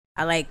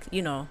I like,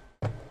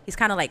 he's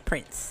kind of like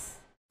Prince.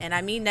 And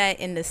I mean that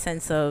in the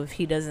sense of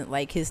he doesn't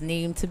like his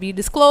name to be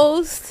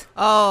disclosed.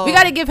 Oh. We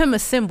got to give him a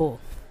symbol.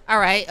 All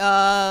right.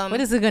 What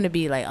is it going to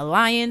be? Like a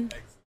lion?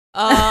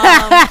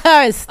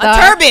 A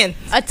turban.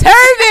 A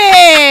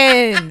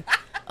turban.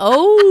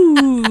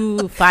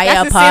 Oh,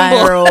 fire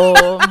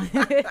pyro.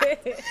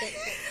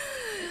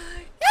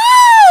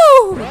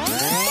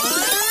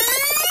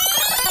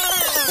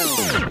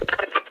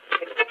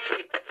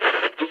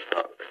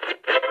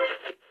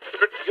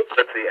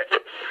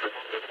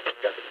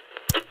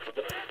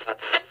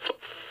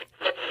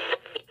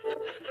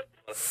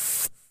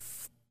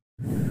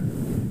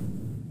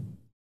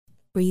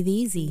 Breathe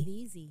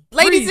easy.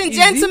 Ladies and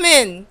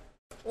gentlemen,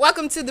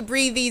 welcome to the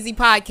Breathe Easy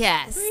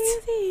podcast.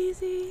 Breathe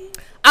easy.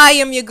 I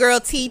am your girl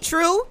T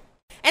True,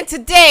 and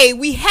today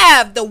we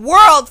have the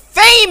world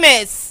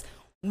famous,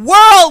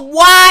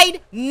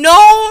 worldwide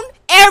known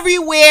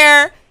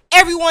everywhere.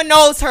 Everyone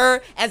knows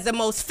her as the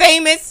most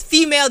famous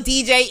female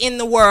DJ in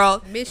the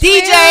world,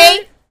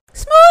 DJ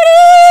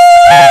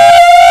Smoodie.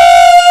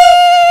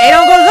 Hey,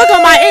 don't go look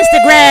on my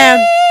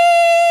Instagram.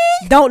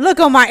 Don't look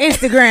on my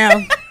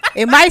Instagram.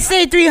 It might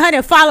say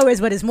 300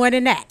 followers, but it's more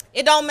than that.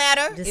 It don't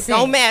matter.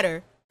 Don't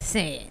matter.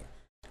 Saying.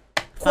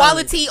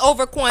 Quality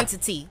over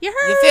quantity. You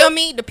heard? You feel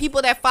me? The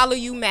people that follow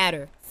you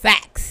matter.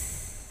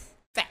 Facts.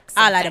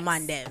 I like them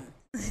on them.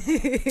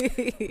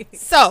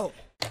 So,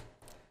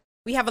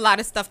 we have a lot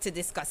of stuff to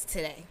discuss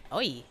today. Oh,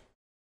 yeah.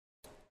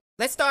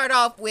 Let's start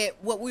off with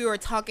what we were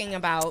talking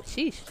about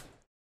Sheesh.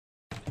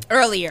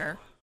 earlier.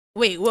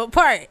 Wait, what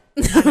part?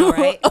 I know,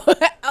 right?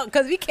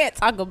 Because we can't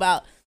talk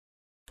about...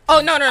 Oh,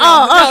 no, okay.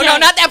 No,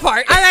 not that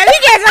part. I'm like,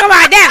 we can't talk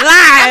about that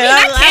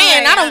live. I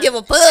can. I don't give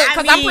a fuck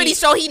because I'm pretty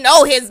sure he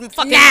know his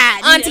fucking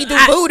auntie do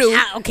voodoo.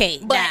 Okay,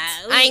 but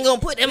I ain't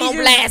gonna put them on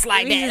blast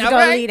like that. Just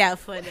gonna leave that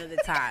for another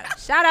time.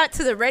 Shout out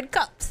to the Red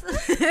Cups.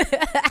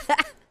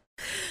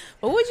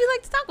 But what would you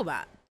like to talk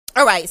about?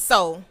 All right,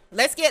 so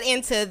let's get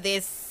into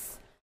this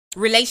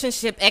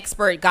relationship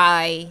expert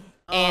guy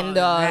and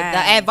the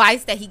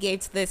advice that he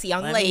gave to this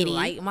young lady. Me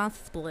light my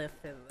spliff.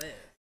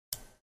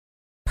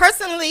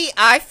 Personally,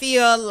 I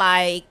feel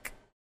like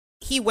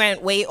he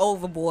went way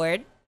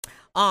overboard.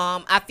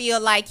 I feel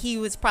like he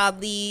was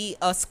probably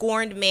a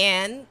scorned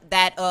man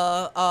that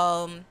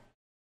a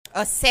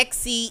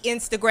sexy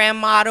Instagram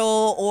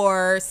model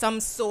or some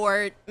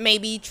sort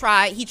maybe he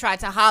tried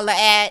to holler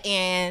at,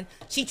 and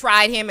she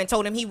tried him and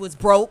told him he was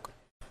broke,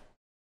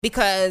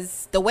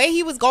 because the way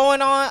he was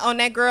going on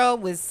that girl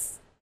was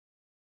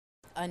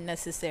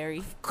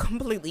unnecessary,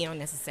 completely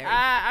unnecessary.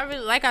 I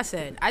really, like I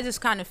said, I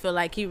just kind of feel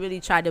like he really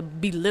tried to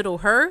belittle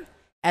her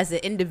as an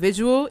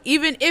individual.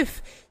 Even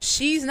if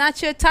she's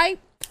not your type,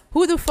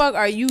 who the fuck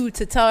are you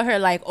to tell her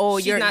like, oh,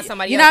 you're not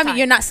somebody, you know what I mean?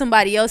 You're not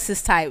somebody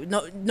else's type.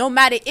 No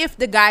matter if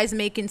the guy's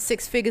making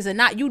six figures or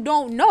not, you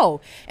don't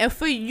know. And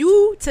for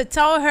you to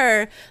tell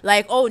her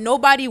like, oh,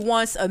 nobody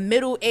wants a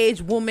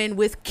middle-aged woman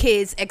with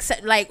kids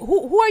except, like,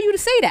 who are you to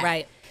say that?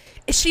 Right.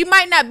 She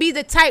might not be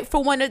the type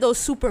for one of those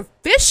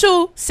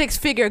superficial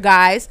six-figure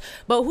guys,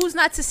 but who's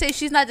not to say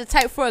she's not the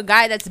type for a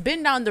guy that's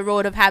been down the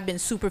road of having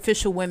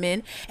superficial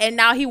women, and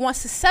now he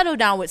wants to settle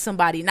down with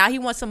somebody. Now he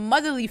wants a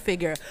motherly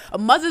figure, a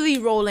motherly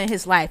role in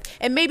his life,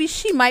 and maybe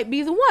she might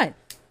be the one.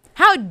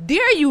 How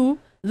dare you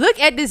look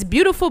at this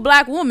beautiful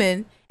black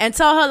woman and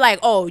tell her like,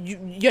 oh,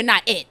 you're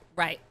not it.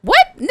 Right. What?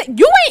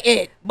 You ain't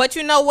it. But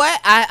you know what?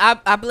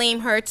 I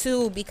blame her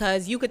too,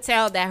 because you could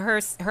tell that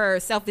her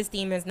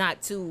self-esteem is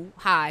not too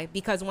high,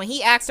 because when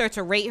he asked her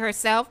to rate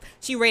herself,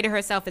 she rated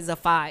herself as a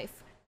 5.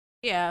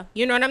 Yeah.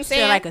 You know what I'm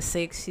saying? Still like a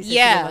 6. She said she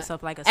gave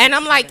herself like a 6. And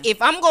I'm like,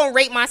 if I'm going to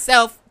rate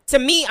myself, to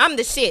me, I'm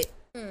the shit.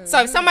 Mm-hmm.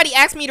 So if somebody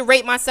asks me to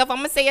rate myself, I'm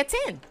going to say a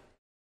 10.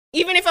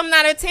 Even if I'm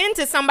not a 10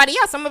 to somebody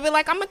else, I'm going to be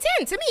like, I'm a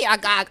 10 to me.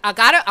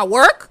 I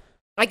work.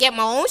 I get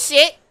my own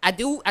shit. I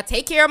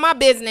take care of my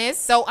business.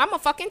 So I'm a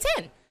fucking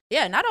 10.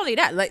 Yeah, not only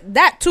that, like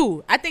that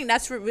too. I think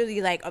that's what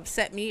really like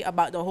upset me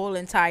about the whole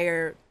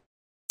entire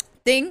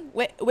thing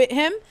with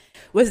him,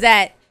 was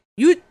that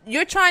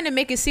you're trying to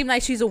make it seem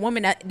like she's a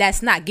woman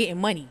that's not getting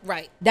money.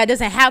 Right. That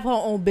doesn't have her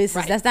own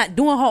business. Right. That's not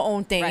doing her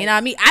own thing. Right. You know what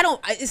I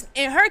mean?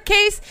 In her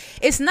case,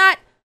 it's not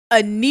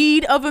a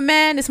need of a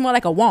man. It's more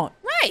like a want.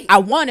 Right. I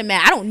want a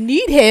man. I don't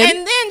need him.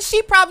 And then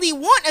she probably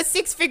want a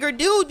 6-figure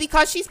dude,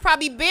 because she's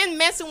probably been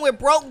messing with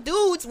broke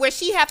dudes where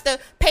she have to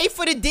pay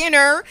for the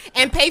dinner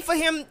and pay for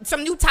him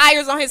some new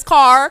tires on his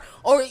car,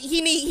 or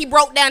he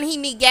broke down, he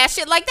need gas,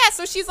 shit like that.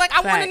 So she's like,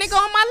 I want a nigga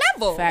on my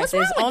level. What's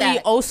wrong with that?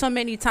 There's only so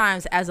many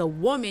times as a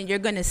woman you're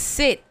gonna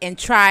sit and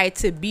try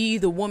to be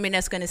the woman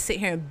that's gonna sit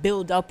here and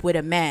build up with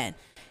a man.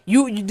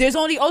 There's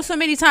only so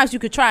many times you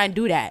could try and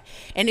do that.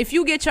 And if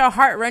you get your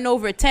heart run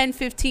over 10,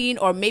 15,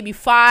 or maybe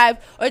 5,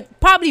 or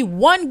probably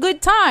one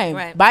good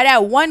time by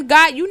that one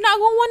guy, you're not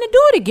going to want to do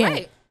it again.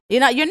 Right.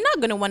 You're not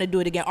going to want to do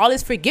it again. All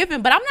is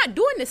forgiven, but I'm not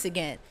doing this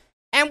again.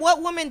 And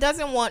what woman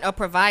doesn't want a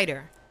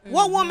provider? Mm-hmm.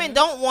 What woman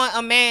don't want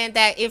a man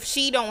that if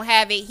she don't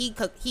have it,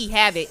 he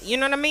have it? You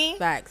know what I mean?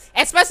 Facts.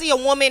 Especially a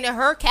woman of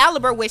her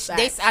caliber, which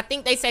I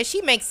think they said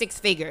she makes 6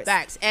 figures.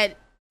 Facts. And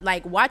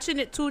like watching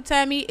it too,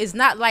 Tammy, is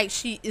not like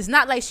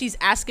she's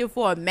asking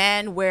for a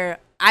man where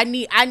I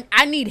need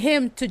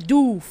him to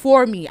do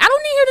for me. I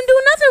don't need him to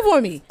do nothing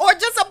for me. Or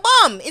just a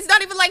bum. It's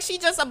not even like she's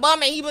just a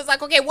bum and he was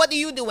like, okay, what do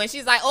you do? And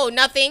she's like, oh,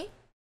 nothing.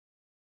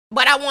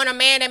 But I want a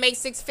man that makes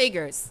 6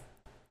 figures.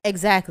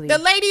 Exactly. The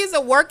lady is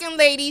a working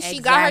lady. She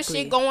got her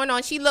shit going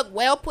on. She looked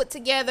well put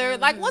together.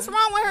 Like, what's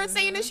wrong with her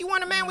saying that she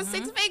want a man with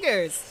 6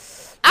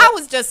 figures? I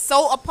was just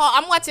so appalled.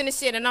 I'm watching this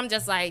shit and I'm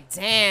just like,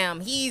 damn,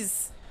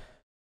 he's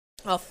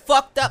a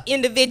fucked up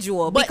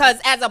individual.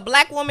 Because as a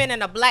black woman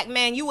and a black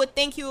man, you would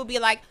think he would be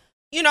like,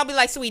 you know, be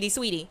like,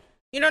 sweetie.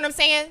 You know what I'm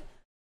saying?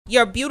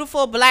 You're a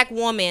beautiful black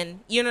woman.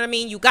 You know what I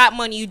mean? You got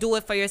money. You do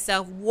it for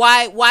yourself.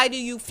 Why do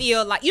you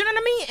feel like, you know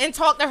what I mean? And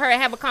talk to her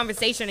and have a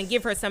conversation and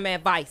give her some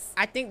advice.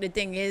 I think the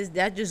thing is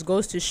that just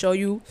goes to show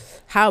you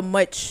how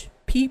much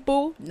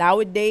people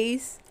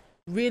nowadays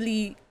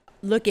really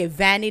look at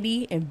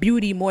vanity and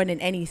beauty more than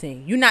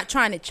anything. You're not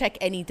trying to check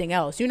anything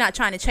else. You're not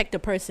trying to check the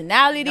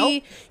personality.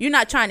 Nope. You're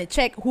not trying to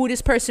check who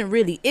this person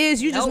really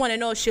is. You just want to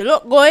know if she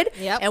look good.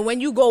 Yep. And when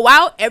you go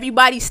out,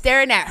 everybody's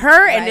staring at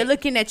her and they're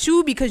looking at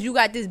you because you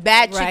got this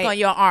bad chick on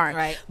your arm.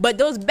 Right. But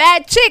those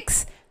bad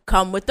chicks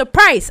come with the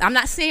price. I'm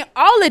not saying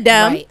all of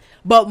them,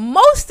 but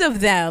most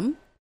of them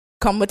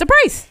come with the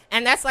price.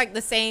 And that's like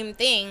the same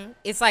thing.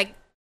 It's like,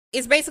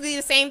 it's basically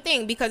the same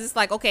thing because it's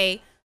like,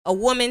 okay, a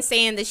woman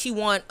saying that she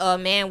want a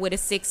man with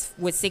 6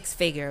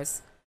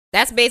 figures.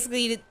 That's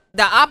basically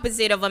the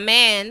opposite of a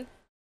man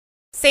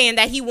saying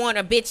that he want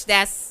a bitch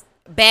that's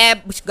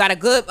bad, she got a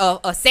good,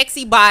 a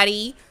sexy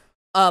body,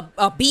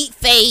 a beat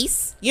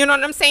face. You know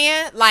what I'm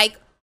saying? Like,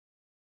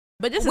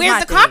 but this is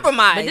where's the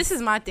compromise? But this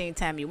is my thing,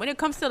 Tammy. When it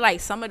comes to like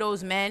some of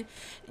those men,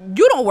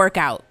 you don't work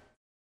out.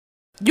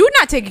 You're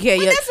not taking care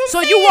of you. So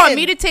you want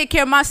me to take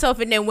care of myself,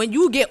 and then when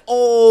you get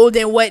old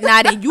and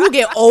whatnot, and you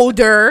get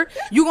older,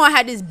 you gonna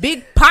have this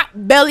big pot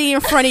belly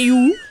in front of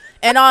you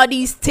and all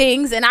these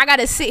things, and I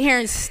gotta sit here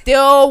and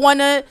still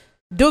wanna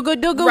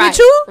dooga with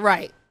you,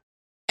 right?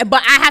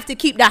 But I have to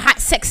keep the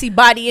hot, sexy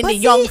body and the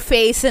young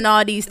face and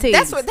all these things.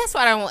 That's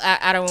what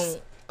I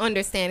don't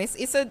understand.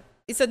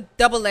 It's a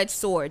double-edged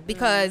sword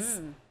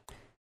because.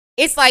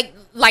 It's like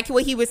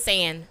what he was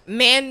saying.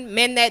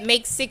 Men that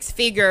make 6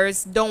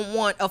 figures don't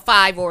want a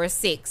 5 or a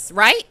 6,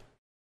 right?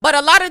 But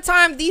a lot of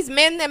times, these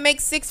men that make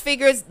 6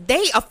 figures,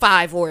 they a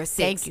 5 or a 6.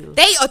 Thank you.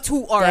 They a 2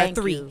 or a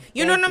 3.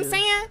 You know what I'm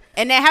saying?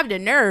 And they have the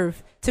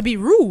nerve to be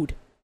rude.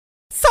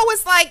 So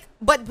it's like,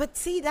 but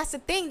see, that's the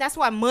thing. That's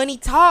why money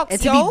talks,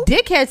 and to be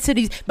dickheads to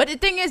these. But the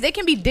thing is, they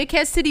can be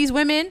dickheads to these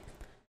women.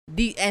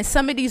 And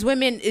some of these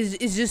women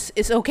is just,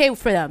 it's okay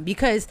for them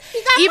because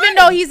even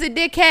though he's a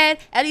dickhead,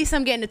 at least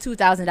I'm getting a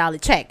 $2,000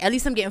 check. At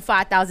least I'm getting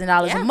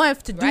 $5,000 a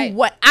month to do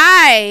what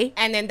I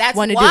and then that's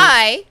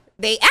why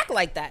they act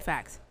like that.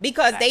 Facts.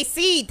 Because they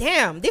see,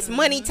 damn, this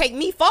money take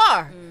me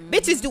far.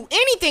 Bitches do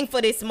anything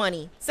for this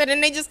money. So then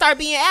they just start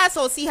being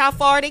assholes. See how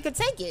far they could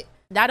take it.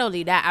 Not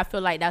only that, I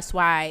feel like that's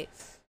why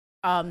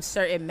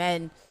certain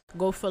men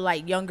go for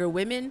like younger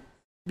women.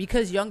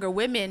 Because younger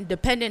women,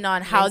 depending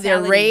on how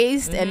they're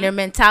raised and their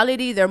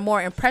mentality, they're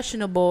more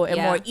impressionable and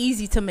more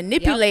easy to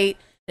manipulate.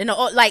 Than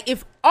like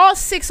if all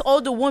 6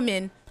 older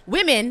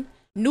women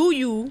knew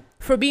you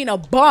for being a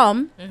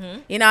bum,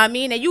 you know what I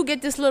mean? And you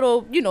get this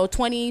little,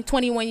 20,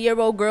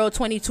 21-year-old girl,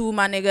 22,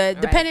 my nigga,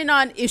 depending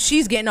on if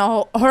she's getting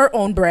her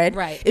own bread.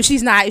 Right. If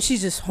she's not, if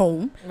she's just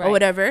home or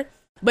whatever.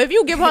 But if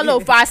you give her a little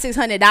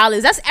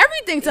 $500-$600, that's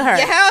everything to her.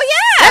 Yeah, hell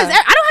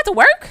yeah. I don't have to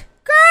work.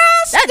 Girl,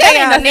 she could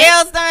get her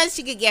nails done.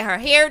 She could get her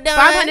hair done.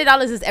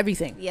 $500 is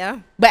everything. Yeah.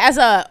 But as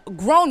a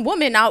grown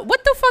woman now,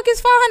 what the fuck is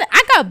 $500?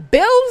 I got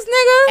bills,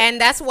 nigga. And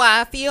that's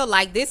why I feel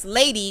like this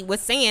lady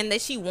was saying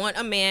that she want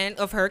a man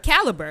of her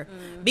caliber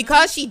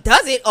because she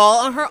does it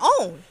all on her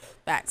own.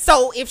 Facts.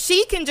 So if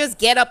she can just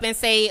get up and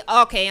say,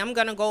 okay, I'm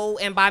going to go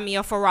and buy me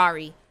a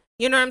Ferrari.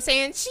 You know what I'm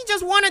saying? She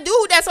just want a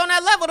dude that's on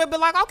that level to be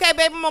like, okay,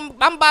 baby, I'm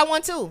going to buy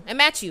one too and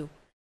match you.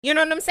 You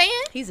know what I'm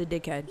saying? He's a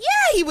dickhead.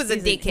 Yeah, he was a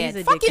dickhead. He's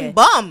a fucking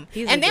bum.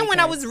 And then when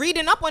I was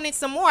reading up on it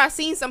some more, I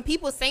seen some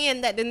people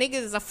saying that the nigga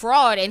is a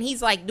fraud and he's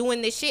like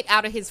doing this shit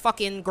out of his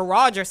fucking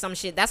garage or some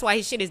shit. That's why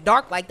his shit is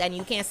dark like that and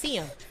you can't see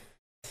him.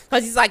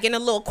 Because he's like in a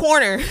little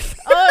corner.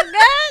 Oh,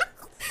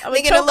 God.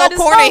 Nigga in a little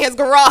corner in his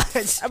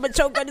garage. I'm going to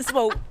choke on the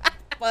smoke.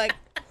 Fuck.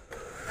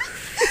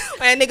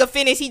 When that nigga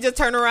finish, he just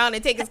turn around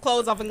and take his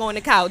clothes off and go on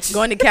the couch.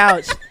 Go on the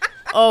couch.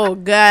 Oh,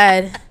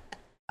 God.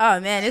 Oh,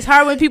 man. It's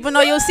hard when people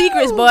know your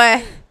secrets,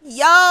 boy. Yo,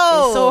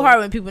 it's so hard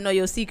when people know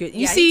your secret.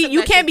 You see,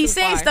 you can't be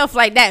saying stuff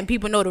like that and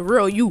people know the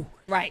real you.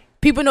 Right.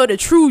 People know the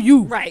true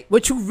you. Right.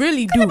 What you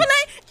really do. Like, ain't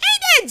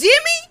that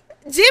Jimmy?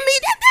 That's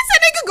a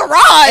nigga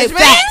garage,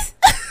 man.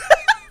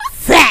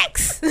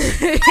 Facts. I've been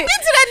to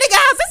that nigga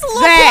house. It's a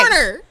little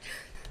corner.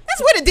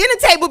 That's where the dinner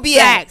table be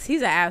at. Facts.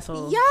 He's an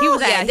asshole. Yo, he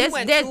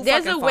was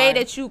there's a way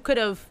that you could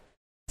have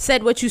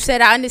said what you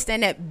said. I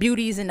understand that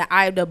beauty is in the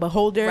eye of the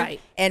beholder,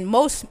 right? And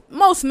most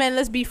men,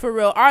 let's be for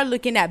real, are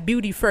looking at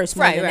beauty first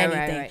more than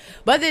anything. Right.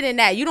 But other than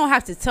that, you don't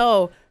have to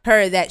tell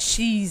her that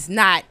she's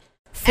not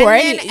for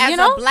anything. As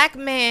a black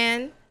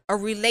man, a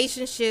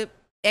relationship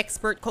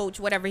expert coach,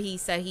 whatever he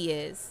said he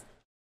is.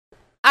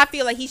 I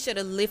feel like he should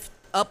have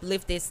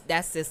uplifted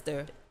that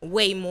sister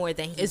way more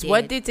than he did. It's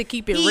what did to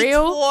keep it real.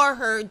 He tore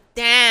her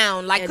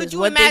down. Like, could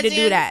you imagine to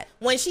do that?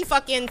 When she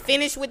fucking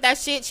finished with that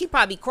shit? She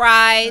probably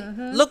cried,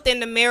 looked in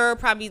the mirror,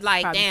 probably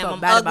like, damn,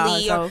 I'm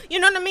ugly. Or, you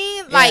know what I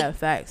mean? Like, yeah,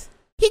 facts.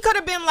 He could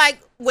have been like,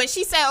 when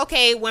she said,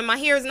 okay, when my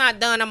hair is not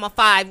done, I'm a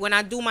 5. When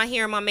I do my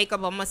hair and my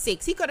makeup, I'm a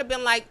 6. He could have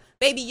been like,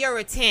 baby, you're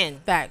a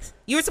 10. Facts.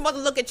 You're supposed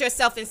to look at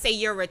yourself and say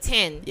you're a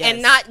 10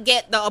 and not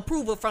get the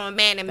approval from a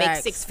man that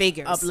makes 6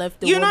 figures. Uplift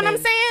the women. You know what I'm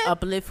saying?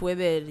 Uplift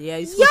women. Yeah,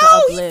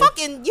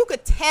 you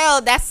could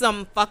tell that's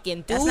some fucking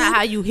dude. That's not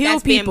how you heal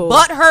people. Been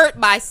butthurt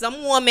by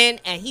some woman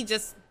and he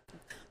just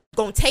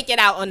gonna take it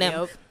out on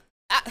them.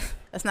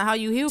 That's not how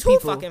you heal people.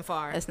 Too fucking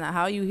far. That's not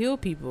how you heal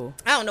people.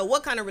 I don't know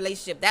what kind of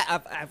relationship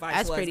that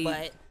advice was,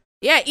 but...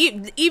 Yeah,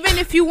 even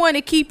if you want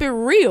to keep it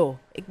real,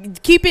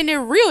 keeping it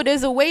real,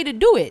 there's a way to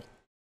do it.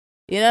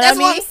 You know That's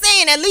what I mean? I'm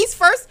saying. At least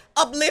first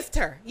uplift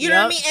her. You know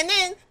what I mean? And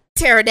then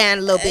tear her down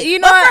a little bit. You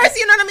know, but first,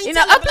 you know what I mean?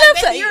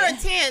 Uplift her. You're a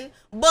 10,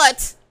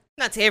 but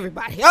not to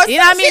everybody. You know what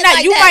I mean?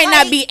 Like you might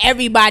not be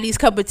everybody's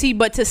cup of tea,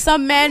 but to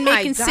some man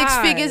making 6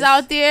 figures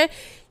out there,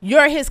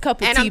 you're his cup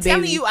of tea, baby. And I'm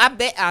telling you,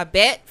 I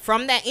bet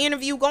from that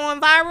interview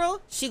going viral,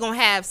 she gonna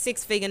have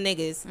 6-figure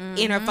niggas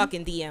in her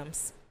fucking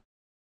DMs.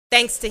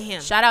 Thanks to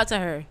him. Shout out to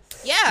her.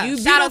 Yeah, you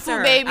beautiful,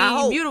 baby.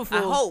 You beautiful.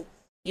 I hope.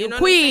 You know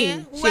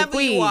queen.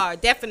 Whoever you are,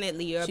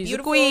 definitely. You're She's a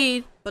beautiful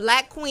queen.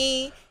 Black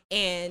queen.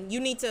 And you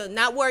need to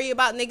not worry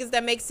about niggas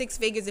that make 6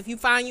 figures. If you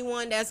find you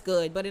one, that's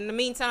good. But in the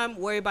meantime,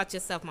 worry about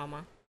yourself,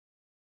 mama.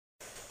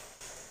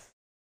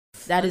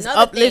 That is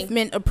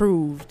upliftment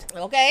approved.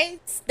 Okay?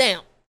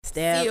 Stamp.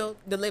 Seal,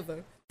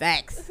 deliver.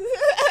 Facts.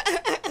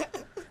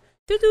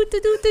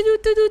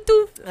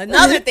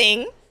 Another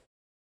thing.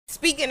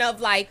 Speaking of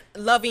like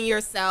loving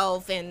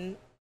yourself and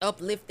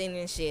uplifting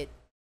and shit,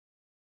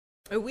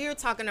 we were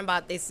talking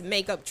about this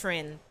makeup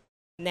trend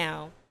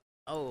now.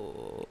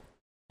 Oh,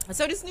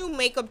 so this new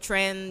makeup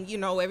trend, you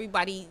know,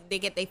 everybody, they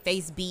get their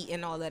face beat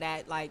and all of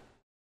that. Like,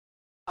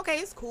 okay,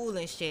 it's cool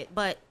and shit,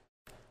 but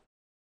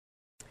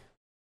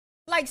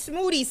like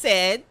Smoodie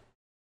said,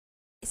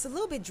 it's a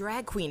little bit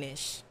drag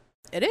queenish.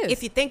 It is.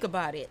 If you think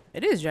about it.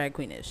 It is drag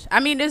queenish. I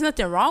mean, there's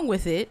nothing wrong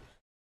with it,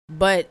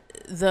 but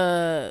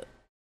the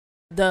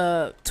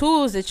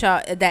tools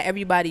that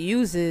everybody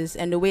uses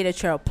and the way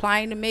that you're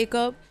applying the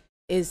makeup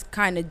is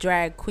kind of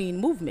drag queen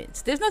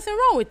movements. There's nothing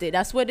wrong with it.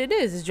 That's what it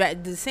is.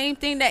 It's the same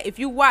thing that if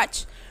you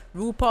watch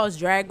RuPaul's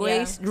Drag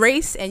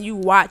Race and you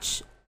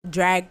watch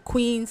drag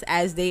queens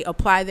as they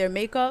apply their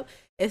makeup,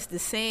 it's the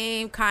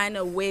same kind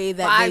of way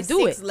that they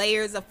do it. 5-6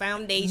 layers of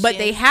foundation. But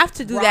they have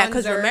to do that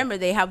because remember,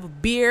 they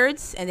have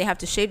beards and they have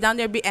to shave down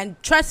their beard.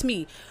 And trust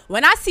me,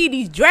 when I see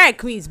these drag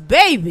queens,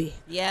 baby.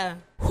 Yeah.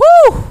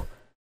 Whoo!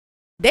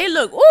 They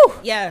look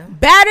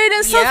better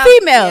than some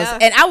females,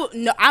 and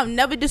I'll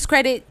never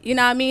discredit, you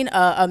know what I mean,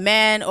 a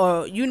man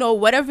or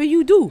whatever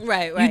you do.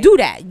 Right. You do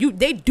that.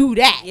 They do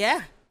that.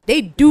 Yeah.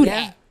 They do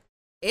that.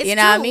 It's you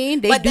know what I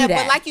mean? They do that.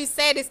 But like you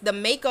said, the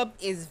makeup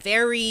is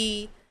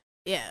very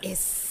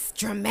it's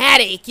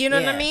dramatic. You know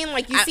what I mean?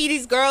 Like you see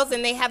these girls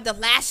and they have the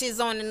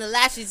lashes on and the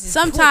lashes is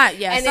sometimes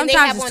and then they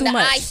have it's on too the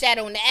much.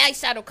 eyeshadow and the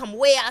eyeshadow come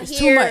way out it's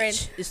here. Too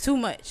much. It's too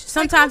much.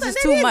 Sometimes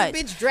it's too much.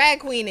 Bitch,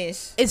 drag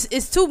queenish.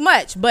 It's too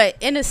much, but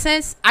in a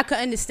sense, I could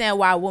understand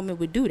why a woman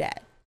would do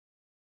that.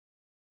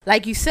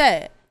 Like you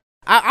said,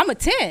 I'm a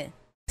 10.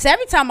 So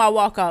every time I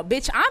walk out,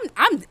 bitch,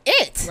 I'm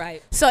it.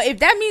 Right. So if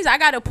that means I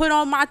gotta put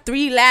on my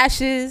 3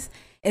 lashes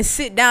and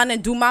sit down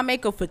and do my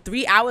makeup for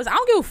 3 hours, I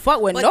don't give a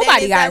fuck what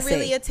nobody gotta say. Is that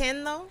really a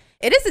 10 though?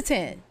 It is a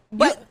 10.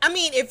 But I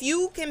mean, if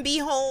you can be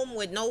home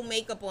with no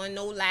makeup on,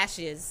 no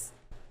lashes,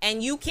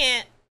 and you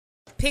can't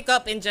pick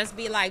up and just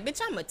be like,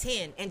 bitch, I'm a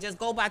 10 and just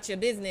go about your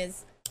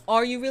business,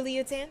 are you really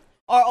a 10?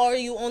 Or are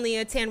you only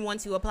a 10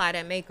 once you apply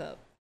that makeup?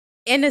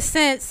 In a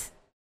sense,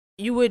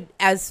 you would,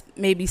 as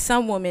maybe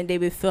some women, they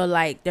would feel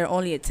like they're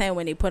only a 10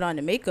 when they put on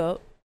the makeup.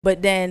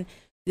 But then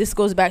this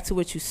goes back to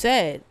what you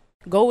said.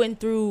 Going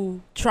through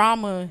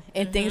trauma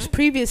and things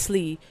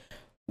previously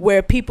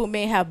where people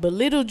may have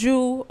belittled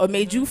you or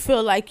made you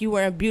feel like you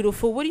weren't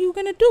beautiful, what are you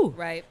going to do?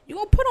 Right. You're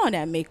going to put on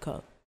that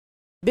makeup.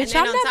 Bitch,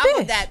 and then I'm on that top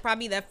bitch. of that,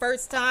 probably the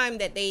first time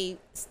that they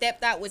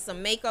stepped out with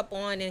some makeup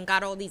on and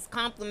got all these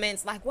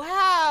compliments like,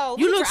 wow,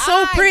 you look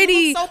so pretty.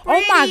 You look so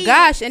pretty. Oh my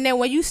gosh. And then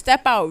when you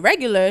step out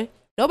regular,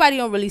 nobody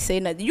don't really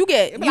say nothing. You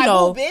get,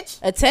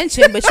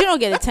 attention, but you don't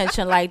get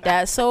attention like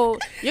that. So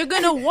you're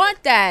going to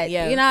want that.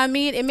 Yeah. You know what I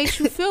mean? It makes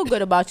you feel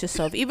good about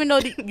yourself. Even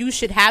though you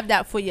should have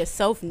that for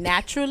yourself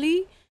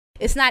naturally,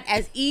 it's not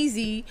as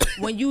easy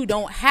when you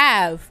don't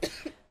have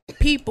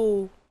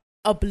people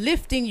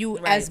uplifting you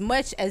as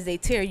much as they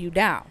tear you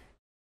down.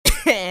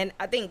 And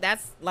I think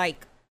that's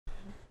like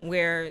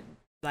where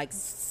like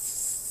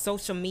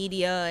social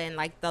media and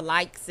like the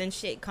likes and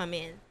shit come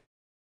in.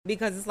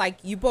 Because it's like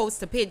you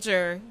post a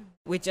picture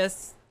with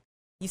just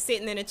you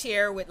sitting in a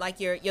chair with like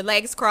your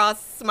legs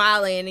crossed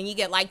smiling and you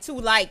get like 2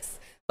 likes,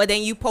 but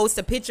then you post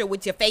a picture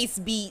with your face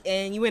beat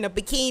and you in a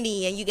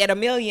bikini and you get 1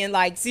 million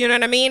likes. You know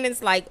what I mean?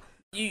 It's like,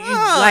 you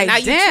like now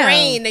damn. You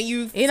train and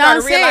you know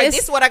start to realize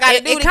this is what I gotta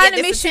do to get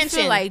this makes attention.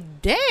 You feel like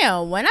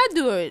damn when I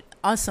do it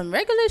on some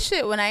regular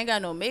shit when I ain't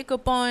got no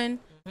makeup on,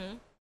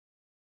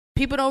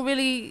 people don't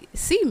really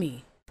see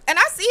me. And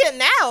I see it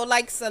now,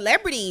 like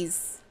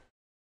celebrities.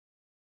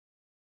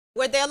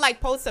 Where they'll like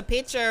post a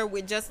picture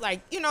with just like,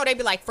 you know, they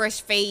be like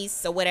fresh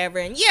face or whatever.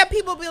 And yeah,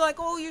 people be like,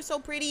 oh, you're so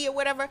pretty or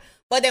whatever.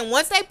 But then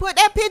once they put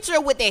that picture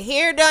with their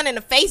hair done and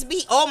the face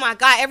beat, oh my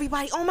God,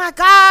 everybody, oh my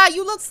God,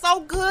 you look so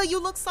good. You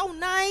look so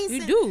nice. You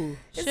and do.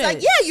 It's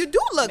like, yeah, you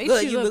do look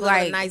good. You look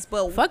like nice,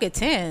 but fuck a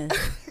 10.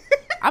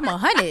 I'm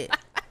 100.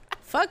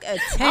 Fuck a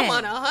 10. I'm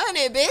on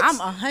 100, bitch. I'm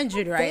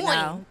 100 right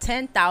now.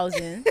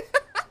 10,000.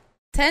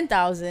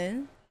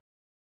 10,000.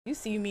 You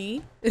see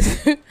me.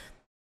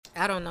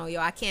 I don't know, yo.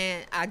 I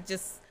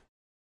just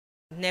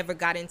never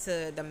got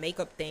into the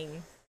makeup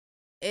thing.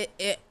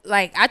 It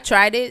like I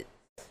tried it,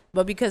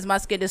 but because my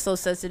skin is so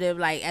sensitive,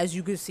 like as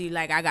you can see,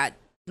 like I got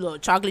little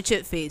chocolate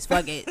chip face.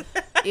 Fuck it.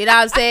 You know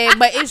what I'm saying?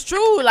 But it's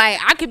true. Like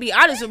I could be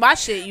honest with my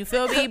shit. You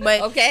feel me?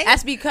 But okay.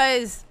 That's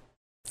because,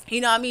 you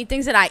know what I mean,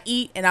 things that I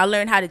eat and I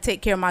learned how to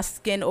take care of my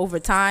skin over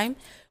time.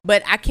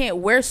 But I can't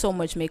wear so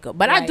much makeup.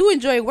 But right. I do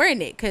enjoy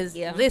wearing it because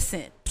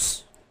listen,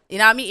 you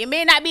know what I mean? It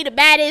may not be the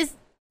baddest.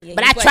 Yeah,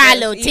 but I try a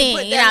little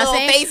thing, you know what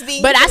I'm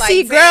saying? But I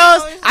see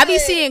girls, I be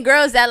seeing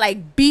girls that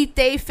like beat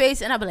their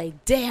face, and I be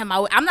like, damn,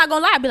 I'm not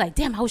gonna lie, I be like,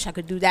 damn, I wish I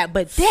could do that,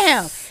 but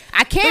damn,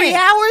 I can't. 3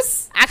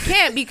 hours? I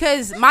can't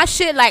because my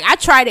shit, like, I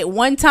tried it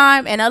one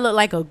time, and I look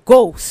like a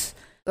ghost.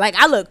 Like,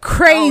 I look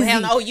crazy. Oh,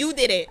 hell no. Oh, you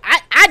did it.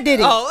 I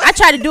did it. Oh. I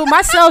tried to do it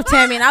myself,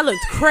 Tammy, and I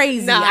looked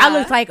crazy. Nah. I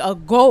looked like a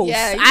ghost.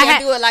 Yeah, you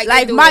can't do it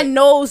like my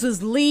nose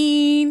was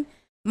lean.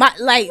 My,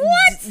 like,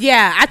 what?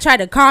 Yeah, I tried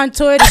to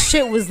contour. The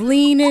shit was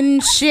leaning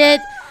and shit.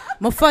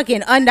 My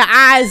fucking under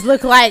eyes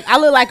look like I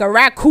look like a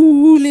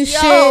raccoon and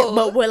shit,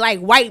 but with like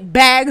white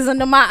bags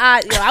under my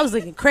eyes. Yo, I was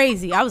looking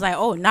crazy. I was like,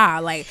 oh nah,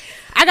 like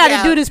I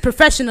gotta do this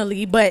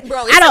professionally, but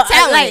bro,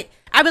 I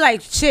be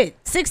like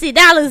shit,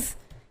 $60.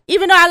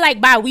 Even though I like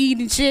buy weed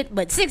and shit,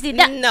 but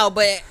 $60. No,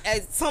 but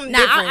something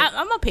different.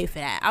 I'm gonna pay for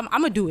that. I'm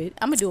gonna do it.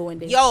 I'm gonna do it one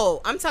day. Yo,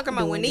 I'm talking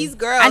about when these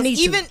girls,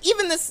 even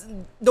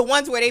the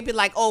ones where they be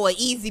like, oh, an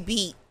easy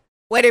beat,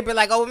 where they be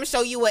like, oh, I'm gonna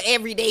show you an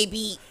everyday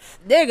beat,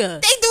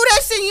 nigga. They do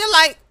that shit, and you're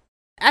like.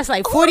 That's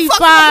like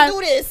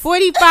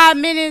 45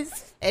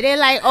 minutes. And they're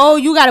like, oh,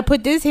 you got to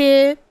put this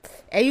here.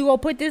 And you going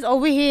to put this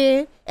over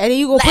here. And then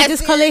you going to put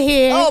this color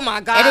here. Oh,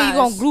 my God. And then you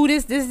going to glue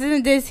this,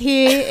 and this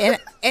here.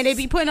 And they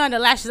be putting on the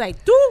lashes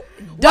like, done.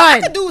 Well, I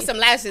could do some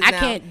lashes now. I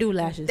can't do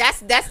lashes.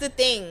 That's the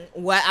thing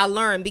what I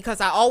learned. Because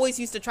I always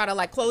used to try to,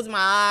 like, close my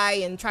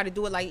eye and try to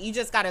do it like, you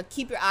just got to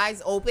keep your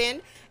eyes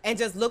open and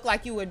just look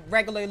like you would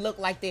regularly look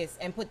like this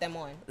and put them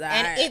on.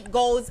 And it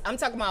goes, I'm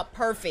talking about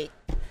perfect.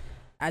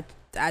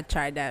 I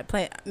tried that.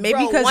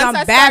 Maybe because I'm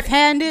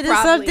back-handed or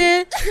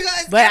something.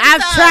 But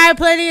I've tried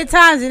plenty of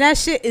times, and that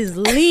shit is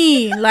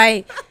lean.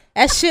 Like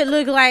that shit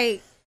look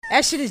like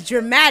that shit is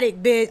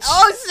dramatic, bitch.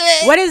 Oh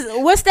shit!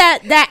 What's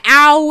that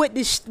owl with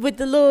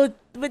the little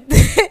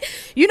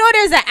you know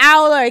there's an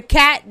owl or a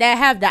cat that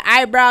have the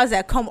eyebrows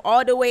that come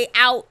all the way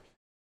out.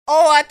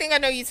 Oh, I think I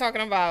know what you're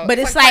talking about. But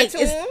it's like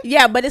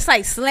but it's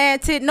like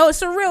slanted. No,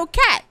 it's a real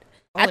cat.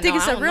 I think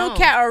it's a real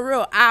cat or a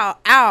real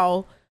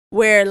owl.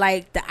 Where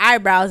like the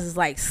eyebrows is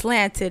like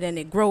slanted and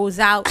it grows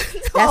out.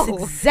 That's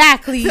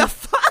exactly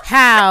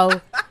how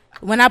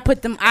when I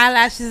put them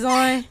eyelashes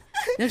on,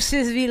 them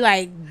shits be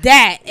like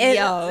that.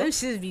 Them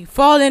shits be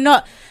falling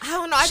off. I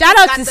don't know. Shout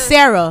out to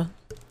Sarah.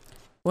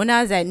 When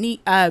I was at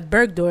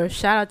Bergdorf,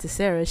 shout out to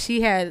Sarah.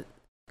 She had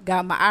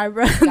got my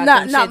eyebrows,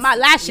 not my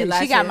lashes.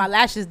 She got my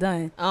lashes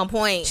done. On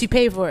point. She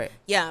paid for it.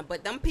 Yeah,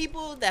 but them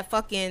people that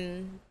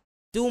fucking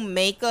do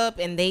makeup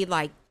and they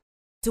like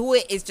do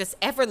it is just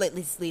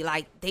effortlessly.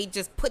 Like they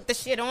just put the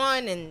shit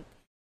on and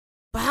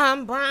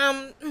however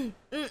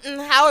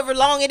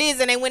long it is,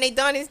 and then when they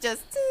done, it's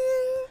just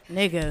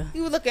nigga.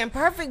 You looking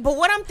perfect. But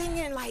what I'm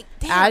thinking, like,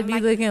 damn, I'd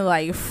be looking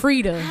like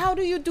Frida. How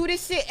do you do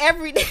this shit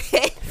every day?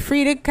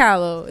 Frida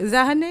Kahlo, is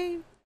that her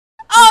name?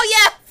 Oh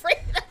yeah,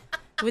 Frida.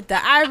 With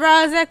the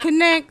eyebrows that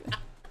connect.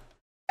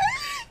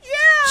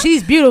 Yeah,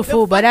 she's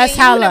beautiful, but that's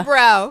how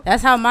unibrow.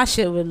 That's how my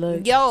shit would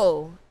look.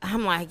 Yo,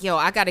 I'm like,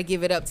 I gotta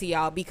give it up to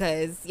y'all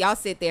because y'all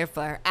sit there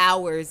for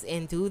hours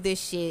and do this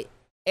shit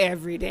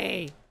every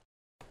day.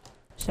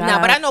 No,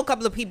 but I know a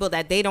couple of people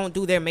that they don't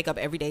do their makeup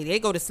every day. They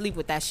go to sleep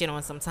with that shit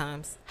on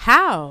sometimes.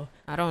 How?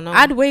 I don't know.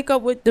 I'd wake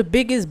up with the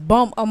biggest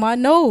bump on my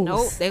nose.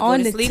 Nope, they go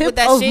to sleep with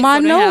that shit,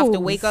 so they have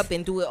to wake up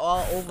and do it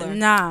all over.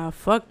 Nah,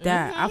 fuck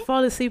that. I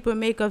fall asleep with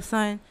makeup,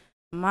 son.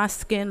 My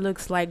skin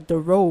looks like the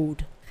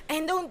road.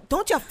 And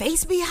don't your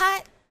face be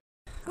hot?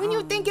 When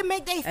you think it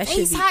make their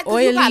face hot,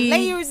 because you got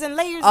layers and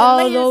layers all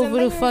and layers over and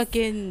layers. The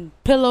fucking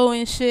pillow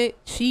and shit,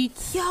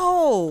 sheets,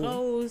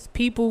 clothes,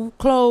 people,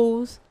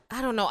 clothes.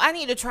 I don't know. I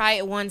need to try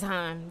it one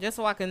time just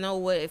so I can know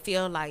what it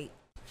feel like.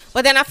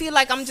 But then I feel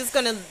like I'm just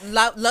gonna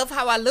love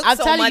how I look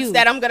so much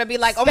that I'm gonna be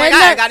like, oh my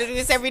god, I gotta do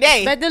this every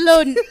day. Spend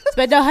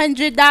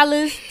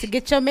 $100 to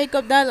get your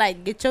makeup done,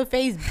 like get your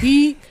face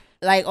beat,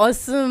 like on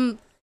some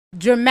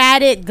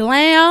dramatic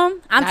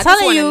glam. I'm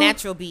telling you, a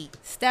natural beat.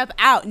 Step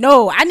out.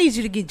 No, I need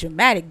you to get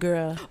dramatic,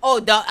 girl.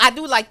 Oh, I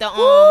do like the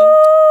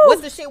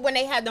what's the shit when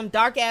they had them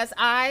dark ass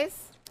eyes?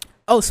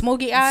 Oh,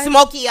 smoky eye.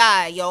 Smoky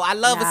eye, yo. I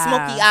love a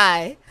smoky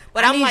eye.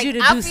 But I'm like,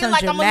 I feel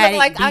like I'm gonna look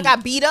like I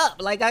got beat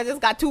up. Like I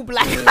just got 2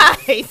 black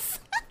eyes.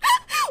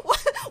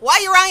 Why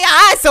you around your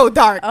eyes so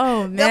dark?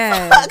 Oh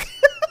man.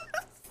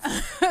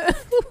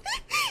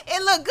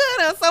 It look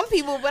good on some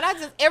people, but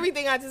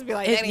everything I just be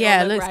like,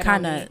 it looks right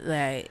kind of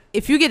like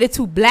if you get it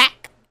too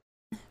black,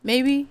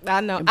 maybe.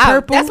 I know.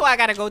 Purple. That's why I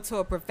gotta go to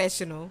a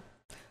professional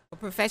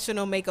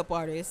makeup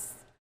artist.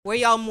 Where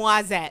y'all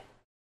mois at?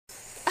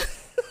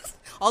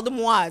 All the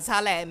mois,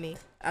 holla at me.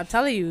 I'm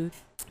telling you,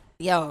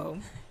 yo.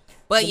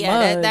 But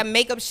yeah, that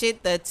makeup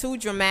shit, the too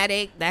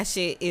dramatic, that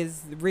shit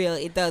is real.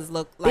 It does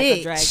look like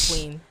a drag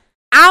queen.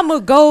 I'ma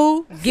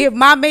go get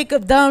my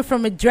makeup done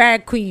from a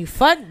drag queen.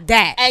 Fuck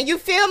that. And you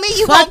feel me?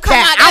 You gonna come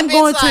out I'm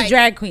going to a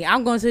drag queen.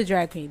 I'm going to a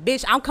drag queen.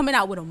 Bitch, I'm coming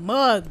out with a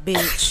mug,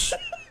 bitch.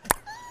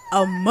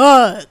 A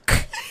mug.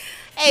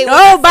 Hey,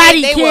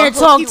 nobody can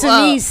talk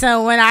to me,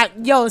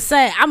 son.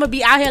 Son, I'ma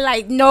be out here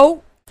like,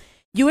 no,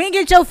 you ain't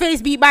get your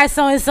face beat by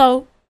so and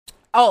so.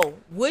 Oh,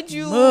 would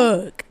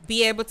you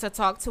be able to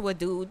talk to a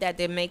dude that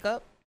did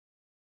makeup?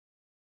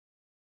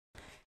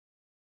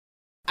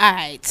 All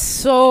right,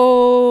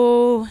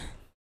 so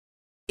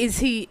is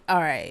he all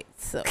right?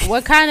 So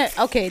what kind of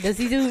does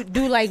he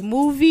do like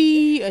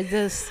movie or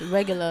just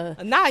regular?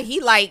 Nah,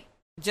 he like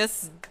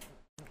just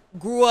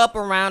grew up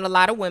around a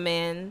lot of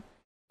women.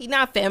 He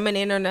not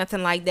feminine or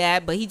nothing like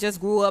that, but he just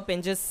grew up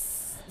and just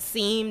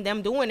seen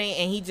them doing it,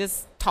 and he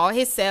just taught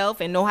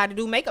himself and know how to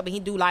do makeup, and he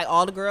do like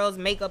all the girls'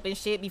 makeup and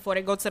shit before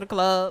they go to the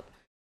club.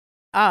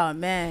 Oh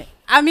man,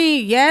 I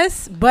mean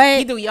yes, but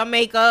he do your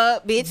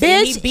makeup, bitch.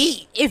 And he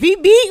beat. If he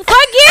beat,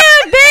 fuck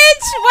yeah,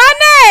 bitch. Why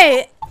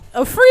not?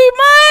 A free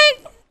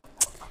month.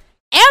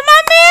 And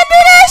my man do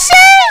that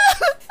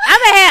shit.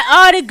 I'ma have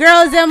all the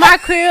girls at my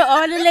crib,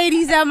 all the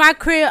ladies at my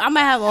crib. I'ma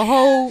have a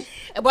whole.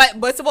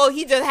 But suppose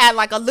he just had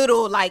like a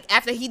little like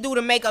after he do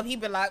the makeup, he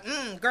be like,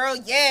 girl,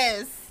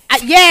 yes.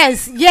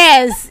 Yes.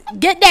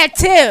 Get that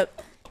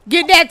tip.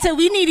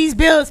 We need these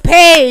bills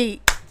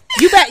paid.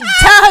 You better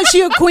tell her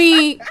she a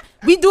queen.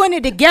 We doing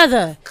it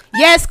together.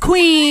 Yes,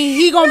 queen.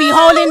 He gonna be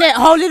holding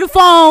the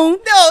phone.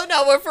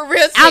 No, we're for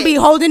real. I'll be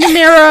holding the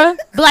mirror.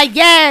 Be like,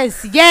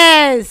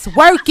 yes.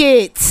 Work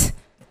it.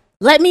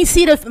 Let me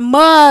see the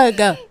mug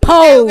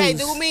pose. Okay,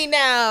 do me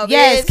now.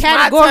 Yes, bitch,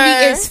 category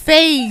is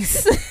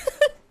face.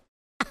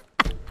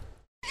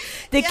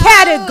 The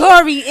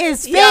category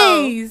is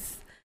face.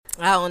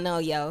 I don't know,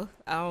 yo.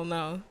 I don't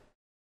know.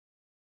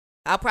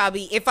 I'll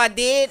probably, if I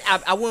did,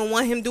 I wouldn't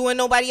want him doing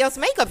nobody else's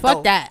makeup.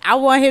 Fuck that. I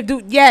want him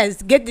to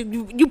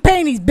you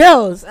paying these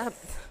bills.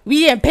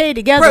 We getting paid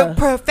together.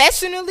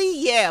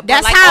 Professionally, yeah. But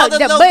that's like how all the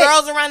little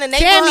girls around the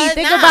neighborhood. Tammy,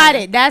 think about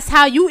it. That's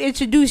how you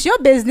introduce your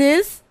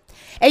business.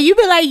 And you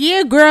be like,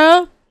 yeah,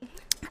 girl,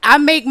 I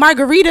make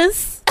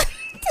margaritas.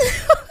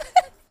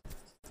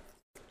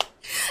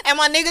 And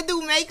my nigga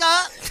do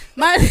makeup.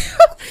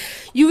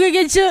 You can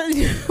get you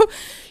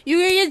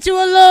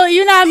a little,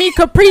 you know what I mean,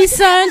 Capri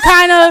Sun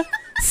kind of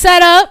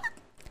setup.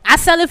 I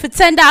sell it for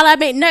 $10. I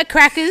make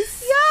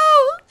nutcrackers.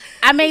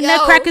 I make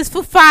nutcrackers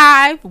for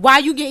 $5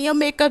 while you getting your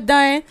makeup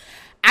done.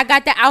 I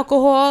got the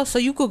alcohol so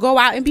you could go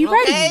out and be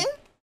ready.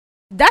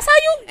 That's how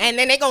you. And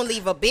then they gonna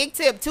leave a big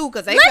tip too,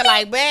 cause they feel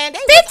like, man, they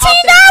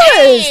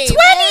 $15,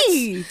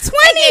 $20.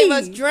 They gave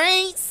us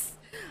drinks.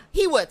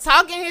 He was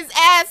talking his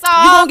ass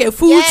off. You gonna get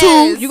food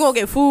too. You gonna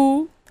get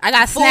food. I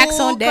got snacks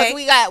on deck.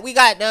 Cause we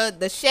got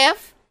the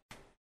chef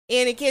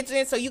in the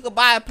kitchen, so you could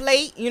buy a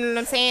plate. You know what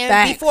I'm saying?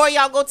 Facts. Before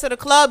y'all go to the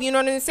club, you know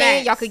what I'm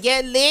saying? Facts. Y'all could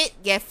get lit,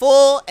 get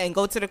full, and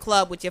go to the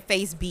club with your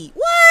face beat.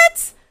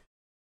 What?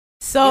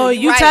 So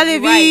you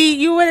telling me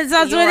you wouldn't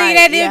talk to a nigga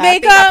that didn't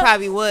make up? I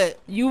probably would.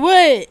 You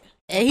would.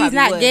 And he's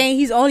not gay.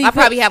 He's only. I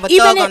probably have a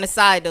thug on the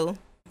side though.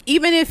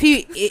 Even if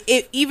he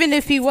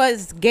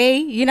was gay,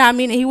 you know what I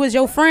mean, and he was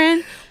your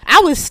friend,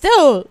 I'm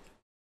rocking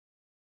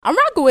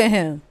with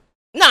him.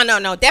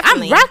 No,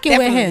 definitely. I'm rocking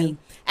with him.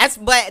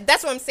 But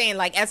that's what I'm saying.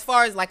 Like as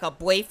far as like a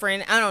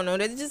boyfriend, I don't know.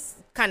 They're just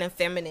kind of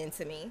feminine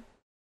to me.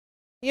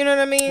 You know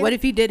what I mean? What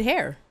if he did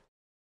hair?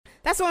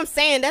 That's what I'm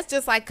saying. That's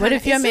just like. What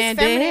if your man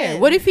did hair?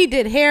 What if he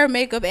did hair,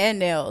 makeup, and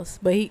nails?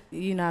 But he,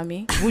 you know what I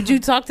mean? Would you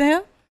talk to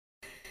him?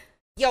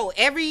 Yo,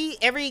 every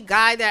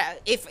guy that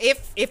if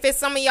it's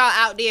some of y'all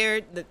out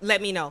there,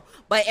 let me know.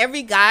 But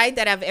every guy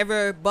that I've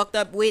ever bucked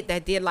up with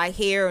that did like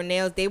hair or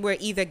nails, they were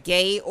either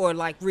gay or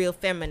like real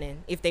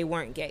feminine. If they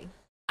weren't gay,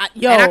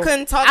 and I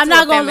couldn't talk. I'm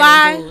not gonna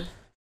lie. Dude.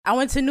 I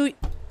went to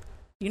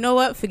You know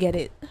what? Forget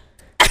it.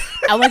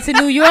 I went to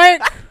New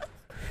York.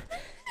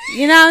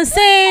 You know what I'm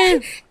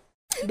saying?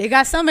 They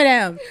got some of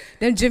them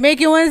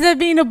Jamaican ones that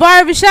be in the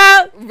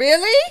barbershop.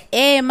 Really?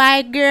 Hey,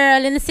 my girl,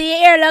 let me see your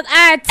hair look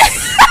hot.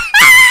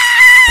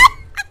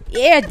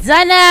 Yeah,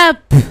 done up.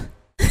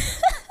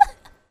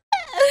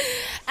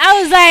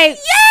 I was like,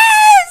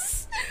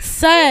 yes,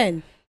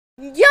 son.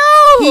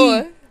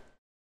 Yo,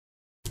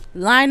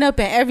 line up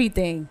and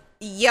everything.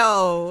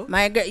 Yo,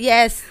 my girl.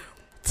 Yes,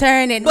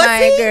 turn it, but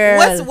my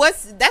girl.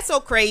 What's that's so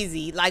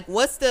crazy? Like,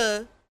 what's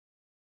the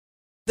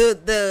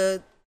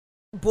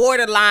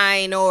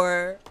borderline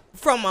or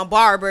from a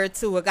barber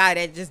to a guy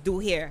that just do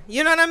hair?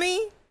 You know what I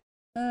mean?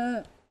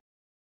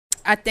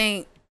 I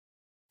think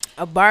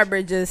a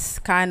barber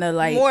just kind of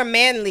like more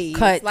manly,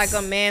 cuts. Like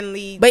a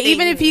manly. But thing.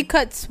 even if he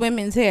cuts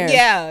women's hair,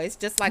 yeah, it's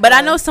just like. But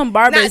I know some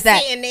barbers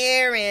that sitting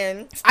there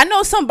and I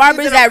know some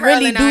barbers that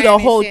really do the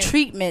whole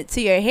treatment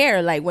to your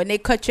hair. Like when they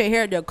cut your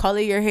hair, they'll color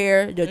your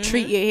hair, they'll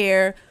treat your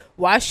hair,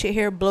 wash your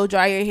hair, blow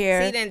dry your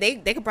hair. See, then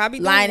they could probably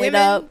line it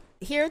up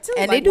here too,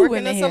 and like they do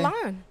women in a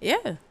salon.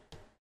 Yeah.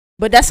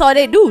 But that's all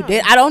they do.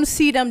 I don't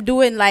see them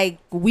doing like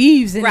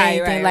weaves and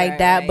anything like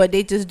that. But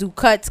they just do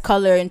cuts,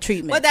 color, and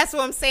treatment. But that's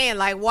what I'm saying.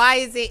 Like, why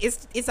is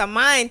it? It's a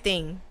mind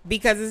thing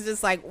because it's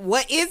just like,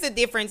 what is the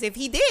difference if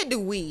he did do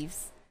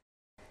weaves?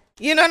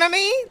 You know what I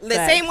mean? The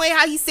same way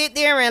how he sit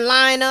there and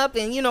line up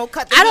and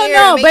cut the hair. I don't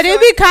know, but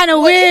it'd be kind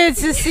of weird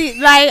to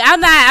see. Like, I'm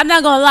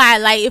not gonna lie.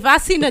 Like, if I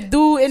seen a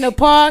dude in the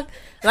park,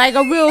 like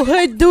a real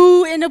hood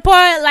dude in the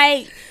park,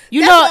 like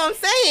that's what I'm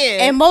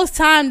saying. And most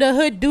time the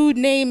hood dude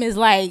name is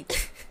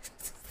like.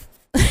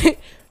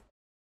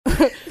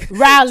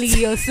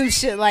 Riley or some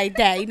shit like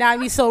that, you know what I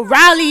mean? So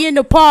Riley in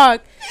the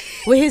park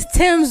with his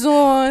Timbs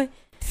on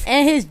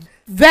and his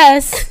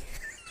vest,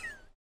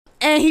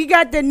 and he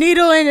got the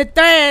needle and the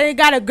thread, and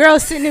got a girl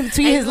sitting in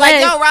between his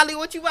legs. Like, yo, Riley,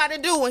 what you about to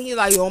do? And he's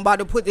like, yo, I'm about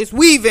to put this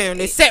weave in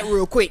this set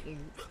real quick and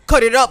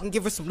cut it up and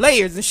give her some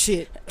layers and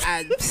shit.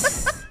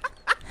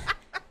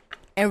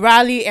 And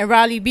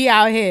Riley be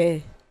out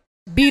here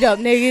beat up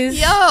niggas.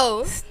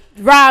 Yo.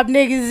 Rob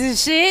niggas and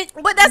shit.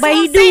 But that's what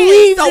he I'm do saying.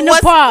 weaves so in the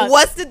park.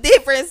 What's the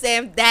difference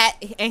in that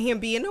and him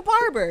being a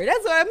barber?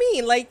 That's what I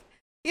mean. Like,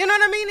 you know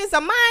what I mean? It's a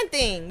mind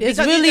thing. There's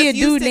really a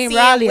dude named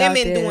Riley out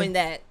there. Women doing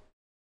that.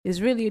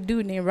 There's really a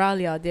dude named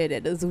Riley out there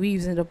that does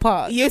weaves in the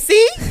park. You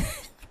see?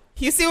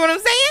 You see what I'm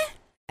saying?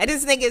 And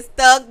this nigga's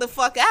thugged the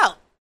fuck out.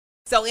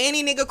 So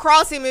any nigga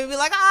cross him and be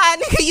like,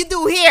 nigga, you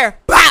do hair.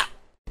 Bop.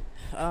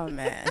 Oh,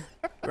 man.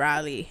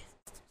 Riley.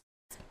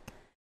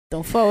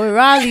 Don't fuck with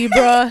Riley,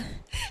 bruh.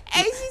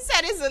 Hey, she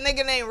said it's a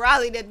nigga named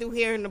Riley that do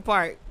hair in the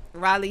park.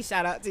 Riley,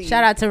 shout out to you.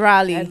 Shout out to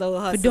Riley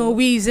for doing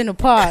weaves in the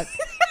park.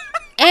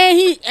 and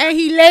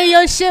he lay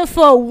your shit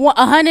for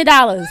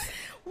 $100.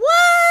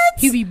 What?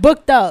 He be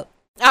booked up.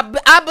 I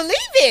believe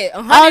it.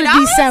 $100? All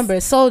of December,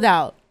 sold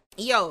out.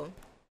 Yo.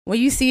 When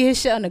you see his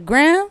shit on the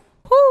gram,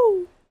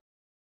 whoo.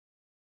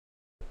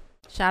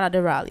 Shout out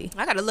to Riley.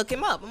 I gotta look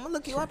him up. I'm gonna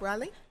look you up,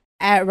 Riley.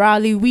 At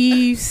Riley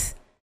Weaves.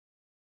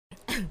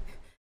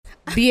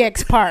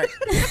 BX Park.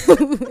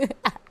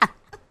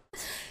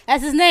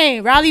 That's his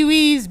name. Riley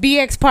Weaves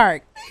BX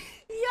Park.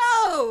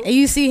 Yo. And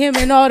you see him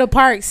in all the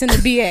parks in the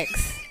BX.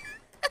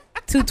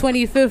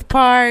 225th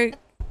Park,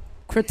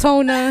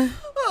 Crotona.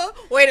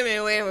 Wait a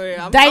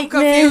minute. I'm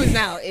confused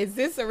now. Is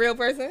this a real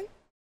person?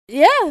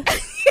 Yeah.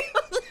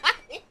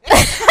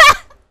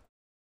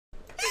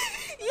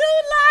 You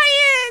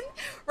lying.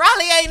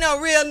 Riley ain't no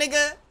real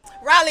nigga.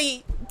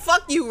 Riley,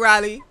 fuck you,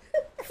 Riley.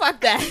 Fuck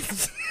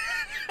that.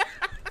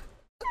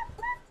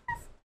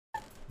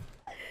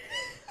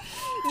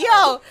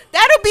 Yo,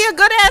 that'll be a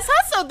good ass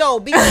hustle though,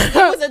 because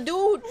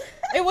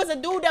it was a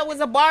dude that was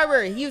a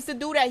barber. He used to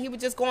do that. He would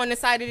just go on the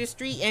side of the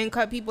street and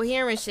cut people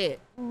hair and shit.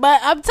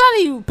 But I'm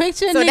telling you,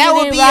 picture so that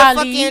would be Riley,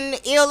 a fucking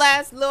ill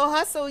ass little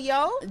hustle,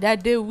 yo.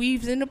 That did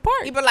weaves in the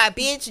park. He be like,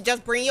 bitch,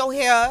 just bring your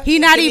hair. He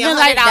not even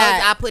like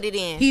that. I put it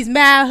in. He's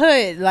mad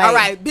hood. Like, all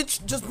right,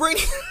 bitch, just bring.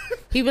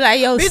 He be like,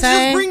 yo, bitch,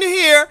 son, just bring the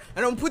hair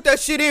and I'm put that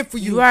shit in for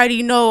you. You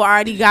already know, I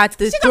already got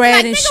the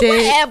thread and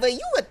shit. Whatever,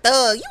 you a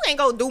thug. You ain't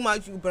gonna do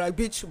much. You but like,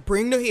 bitch,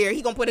 bring the hair.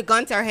 He gonna put a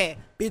gun to her head.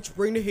 Bitch,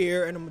 bring the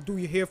hair and I'm gonna do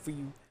your hair for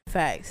you.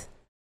 Facts.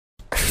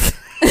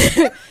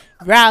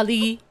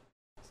 Riley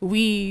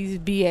Weaves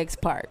BX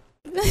Park.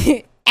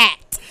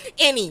 At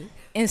any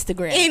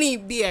Instagram. Any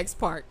BX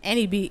Park.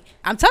 Any B.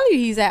 I'm telling you,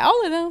 he's at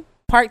all of them.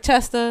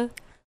 Parkchester,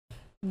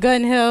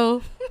 Gun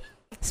Hill.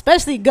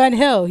 Especially Gun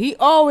Hill. He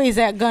always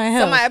at Gun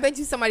Hill. I bet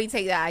you somebody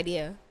take that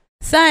idea.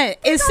 Son,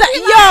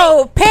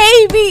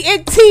 pay me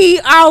and T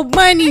our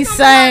money,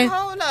 son. Like,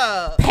 hold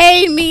up.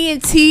 Pay me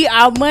and T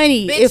our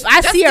money. Bitch, if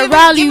I see a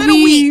Riley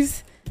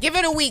Weaves. Give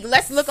it a week.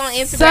 Let's look on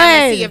Instagram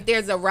and see if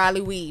there's a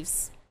Riley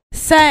Weaves.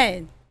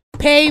 Son,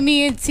 pay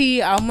me and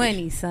T our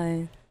money,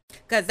 son.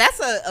 Because that's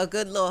a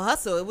good little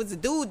hustle. It was a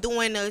dude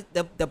doing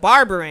the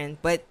barbering.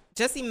 But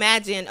just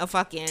imagine a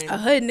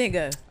hood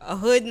nigga. A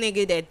hood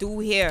nigga that do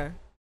hair.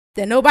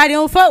 That nobody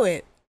don't fuck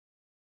with.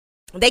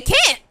 They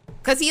can't,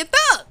 cause he a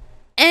thug.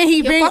 And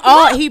he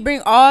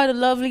bring all the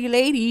lovely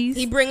ladies.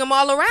 He bring them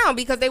all around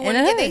because they want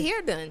to get their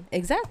hair done.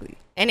 Exactly.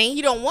 And then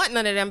he don't want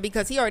none of them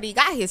because he already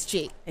got his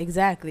chick.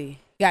 Exactly.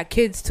 Got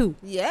kids too.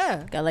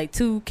 Yeah. Got like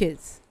 2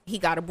 kids. He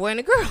got a boy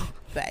and a girl.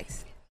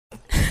 Facts.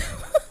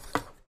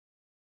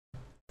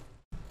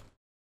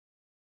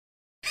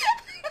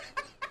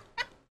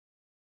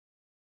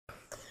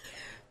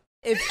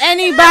 If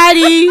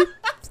anybody,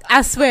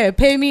 I swear,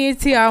 pay me and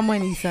T our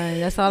money, son.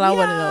 That's all I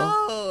want to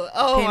know.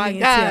 Oh my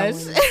gosh.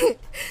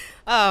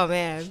 Oh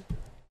man.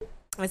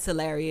 It's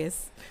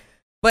hilarious.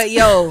 But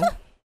yo,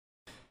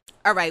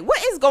 all right,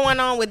 what is going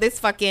on with this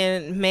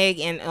fucking Meg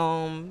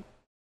and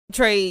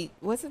Trey?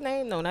 What's his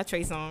name? No, not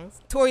Trey Songz.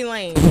 Tory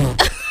Lane.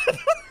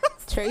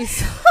 Trey.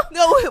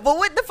 No, but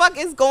what the fuck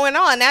is going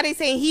on? Now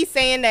he's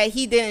saying that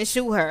he didn't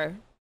shoot her.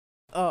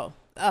 Oh,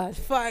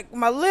 fuck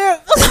my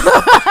lip.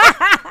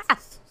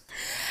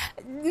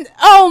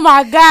 Oh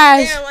my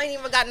gosh. Damn, I ain't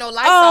even got no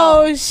lights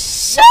on. Oh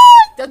shit.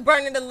 Just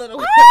burning a little.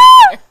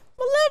 My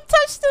lip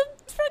touched the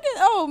freaking.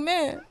 Oh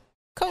man.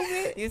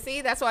 COVID. You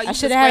see, that's why I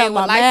should have had on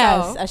my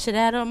mask. I should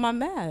have had on my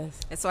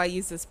mask. That's why I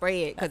used to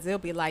spray it, because it'll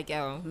be like,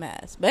 yo,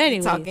 mask. But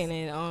anyway, talking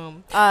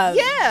and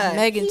yeah,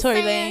 Megan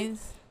Tory Lanez.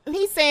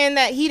 He's saying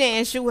that he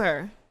didn't shoot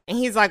her, and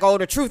he's like, oh,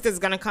 the truth is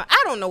gonna come.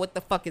 I don't know what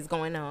the fuck is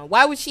going on.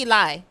 Why would she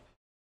lie?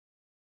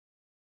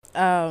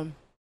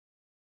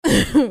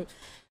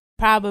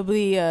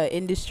 Probably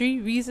industry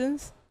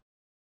reasons.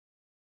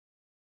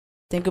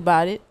 Think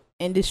about it.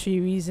 Industry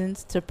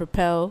reasons to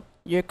propel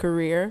your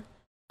career.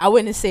 I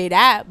wouldn't say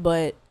that,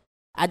 but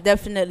I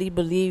definitely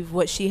believe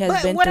what she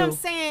has been what through. I'm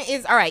saying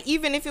is, all right,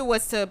 even if it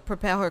was to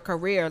propel her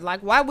career, like,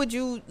 why would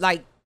you,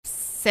 like,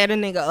 set a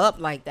nigga up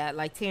like that?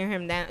 Like, tear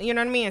him down, you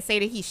know what I mean? And say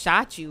that he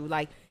shot you.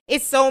 Like,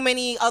 it's so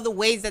many other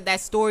ways that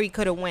story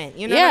could have went.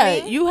 You know what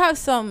I mean? You have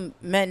some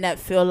men that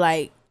feel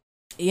like,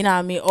 you know what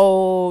I mean?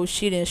 Oh,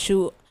 he didn't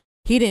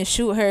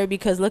shoot her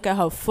because look at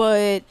her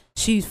foot.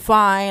 She's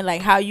fine.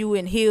 Like, how you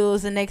in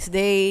heels the next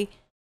day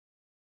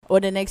or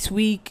the next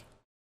week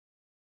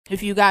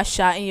if you got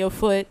shot in your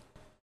foot.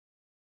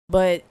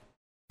 But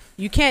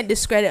you can't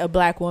discredit a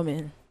black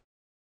woman.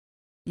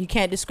 You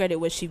can't discredit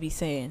what she be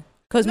saying.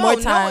 Because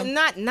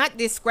not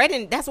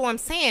discrediting. That's what I'm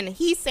saying.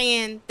 He's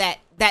saying that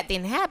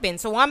didn't happen.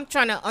 So I'm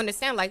trying to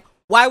understand, like,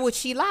 why would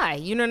she lie?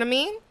 You know what I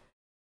mean?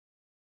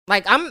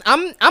 Like,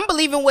 I'm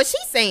believing what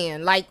she's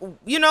saying. Like,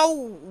 you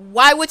know,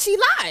 why would she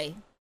lie?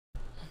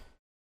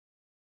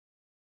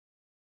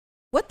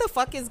 What the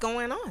fuck is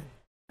going on?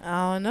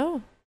 I don't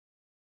know.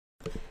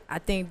 I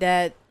think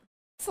that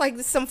it's like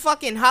some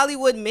fucking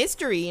Hollywood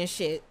mystery and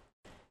shit.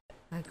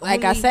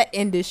 Like I said,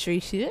 industry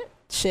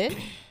shit.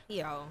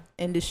 Yo.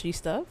 Industry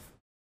stuff.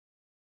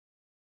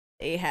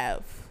 They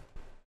have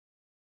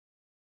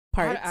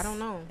parts. I don't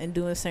know. And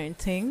doing certain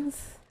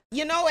things.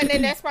 You know, and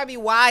then that's probably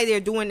why they're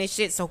doing this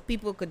shit, so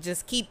people could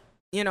just keep,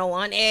 you know,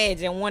 on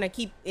edge and want to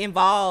keep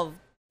involved,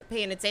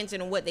 paying attention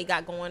to what they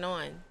got going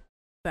on.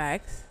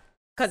 Facts.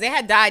 Because it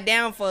had died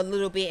down for a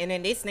little bit, and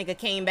then this nigga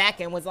came back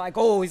and was like,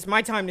 oh, it's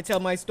my time to tell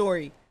my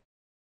story.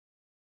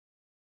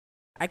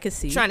 I could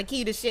see. Trying to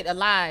keep the shit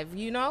alive,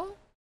 you know?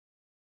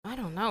 I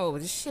don't know.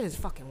 This shit is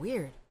fucking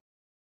weird.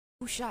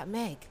 Who shot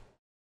Meg?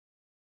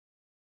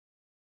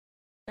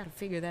 Gotta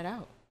figure that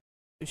out.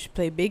 You should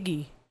play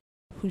Biggie.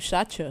 Who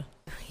shot you?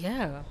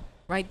 Yeah,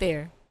 right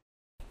there.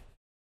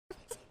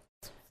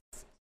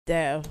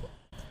 Damn.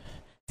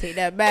 Take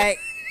that back.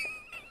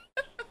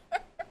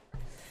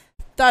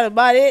 Thought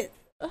about it.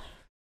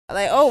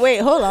 Like, oh,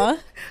 wait, hold on.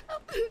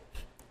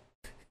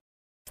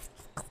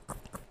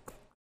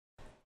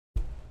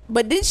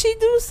 But did she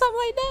do something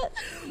like that?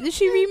 Did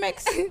she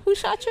remix Who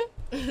Shot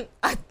You?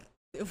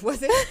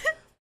 Was it?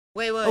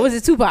 Wait, what? Or was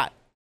it Tupac?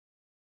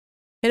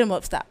 Hit him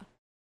up, stop.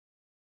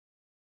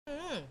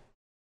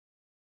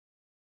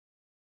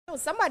 Oh,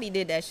 somebody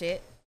did that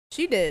shit.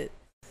 She did.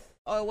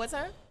 Oh, it was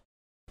her?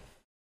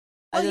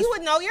 Oh, you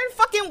would know. You're a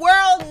fucking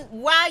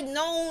worldwide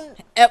known,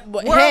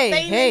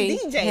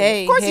 world-famous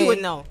DJ. Of course you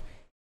would know.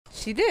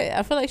 She did.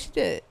 I feel like she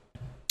did.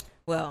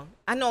 Well,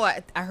 I know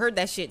I heard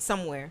that shit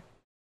somewhere.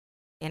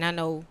 And I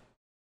know.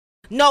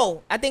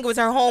 No, I think it was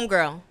her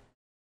homegirl.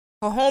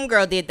 Her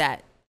homegirl did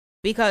that.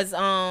 Because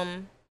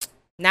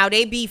now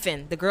they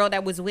beefing. The girl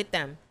that was with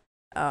them.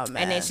 Oh,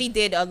 man. And then she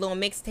did a little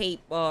mixtape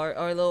or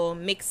a little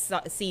mix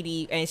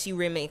CD, and she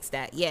remixed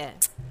that. Yeah.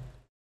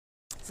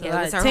 So yeah,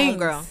 it was her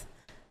homegirl.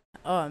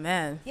 Oh,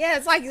 man. Yeah,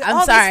 it's like,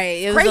 I'm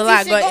sorry. It was a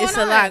lot it's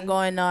a lot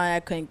going on. I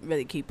couldn't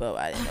really keep up.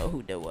 I didn't know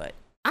who did what.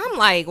 I'm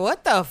like,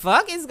 what the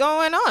fuck is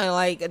going on?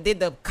 Like, did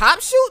the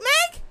cop shoot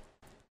Meg?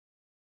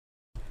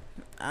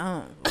 I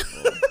don't know.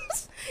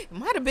 It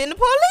might have been the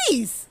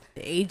police.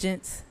 The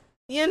agents.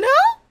 You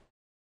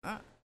know?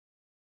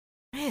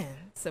 Man,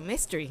 it's a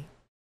mystery.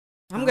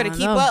 I'm going to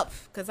keep up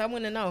because I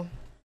want to know.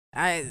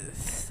 I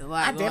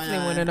definitely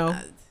want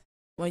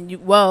to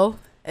know.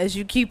 As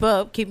you keep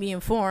up, keep me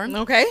informed.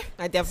 Okay.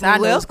 I definitely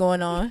will. I know what's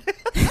going on.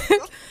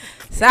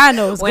 So I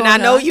know what's going on.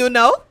 When I know, you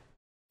know.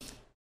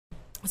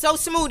 So,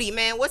 Smoodie,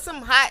 man, what's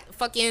some hot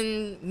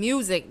fucking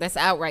music that's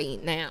out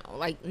right now?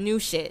 Like, new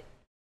shit.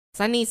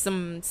 So, I need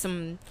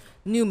some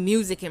new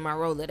music in my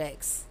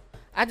Rolodex.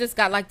 I just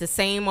got, like, the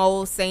same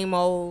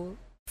old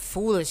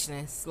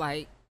foolishness.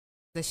 Like,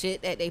 the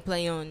shit that they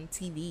play on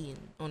TV and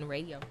on the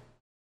radio.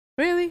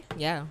 Really?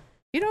 Yeah.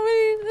 You don't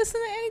really listen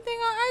to anything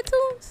on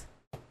iTunes?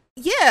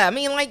 Yeah, I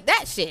mean, like,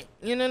 that shit.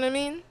 You know what I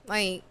mean?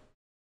 Like,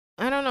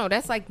 I don't know.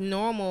 That's, like,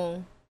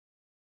 normal.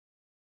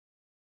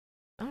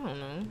 I don't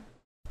know.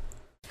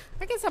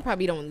 I guess I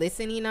probably don't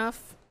listen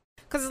enough.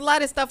 Because a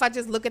lot of stuff, I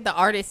just look at the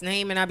artist's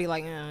name and I be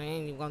like, I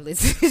ain't even going to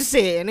listen to this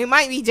shit. And it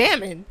might be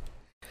jamming.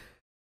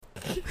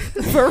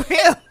 For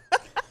real.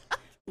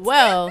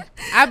 Well,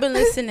 I've been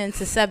listening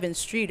to 7th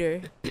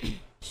Streeter.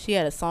 She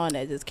had a song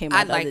that just came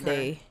out the other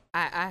day.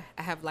 I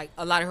have like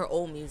a lot of her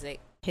old music.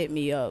 Hit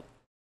me up.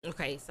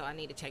 Okay, so I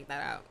need to check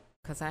that out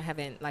because I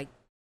haven't I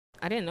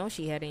didn't know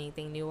she had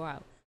anything new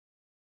out.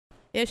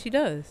 Yeah, she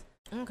does.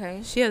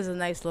 Okay. She has a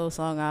nice little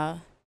song out.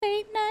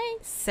 Late night.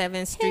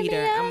 7th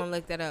Streeter. I'm gonna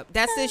look that up.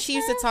 That's it. She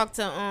used to talk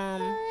to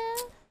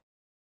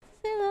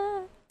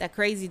that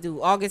crazy dude,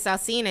 August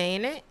Alsina,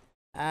 ain't it?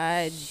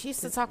 She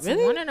used to talk to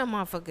one of them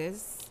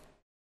motherfuckers.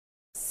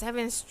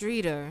 7th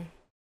Streeter.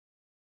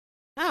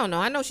 I don't know.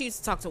 I know she used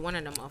to talk to one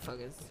of them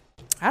motherfuckers.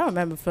 I don't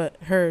remember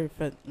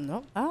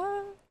no.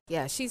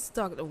 Yeah, she used to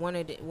talk to one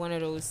of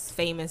those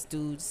famous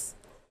dudes.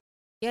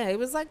 Yeah, it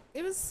was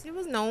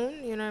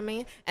known, you know what I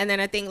mean? And then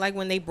I think like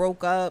when they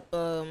broke up,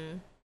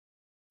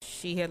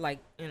 she had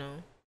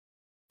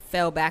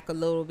fell back a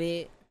little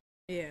bit.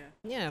 Yeah.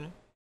 Yeah.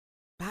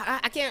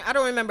 I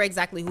don't remember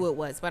exactly who it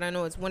was, but I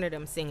know it's one of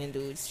them singing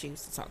dudes she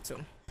used to talk to.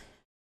 All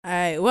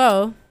right,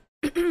 well,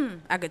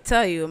 I could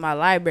tell you in my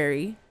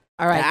library.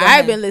 All right,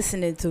 I've been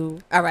listening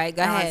to. All right,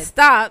 go ahead.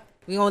 Stop.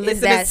 We gonna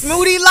listen to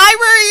Smoodie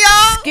Library,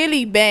 y'all.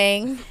 Skilly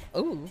Bang.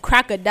 Ooh.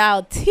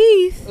 Crocodile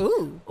Teeth.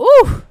 Ooh.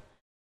 Ooh.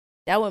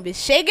 That one been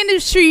shaking the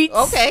streets.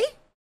 Okay.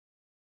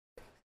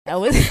 That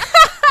was.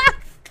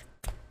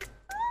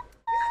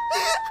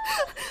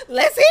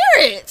 Let's hear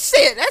it.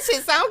 Shit, that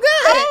shit sound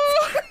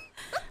good.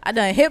 I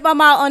done hit my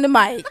mouth on the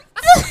mic.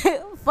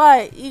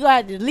 But you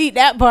gotta delete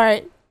that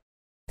part.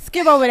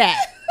 Skip over that.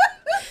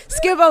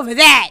 Skip over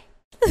that.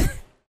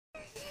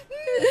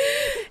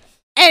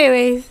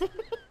 Anyways.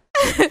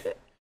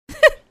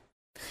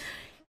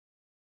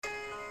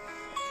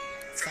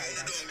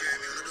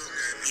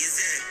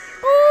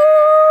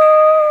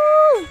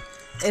 Ooh.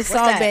 It's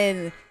all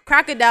been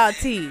Crocodile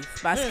Teeth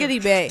by Skilly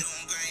Bang.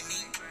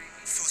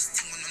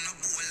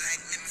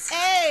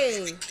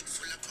 Hey,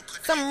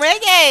 some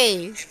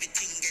reggae.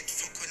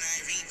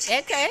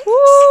 Okay.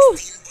 Woo.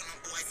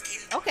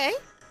 Okay.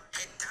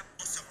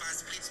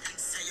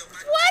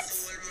 What?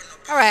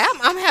 All right, I'm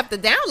gonna have to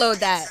download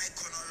that.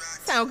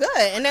 Sound good.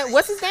 And then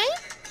what's his name?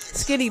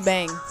 Skilly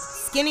Bang.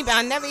 Skinny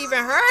Bang. I never even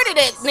heard of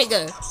that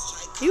nigga.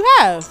 You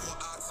have.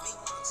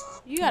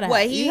 You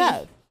gotta. You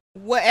have.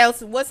 What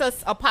else? What's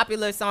a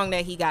popular song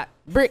that he got?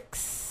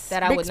 Bricks.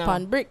 That I would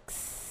know.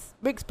 Bricks.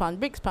 Bricks pon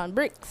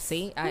bricks.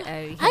 See, I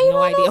have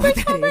no idea what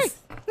that is.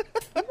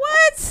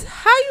 What?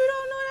 How you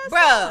don't know that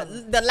Bruh,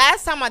 song? the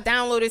last time I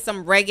downloaded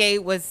some reggae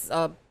was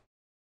I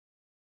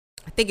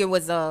think it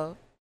was that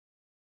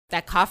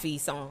coffee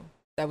song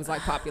that was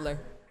like popular.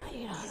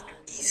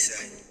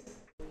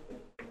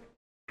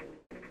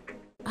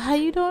 How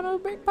you don't know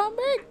brick pon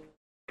brick?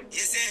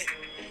 Yes,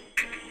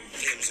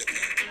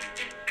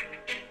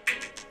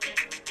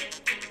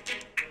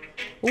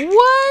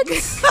 What?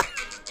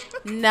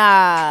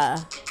 Nah.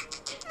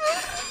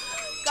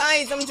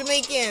 Guys, I'm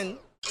Jamaican.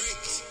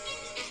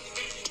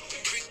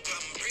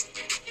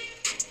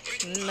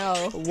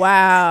 No.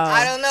 Wow.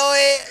 I don't know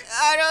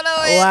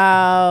it.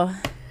 Wow.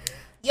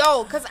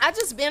 Yo, cause I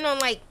just been on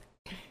like.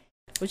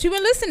 What you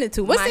been listening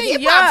to? What's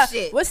in your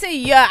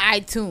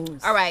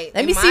iTunes? All right.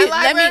 Let me see.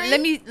 Let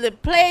me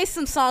play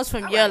some songs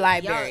from your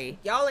library.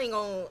 Y'all ain't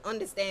gonna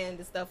understand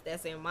the stuff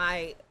that's in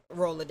my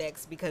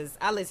Rolodex because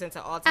I listen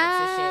to all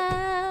types of shit.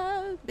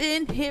 I've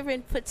been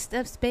hearing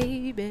footsteps,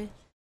 baby,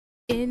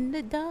 in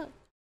the dark.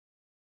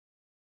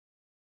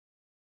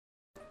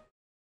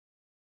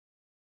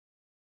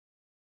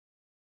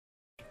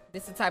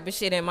 This the type of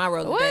shit in my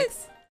Rolodex.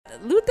 What?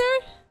 Luther?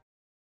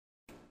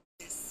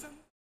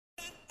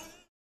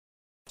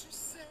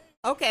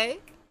 Okay.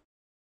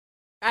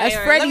 That's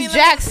Freddie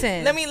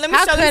Jackson. Let me show you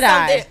How something. could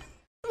I? Let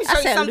me show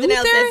you something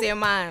else Luther? that's in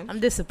mine. I'm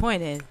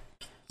disappointed.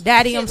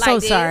 Daddy, I'm so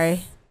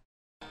sorry.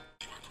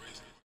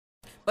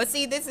 But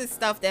see, this is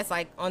stuff that's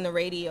like on the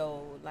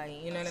radio,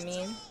 like, you know what I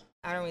mean?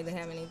 I don't really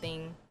have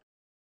anything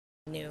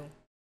new.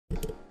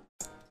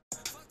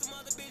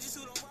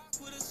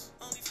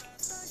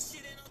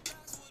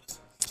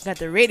 Got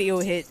the radio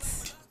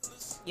hits.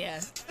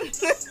 Yeah.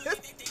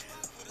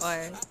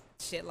 Or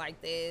shit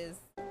like this.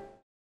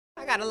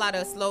 I got a lot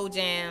of slow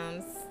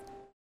jams.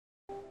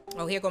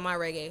 Oh, here go my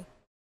reggae.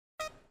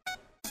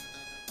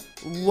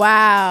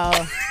 Wow.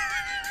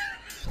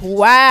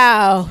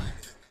 Wow.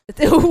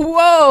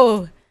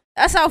 Whoa.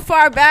 That's how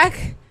far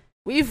back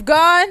we've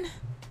gone.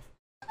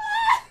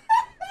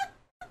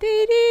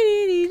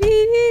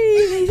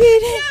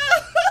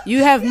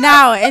 You have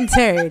now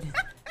entered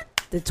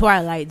the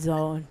Twilight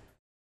Zone.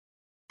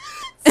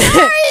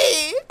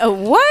 Sorry.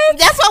 What?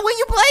 That's why when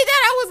you played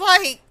that, I was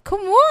like,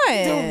 come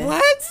on. the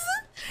what?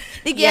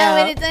 The girl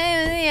with the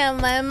thing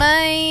on my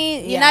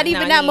mind. You're not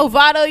even that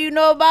Movado you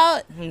know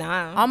about?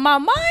 Nah. On my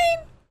mind?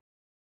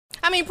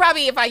 I mean,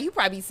 probably you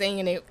probably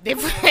singing it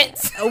different.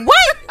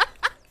 What?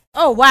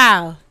 Oh,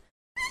 wow.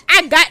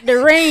 I got the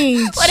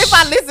range. What if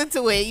I listen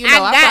to it? You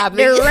know, I got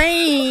the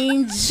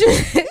range.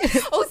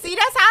 Oh, see,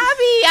 that's how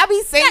I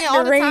be singing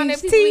all the time.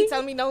 That people be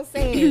telling me don't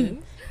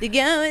sing. The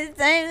girl with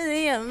the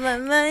thing on my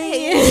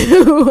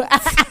mind.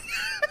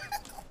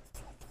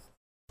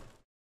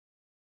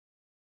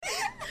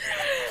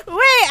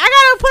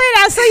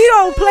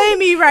 don't play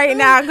me right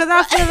now because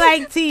I feel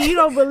like T, you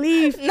don't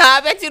believe. Nah,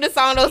 I bet you the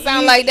song don't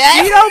sound like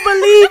that. You don't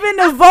believe in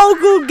the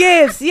vocal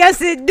gifts.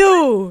 Yes, it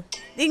do.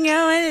 You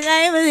know what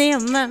I was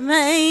in my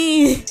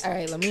mind. All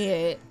right, let me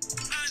hear it.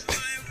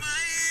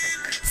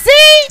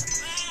 See,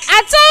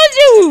 I told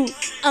you.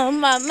 On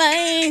my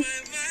mind.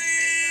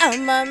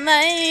 On my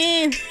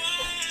mind.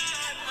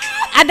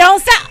 I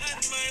don't stop.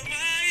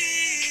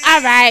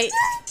 All right.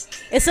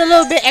 It's a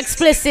little bit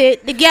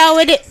explicit. The girl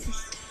with it.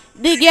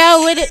 The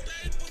girl with it.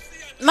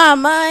 My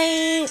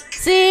mind.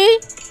 See?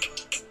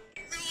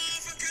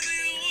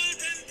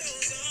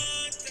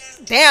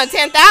 Damn,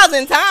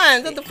 10,000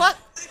 times. What the fuck?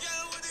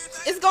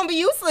 It's going to be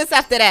useless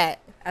after that.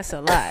 That's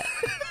a lot.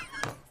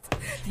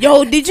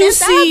 Yo, did you 10,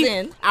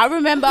 see? I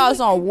remember I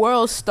was on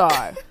World Star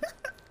a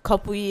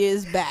couple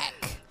years back.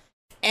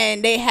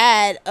 And they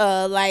had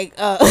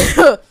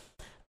I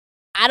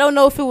don't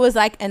know if it was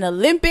like an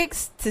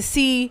Olympics to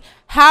see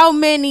how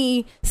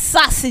many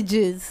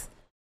sausages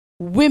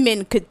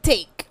women could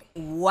take.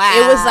 Wow.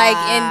 It was like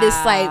in this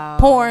like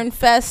porn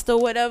fest or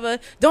whatever.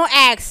 Don't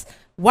ask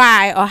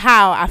why or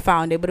how I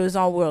found it, but it was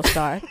on World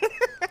Star.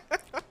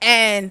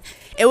 And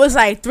it was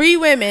like 3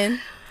 women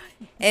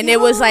and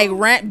it was like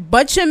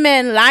bunch of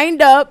men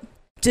lined up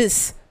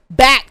just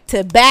back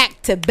to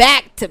back to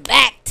back to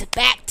back to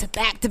back to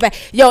back to back.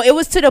 Yo, it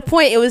was to the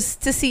point it was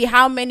to see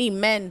how many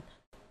men,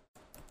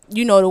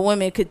 you know, the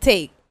women could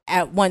take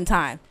at one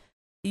time.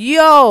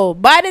 Yo,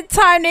 by the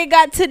time they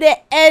got to the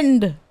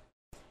end,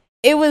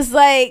 it was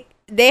like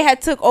they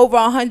had took over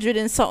 100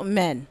 and something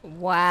men.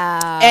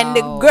 Wow. And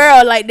the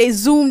girl, like they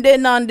zoomed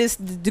in on this,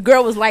 the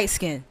girl was light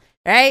skinned,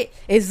 right?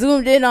 It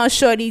zoomed in on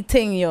Shorty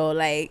Ting, yo.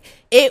 Like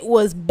it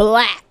was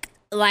black.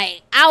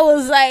 Like I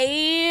was like,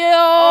 yo.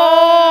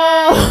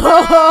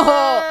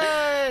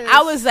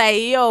 I was like,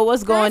 yo,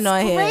 what's going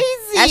on here?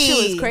 That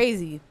shit was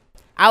crazy.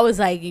 I was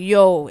like,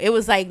 yo, it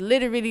was like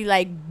literally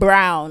like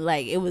brown.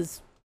 Like it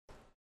was.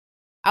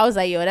 I was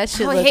like, yo, that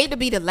shit. I would hate to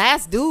be the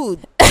last dude.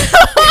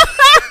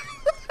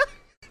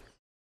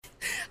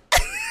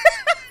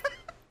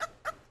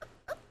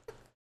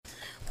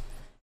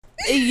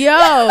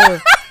 Yo.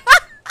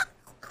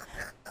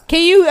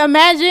 Can you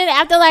imagine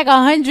after like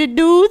 100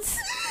 dudes?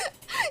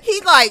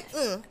 He's like,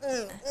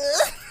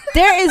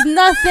 There is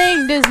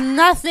nothing. There's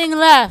nothing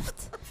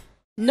left.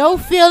 No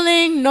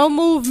feeling, no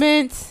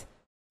movement.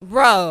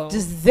 Bro.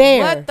 Just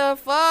there. What the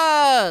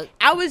fuck?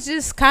 I was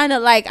just kind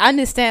of like, I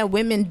understand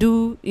women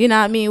do, you know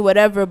what I mean,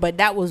 whatever, but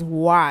that was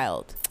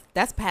wild.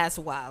 That's past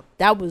wild.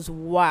 That was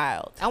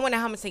wild. I wonder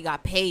how much they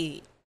got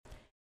paid.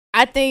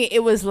 I think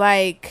it was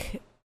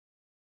like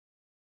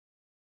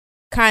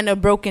kind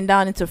of broken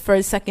down into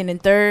first, second,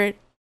 and third.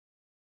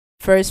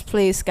 First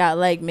place got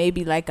like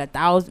maybe like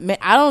 1,000.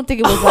 I don't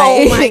think it was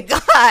like. Oh my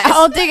gosh! I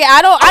don't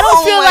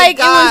feel like it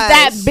was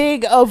that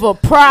big of a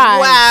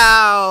prize.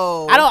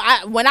 Wow!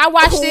 When I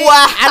watched it,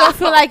 I don't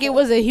feel like it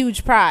was a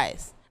huge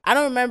prize. I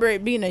don't remember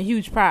it being a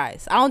huge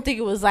prize. I don't think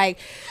it was like,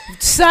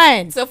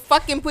 son. So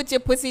fucking put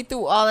your pussy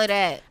through all of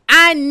that.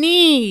 I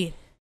need.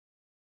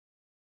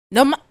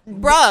 No,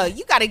 bruh,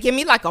 you gotta give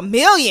me like $1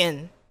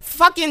 million.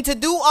 Fucking to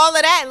do all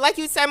of that. Like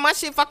you said, my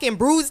shit fucking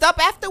bruised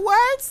up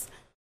afterwards.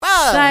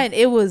 Bruh. Son,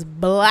 it was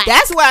black.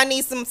 That's where I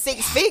need some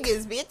 6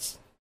 figures, bitch.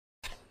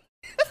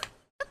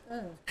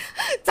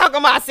 Talking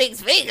about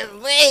 6 figures,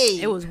 wait.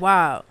 It was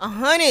wild.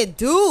 100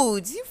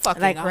 dudes, you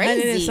fucking like crazy.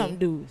 100 and something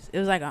dudes. It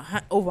was like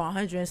over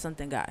 100 and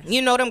something guys.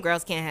 You know them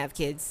girls can't have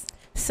kids.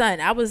 Son,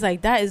 I was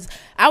like, that is.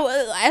 I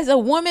was as a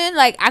woman,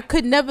 like I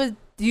could never.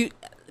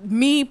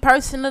 Me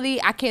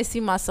personally, I can't see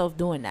myself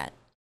doing that.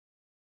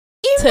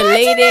 Imagine to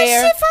lay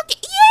there. That shit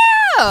fucking,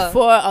 yeah.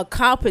 For a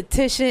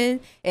competition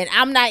and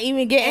I'm not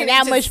even getting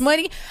that much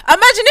money.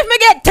 Imagine if we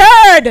get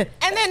third.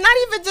 And then not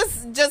even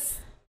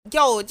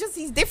just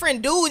these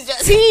different dudes.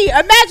 See,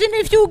 imagine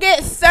if you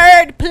get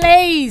third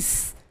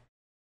place.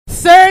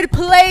 Third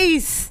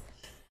place,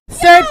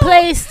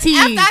 T.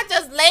 After I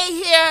just lay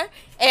here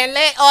and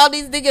let all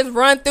these niggas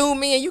run through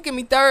me and you give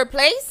me third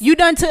place? You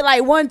done took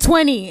like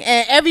 120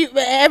 and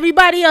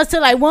everybody else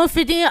took like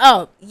 150 and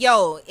up.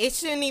 Yo, it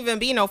shouldn't even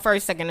be no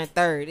first, second, and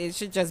third. It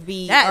should just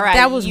be, all right,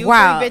 that was you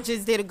wild. 3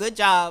 bitches did a good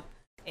job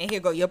and here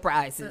go your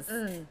prizes.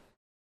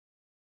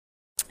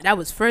 That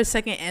was first,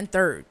 second, and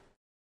third.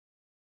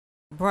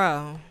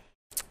 Bro.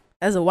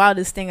 That's the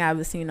wildest thing I've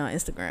ever seen on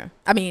Instagram.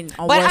 I mean,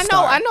 on but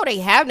Worldstar. I know they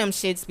have them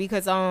shits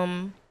because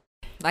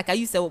like I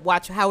used to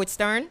watch Howard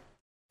Stern.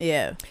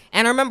 Yeah.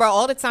 And I remember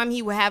all the time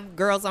he would have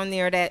girls on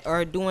there that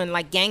are doing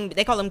like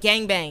they call them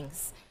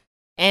gangbangs.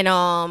 And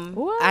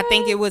I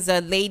think it was a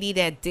lady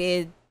that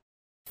did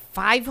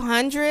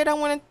 500, I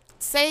want to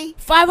say.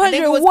 500 I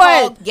think it was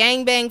what? called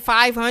Gangbang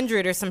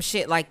 500 or some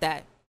shit like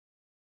that.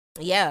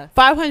 Yeah.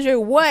 500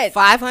 what?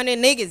 500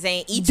 niggas,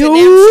 and each Dudes? of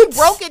them, she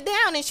broke it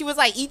down and she was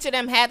like, each of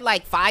them had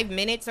like 5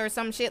 minutes or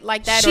some shit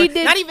like that. She or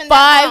did not even 5.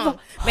 that long.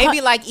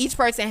 Maybe like each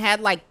person had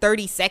like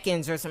 30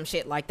 seconds or some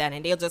shit like that,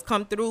 and they'll just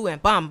come through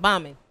and bomb,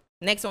 and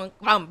next one,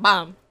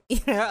 bomb.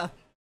 Yeah.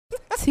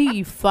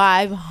 T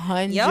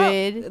 500.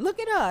 Yup. Look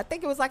it up. I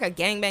think it was like a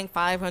gangbang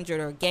 500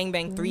 or a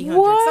gangbang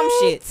 300, some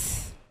shit.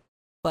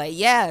 But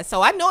yeah,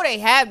 so I know they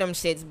have them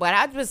shits, but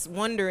I'm just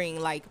wondering,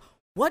 like,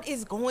 what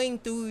is going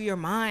through your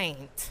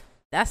mind?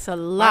 That's a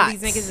lot. All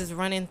these niggas is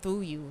running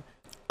through you.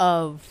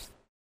 Are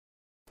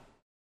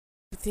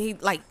they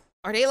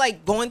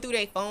like going through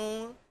their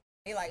phone?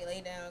 They like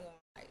lay down going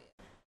like.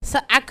 So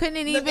I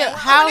couldn't even.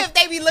 How if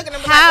they be looking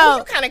at me like, oh,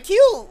 you kind of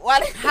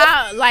cute?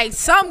 How like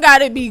some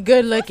gotta be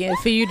good looking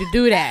for you to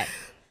do that.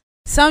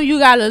 Some you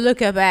gotta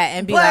look up at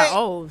and be like,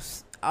 oh,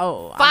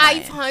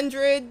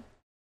 500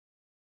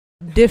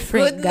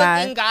 different good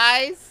looking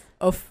guys.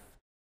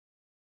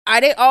 Are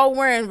they all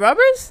wearing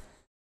rubbers?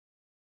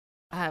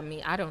 I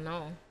mean, I don't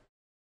know.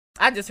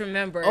 I just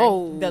remember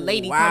the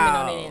lady coming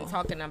on it and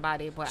talking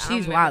about it, but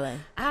she's wildin'.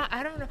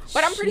 I don't know,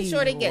 but I'm pretty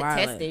sure they get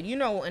tested. You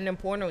know, in them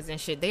pornos and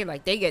shit,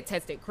 they get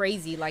tested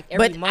crazy like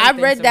every month. But I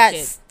read that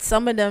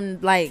some of them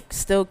like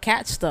still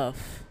catch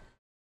stuff.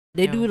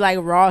 They do like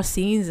raw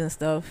scenes and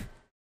stuff.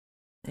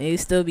 And they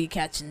still be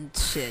catching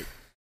shit.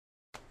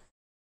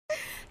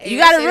 You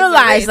gotta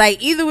realize,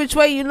 like, either which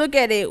way you look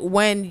at it,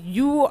 when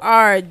you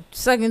are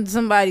sucking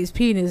somebody's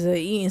penis or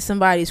eating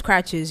somebody's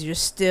crotches, you're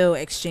still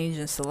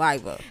exchanging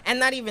saliva. And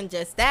not even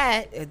just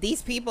that,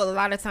 these people a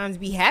lot of times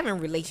be having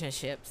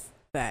relationships.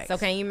 Facts. So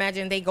can you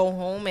imagine they go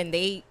home and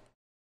they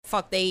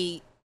fuck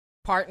they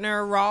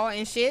partner raw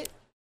and shit?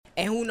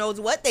 And who knows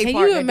what they partner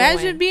doing. Can you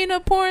imagine being a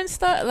porn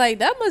star? Like,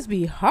 that must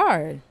be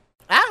hard.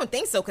 I don't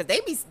think so, because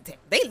they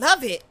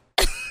love it.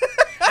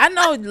 I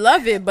know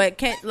love it,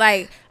 but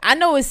I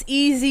know it's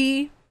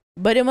easy,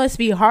 but it must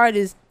be hard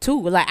as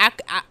too. Like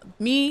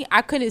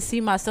I couldn't see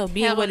myself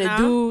being with a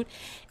dude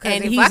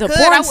and he's a porn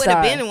star. I would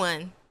have been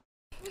one.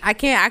 I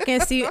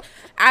can't see.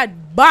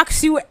 I'd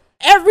box you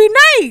every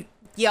night.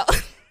 Yo.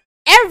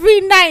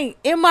 Every night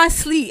in my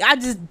sleep, I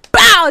just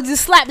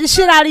slap the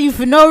shit out of you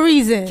for no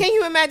reason. Can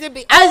you imagine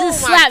I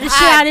just slap the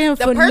shit out of him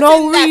for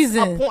no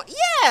reason.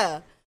 Yeah.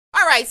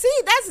 All right.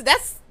 See,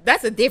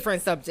 that's a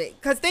different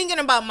subject. Because thinking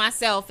about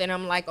myself, and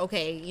I'm like,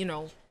 okay, you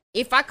know,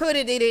 if I could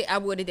have did it, I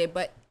would have did.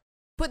 But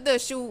put the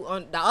shoe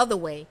on the other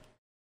way.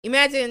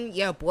 Imagine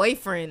your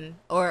boyfriend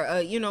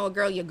or,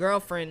 your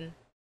girlfriend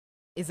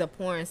is a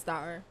porn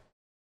star.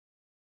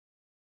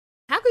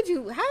 How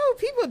do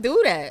people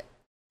do that?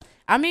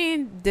 I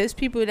mean, there's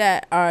people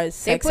that are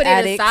sex addicts. They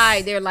put it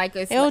aside. They're like,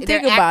 they don't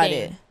think about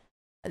it.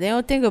 They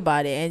don't think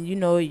about it. And, you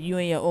know, you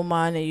and your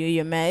Oman and you and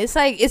your man. It's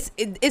like,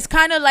 it's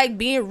kind of like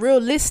being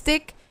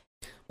realistic.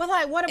 But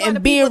like, what about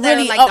the people that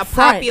are like the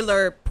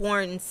popular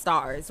porn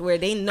stars where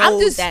they know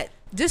that?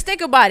 Just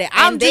think about it.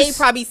 I'm just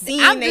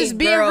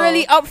being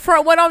really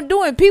upfront what I'm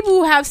doing. People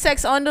who have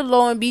sex on the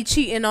low and be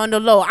cheating on the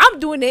low, I'm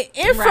doing it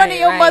in front of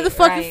your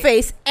motherfucking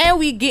face, and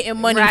we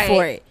getting money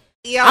for it.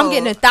 Yo, I'm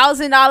getting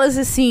 $1,000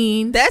 a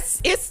scene.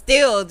 It's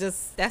still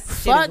just fuck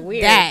shit is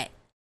weird. That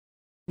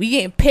we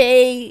getting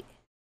paid.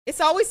 It's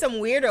always some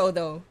weirdo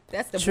though.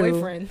 That's the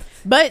boyfriend.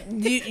 But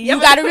you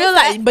gotta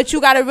realize. But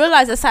you gotta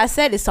realize, as I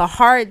said, it's a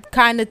hard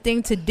kind of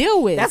thing to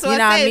deal with. That's what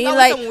I mean.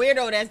 Like some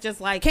weirdo that's just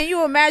like. Can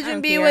you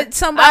imagine being with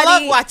somebody? I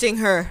love watching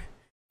her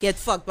get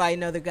fucked by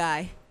another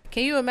guy.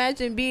 Can you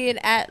imagine being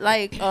at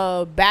like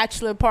a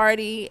bachelor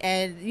party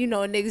and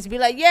niggas be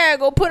like, yeah,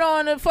 go put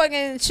on the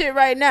fucking shit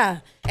right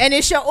now, and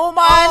it's your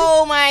Oman.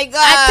 Oh my god!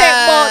 I take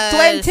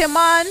about 20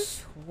 man.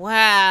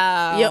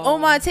 Wow. Your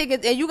Oman take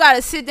it, and you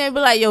gotta sit there and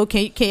be like, yo,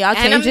 can y'all change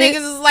it? And them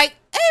niggas is like,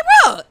 hey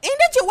bro, ain't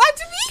that your wife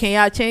to me? Can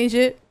y'all change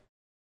it?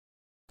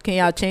 Can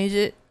y'all change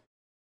it?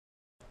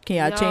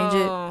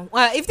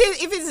 Well, if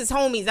it's his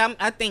homies,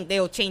 I think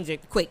they'll change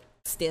it quick.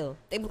 Still,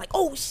 they be like,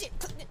 oh shit.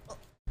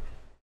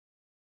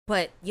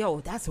 But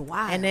yo, that's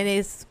wild. And then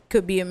it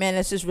could be a man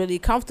that's just really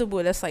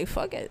comfortable. That's like,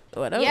 fuck it,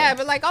 whatever. Yeah,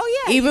 but like,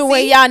 oh yeah. Even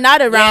when y'all not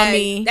around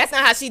me, that's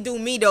not how she do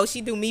me though.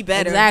 She do me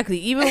better. Exactly.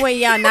 Even when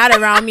y'all not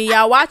around me,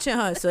 y'all watching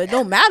her, so it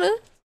don't matter.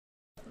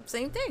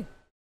 Same thing.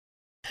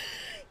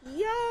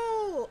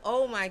 Yo,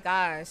 oh my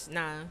gosh,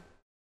 nah.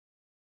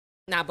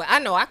 But I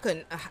know I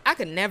could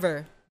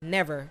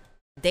never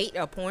date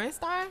a porn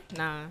star.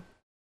 Nah,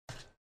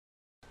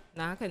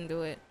 I couldn't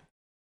do it.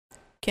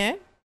 Can?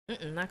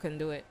 I couldn't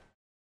do it.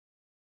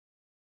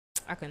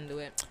 I couldn't do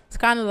it. It's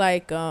kind of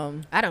like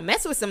I done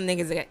mess with some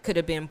niggas that could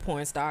have been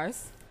porn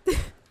stars.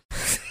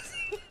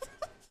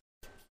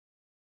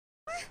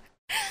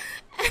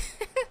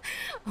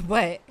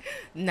 But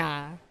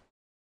nah.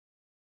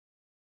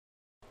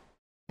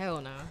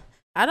 Hell nah.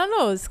 I don't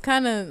know. It's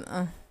kind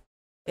of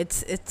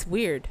it's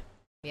weird.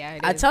 Yeah,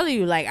 I tell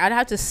you, like, I'd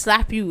have to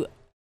slap you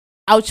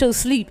out your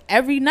sleep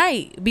every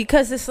night,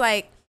 because it's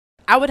like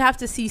I would have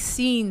to see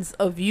scenes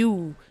of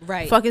you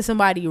fucking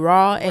somebody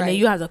raw, and then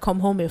you have to come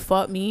home and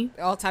fuck me.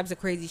 All types of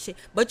crazy shit.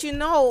 But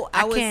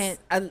I listened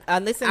to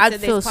this podcast. I'd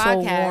feel so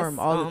warm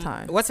all the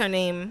time. What's her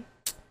name?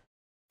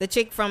 The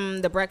chick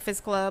from The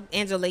Breakfast Club,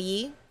 Angela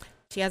Yee.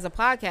 She has a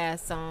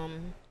podcast.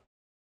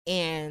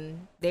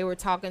 And they were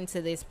talking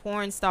to this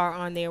porn star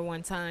on there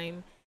one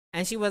time,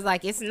 and she was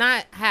like, it's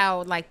not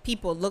how like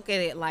people look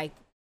at it like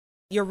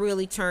you're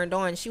really turned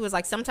on. She was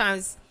like,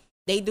 sometimes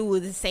they do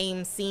the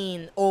same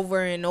scene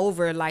over and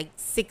over like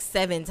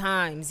 6-7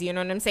 times, you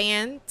know what I'm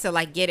saying, to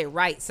like get it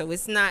right. So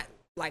it's not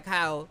like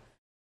how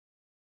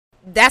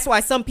that's why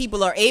some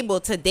people are able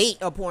to date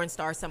a porn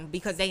star,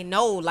 because they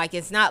know, like,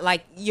 it's not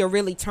like you're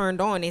really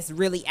turned on, it's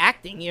really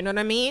acting, you know what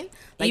I mean?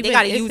 Like, even they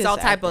gotta use all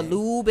type of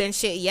lube and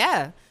shit.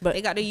 Yeah, but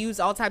they gotta use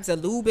all types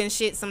of lube and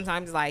shit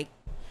sometimes, like.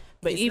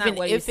 But even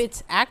if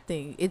it's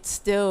acting, it's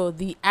still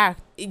the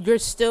act. You're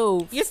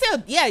still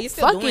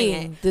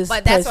doing it.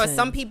 But that's why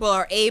some people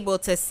are able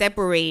to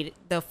separate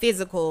the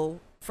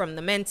physical from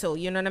the mental,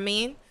 you know what I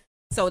mean?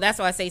 So that's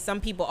why I say some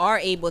people are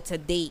able to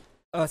date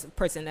a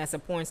person that's a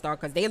porn star,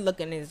 because they're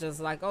looking at it just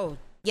like, oh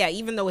yeah,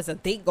 even though it's a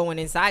date going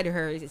inside of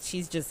her,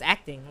 she's just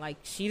acting like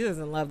she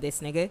doesn't love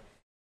this nigga.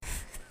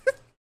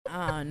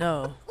 I don't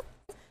know.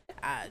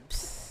 I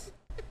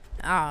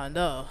don't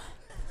know.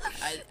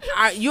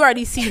 You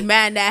already see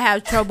men that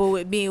have trouble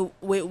with being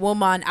with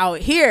women out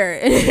here,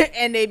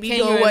 and they be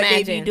doing what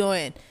they be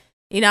doing.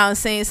 You know what I'm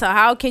saying? So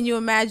how can you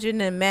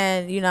imagine a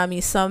man, you know what I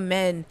mean, some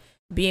men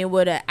being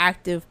with an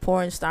active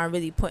porn star and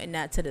really putting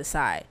that to the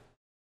side?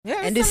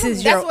 Yeah, and that's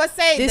what I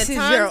say. The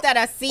times that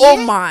I see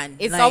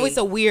it's like, always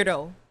a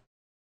weirdo.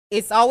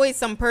 It's always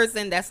some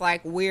person that's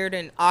like weird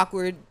and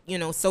awkward, you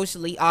know,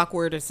 socially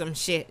awkward or some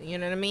shit. You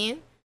know what I mean?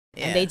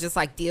 Yeah. And they just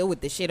like deal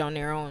with the shit on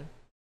their own.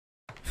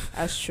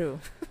 That's true.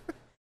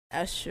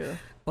 That's true.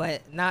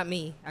 But not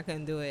me. I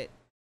couldn't do it.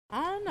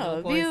 I don't know.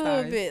 It'd be a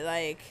little bit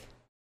like,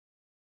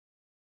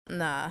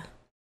 nah.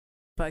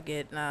 Fuck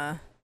it. Nah.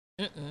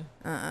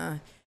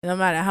 No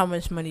matter how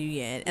much money you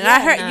get. And I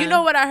heard, you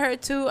know what I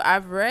heard too?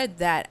 I've read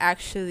that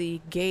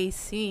actually gay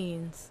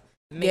scenes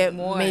make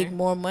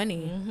more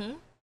money. Mm-hmm.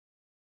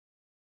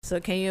 So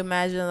can you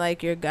imagine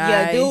like your guy?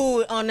 Yeah,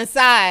 dude on the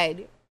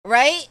side,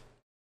 right?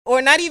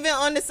 Or not even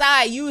on the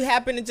side. You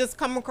happen to just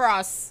come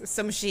across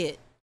some shit.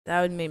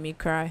 That would make me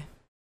cry.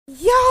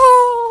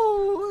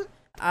 Yo!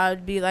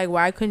 I'd be like,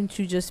 why couldn't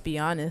you just be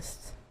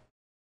honest?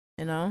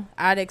 You know?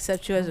 I'd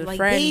accept you as a like,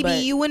 friend, baby,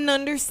 but you wouldn't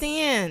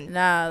understand.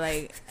 Nah,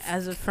 like,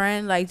 as a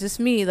friend, like, just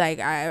me. Like,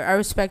 I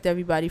respect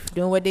everybody for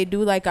doing what they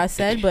do, like I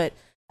said, but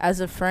as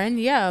a friend,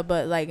 yeah,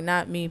 but, like,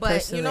 not me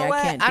personally. But you know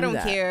what? I don't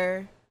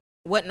care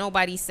what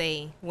nobody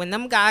say. When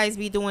them guys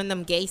be doing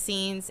them gay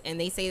scenes and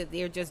they say that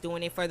they're just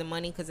doing it for the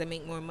money because they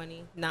make more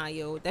money, nah,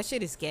 yo, that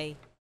shit is gay.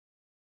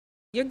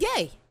 You're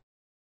gay.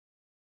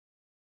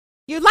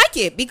 You like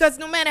it because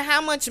no matter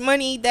how much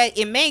money that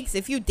it makes,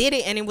 if you did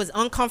it and it was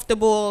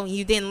uncomfortable,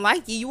 you didn't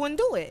like it, you wouldn't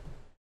do it.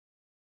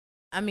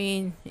 I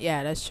mean,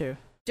 yeah, that's true.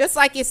 Just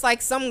like it's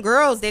like some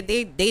girls that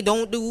they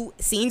don't do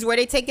scenes where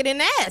they take it in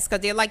the ass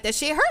because they're like, that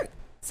shit hurt,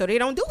 so they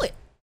don't do it.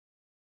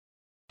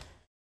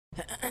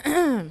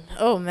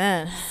 Oh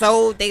man.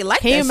 So they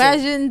like. Can you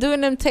imagine doing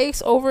them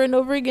takes over and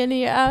over again in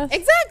your ass?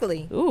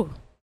 Exactly. Ooh.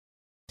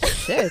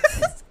 Shit.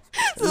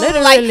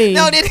 Literally. Like,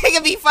 no, the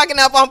nigga be fucking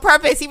up on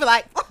purpose. He be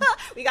like,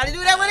 we gotta do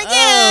that one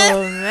again.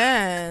 Oh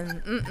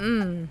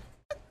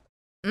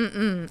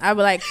man. I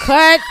be like,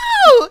 cut.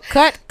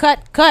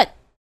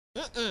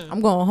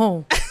 I'm going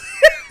home.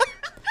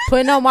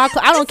 Putting on my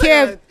I don't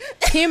care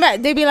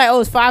if they be like,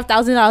 oh, it's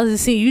 $5,000 a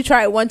scene. You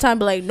try it one time,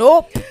 be like,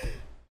 nope.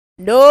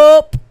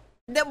 But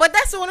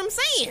that's what I'm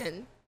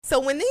saying.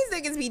 So when these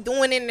niggas be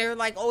doing it and they're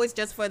like, oh, it's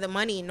just for the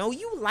money. No,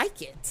 you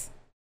like it.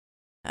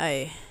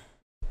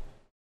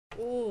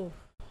 Ooh.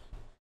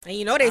 And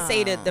you know they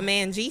say that the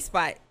man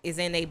G-spot is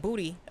in their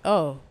booty.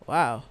 Oh,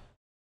 wow.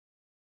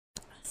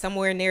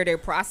 Somewhere near their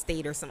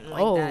prostate or something like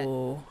that.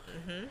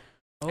 Mm-hmm.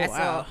 Oh,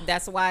 wow.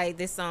 That's why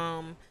this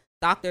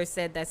doctor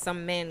said that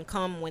some men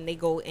come when they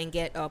go and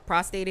get a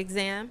prostate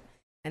exam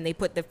and they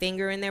put the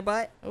finger in their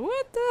butt.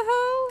 What the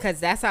hell? Because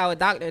that's how a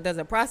doctor does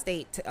a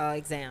prostate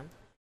exam.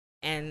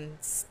 And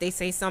they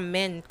say some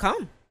men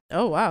come.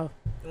 Oh, wow.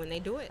 When they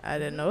do it. I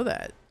didn't know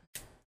that.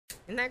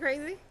 Isn't that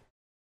crazy?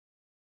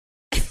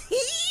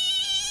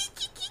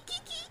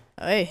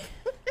 Hey.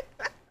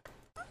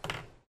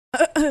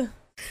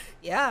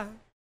 Yeah.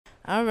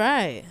 All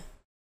right.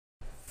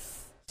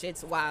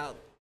 Shit's wild.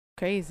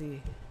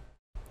 Crazy.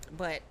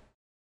 But,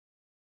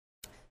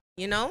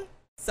 you know,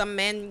 some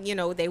men, you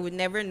know, they would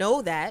never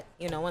know that,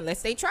 you know,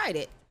 unless they tried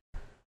it.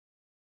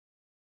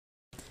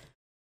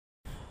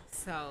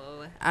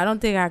 So. I don't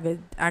think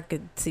I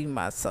could see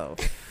myself.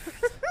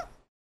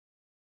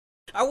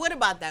 Or what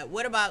about that?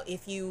 What about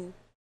if you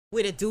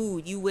with a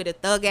dude, you with a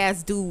thug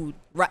ass dude,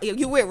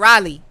 you with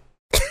Riley?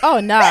 Oh,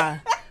 nah.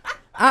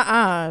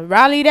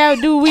 Riley, that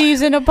dude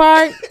weaves in the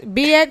park,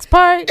 BX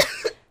park.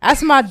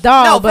 That's my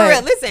dog. No, for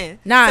real, listen.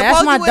 Nah,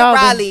 that's my dog.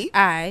 Riley.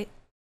 All right.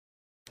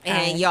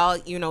 And y'all,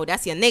 you know,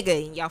 that's your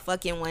nigga. And y'all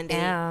fucking one day.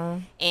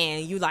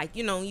 And you like,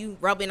 you know, you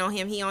rubbing on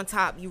him. He on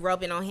top. You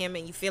rubbing on him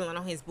and you feeling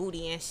on his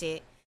booty and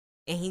shit.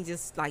 And he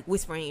just like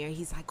whispering in your ear.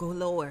 He's like, go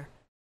lower.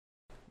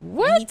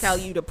 What? And he tell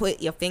you to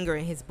put your finger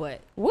in his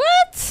butt.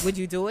 What? Would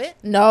you do it?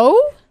 No.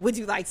 Would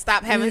you like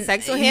stop having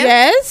sex with him?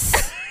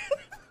 Yes.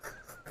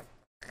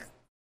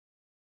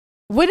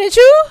 Wouldn't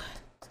you?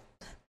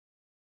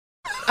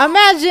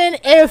 Imagine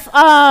if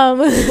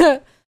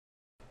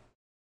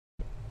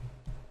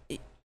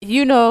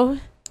you know.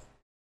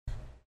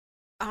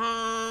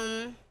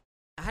 I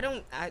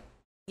don't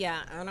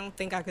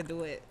think I could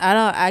do it.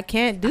 I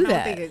can't do that. I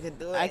don't think I could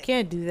do it. I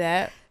can't do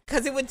that.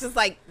 Because it would just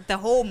like the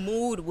whole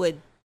mood would.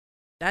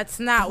 That's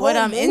not what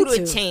I'm into.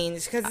 Would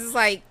change because it's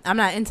like I'm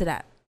not into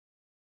that.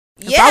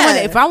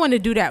 If I want to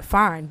do that,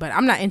 fine. But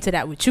I'm not into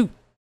that with you.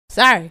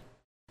 Sorry,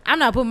 I'm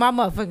not putting my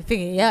motherfucking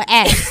finger in your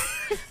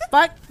ass.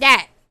 Fuck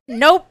that.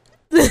 Nope.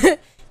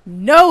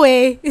 No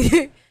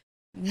way.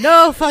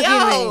 No fucking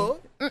way.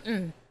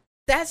 Mm-mm.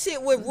 That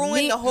shit would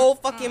ruin the whole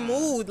fucking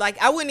mood. Like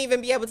I wouldn't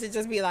even be able to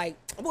just be like,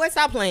 "Boy,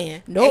 stop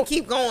playing." Nope. And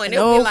keep going.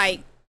 It'll be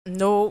like,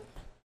 nope.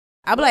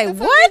 I'll be like,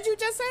 what did you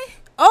just say?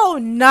 Oh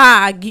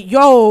nah,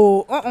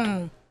 yo,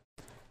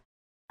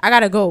 I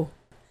gotta go.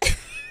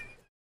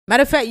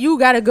 Matter of fact, you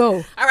gotta go.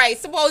 All right,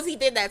 suppose he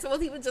did that.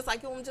 Suppose he was just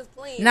like, yo, I'm just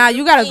playing. Nah,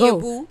 you gotta go.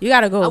 Boo. You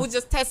gotta go. I was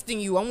just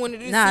testing you. I wanted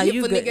to see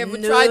if a nigga ever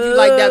tried you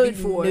like that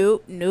before.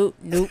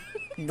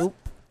 Nope.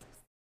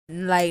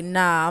 Like,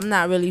 nah, I'm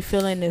not really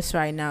feeling this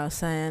right now,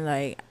 son.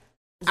 Like,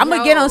 I'm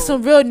gonna get on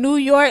some real New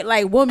York,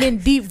 like, woman,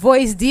 deep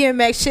voice,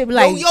 DMX shit.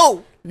 Like,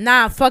 yo.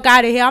 Nah, fuck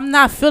out of here. I'm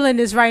not feeling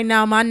this right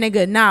now, my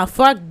nigga. Nah,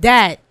 fuck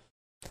that.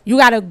 You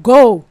gotta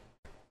go.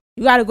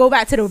 You gotta go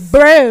back to the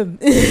brim.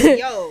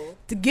 Yo.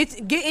 To get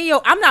in your,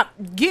 I'm not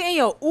getting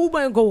your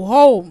Uber and go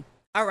home.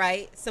 All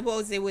right.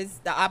 Suppose it was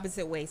the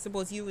opposite way.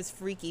 Suppose you was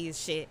freaky as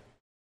shit,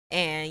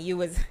 and you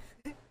was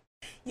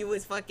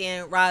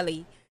fucking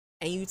Raleigh,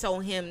 and you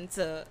told him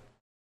to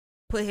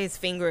put his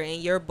finger in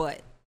your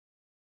butt.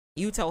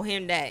 You told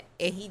him that,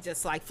 and he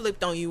just like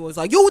flipped on you and was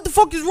like, "Yo, what the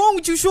fuck is wrong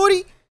with you,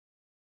 shorty?"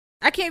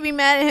 I can't be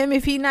mad at him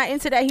if he not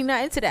into that. He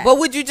not into that. But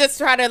would you just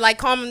try to like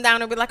calm him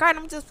down and be like, all right,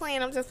 I'm just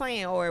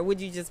playing, or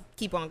would you just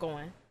keep on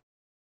going?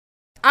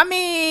 I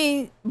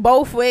mean,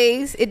 both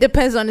ways. It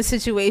depends on the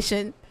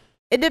situation.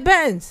 It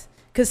depends,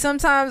 cause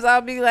sometimes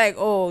I'll be like,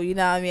 oh, you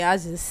know what I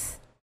mean,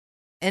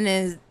 and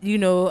then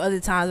other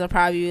times I'll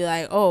probably be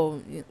like,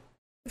 oh,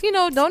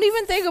 don't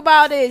even think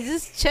about it,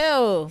 just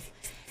chill.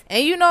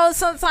 And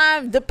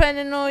sometimes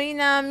depending on, you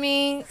know what I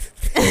mean,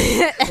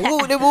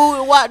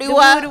 the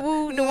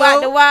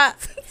wop,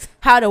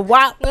 how the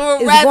wop is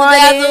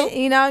going in,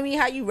 you know what I mean,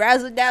 how you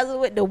razzle dazzle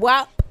with the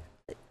wop,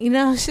 you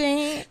know what I'm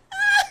saying?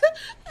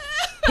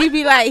 He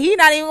be like, he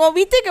not even gonna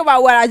be thinking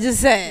about what I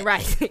just said,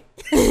 right?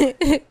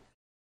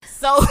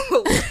 so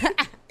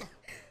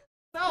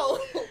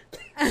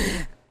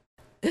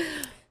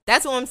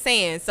that's what I'm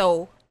saying.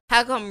 So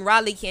how come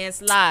Raleigh can't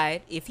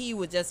slide if he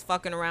was just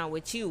fucking around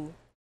with you?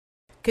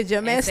 Could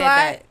your man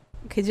slide?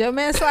 Could your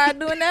man slide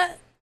doing that?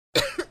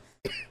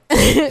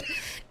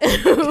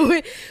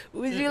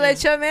 would you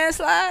let your man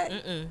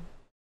slide?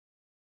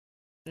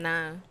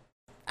 Nah.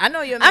 I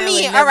know your man. I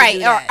mean, all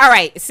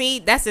right. See,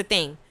 that's the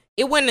thing.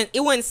 It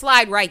wouldn't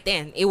slide right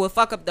then. It would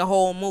fuck up the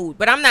whole mood.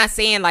 But I'm not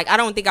saying like I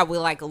don't think I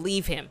would like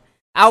leave him.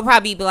 I would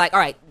probably be like,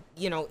 all right,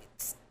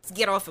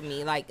 get off of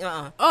me, like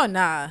Oh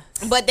nah.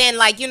 But then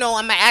like I'm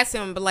gonna ask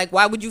him, but like,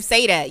 why would you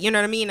say that? You know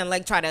what I mean? And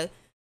like try to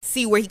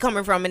see where he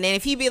coming from, and then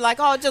if he be like,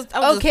 "Oh, I was just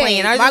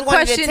playing. I just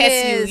wanted to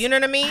test you." You know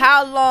what I mean?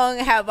 How long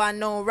have I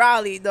known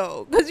Raleigh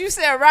though? Because you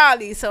said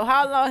Raleigh, so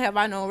how long have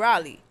I known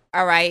Raleigh?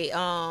 All right,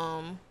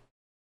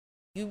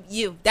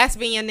 you that's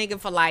been your nigga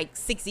for like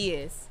 6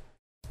 years.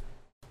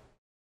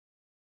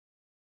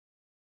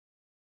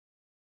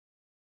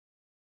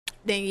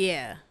 Then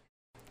yeah,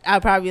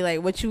 I'll probably be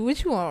like, "What you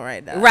want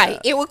right now?"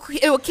 Right. It will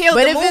kill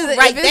but the mood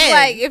right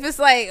then. If it's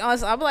like,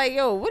 I'm like,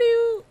 "Yo, what do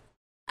you?"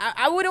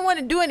 I wouldn't want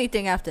to do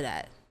anything after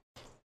that.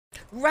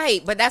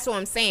 Right, but that's what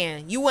I'm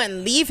saying. You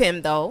wouldn't leave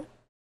him though.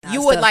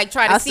 You would like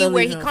try to see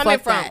where he coming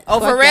from. Oh,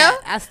 for real?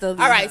 I still.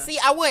 All right. See,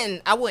 I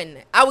wouldn't.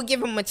 I would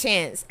give him a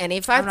chance. And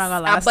if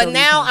but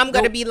now I'm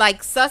gonna be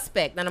like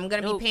suspect, and I'm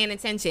gonna be paying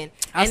attention.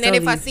 And then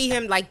if I see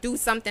him like do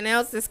something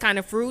else that's kind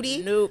of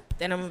fruity,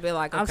 then I'm gonna be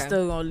like, okay. I'm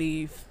still gonna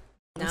leave.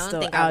 No, I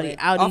don't think I would.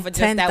 Audi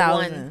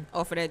 10,000.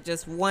 Offer that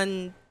just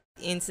one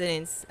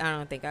incidents. I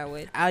don't think I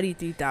would. Audi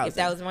 3000. If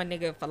that was my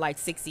nigga for like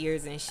 6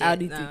 years and shit.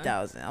 Audi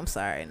 3000. I'm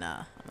sorry,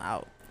 nah. I'm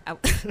out.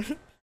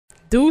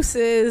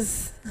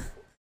 Deuces.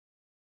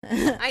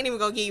 I ain't even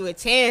gonna give you a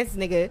chance,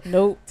 nigga.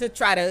 Nope. To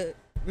try to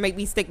make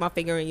me stick my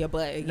finger in your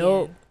butt again.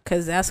 Nope.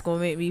 Cause that's gonna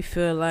make me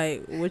feel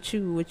like what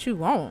you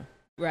want.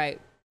 Right.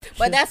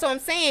 But that's what I'm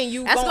saying.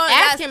 You gonna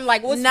ask him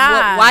like,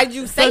 why'd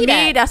you say that?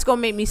 For me, that's gonna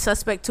make me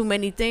suspect too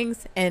many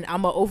things, and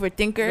I'm an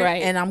overthinker,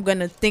 right? And I'm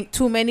gonna think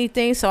too many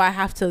things, so I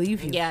have to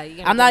leave you. Yeah,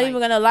 I'm not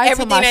even gonna lie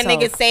to myself. Everything that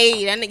nigga say,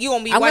 you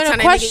gonna be watching that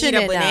nigga eat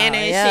a banana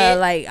and shit.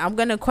 Like I'm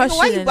gonna question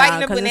why you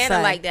biting a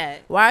banana like that?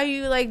 Why are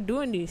you like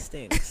doing these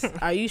things?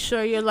 Are you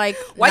sure you're like?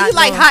 Why you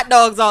like hot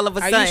dogs all of a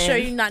sudden? Are you sure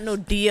you're not no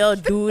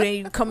DL dude and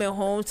you coming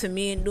home to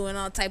me and doing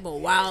all type of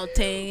wild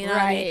thing? You know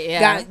what I mean?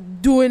 Yeah.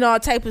 Doing all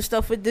type of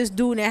stuff with this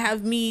dude and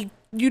have me.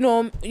 You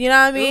know what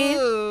I mean?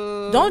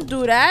 Ooh. Don't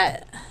do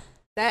that.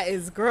 That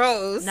is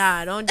gross.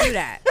 Nah, don't do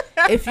that.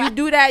 If you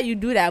do that, you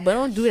do that. But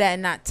don't do that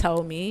and not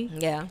tell me.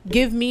 Yeah.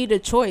 Give me the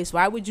choice.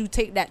 Why would you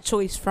take that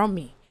choice from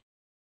me?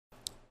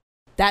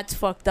 That's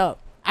fucked up.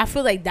 I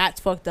feel like that's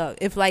fucked up.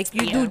 If like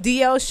you do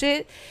DL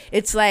shit,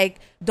 it's like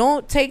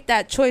don't take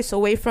that choice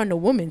away from the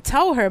woman.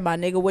 Tell her, my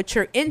nigga, what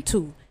you're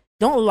into.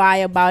 Don't lie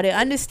about it.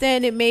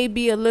 Understand it may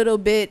be a little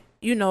bit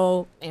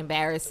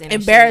embarrassing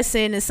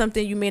and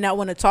something you may not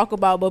want to talk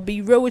about, but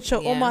be real with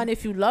your woman.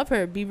 If you love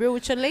her, be real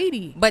with your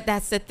lady. But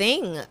that's the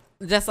thing,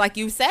 just like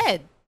you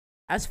said,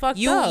 that's fucked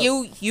up.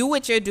 You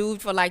with your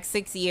dude for like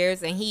 6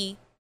 years and he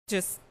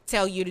just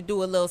tell you to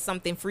do a little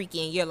something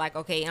freaky and you're like,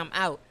 okay, I'm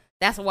out.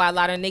 That's why a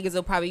lot of niggas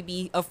will probably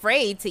be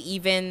afraid to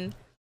even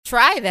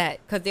try that,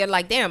 because they're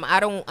like, damn, I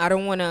don't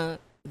want to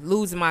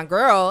lose my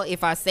girl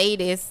if I say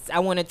this. I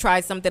want to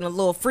try something a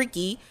little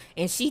freaky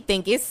and she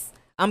think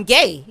I'm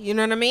gay. You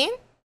know what I mean?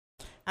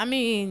 I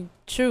mean,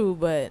 true,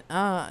 but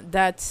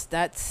that's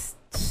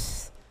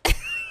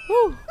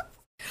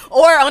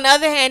or on the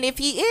other hand, if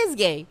he is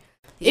gay.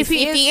 If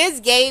he is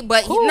gay,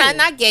 but cool. He's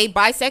not gay,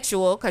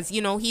 bisexual, because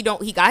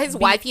he got his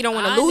wife, he don't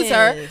want to lose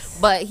her,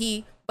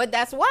 but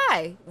that's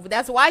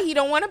why he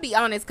don't want to be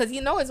honest, because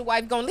his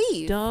wife gonna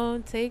leave.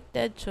 Don't take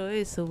that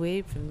choice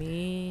away from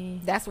me.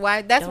 That's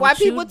why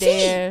people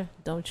cheat.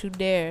 Don't you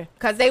dare,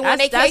 because they want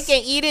their cake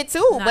and eat it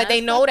too. But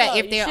they know that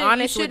if they're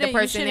honest with the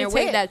person they're with,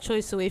 take that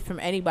choice away from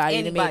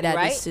anybody to make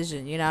that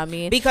decision. You know what I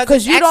mean?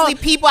 Because you actually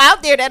people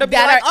out there that are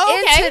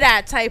into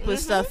that type of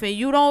stuff, and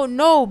you don't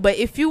know. But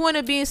if you want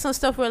to be in some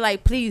stuff where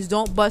like, please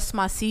don't bust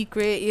my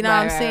secret. You know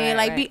what I'm saying?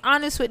 Like, be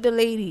honest with the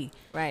lady.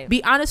 Right.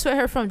 Be honest with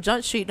her from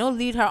Jump Street. Don't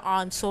lead her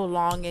on so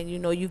long and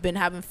you've been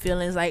having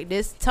feelings like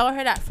this. Tell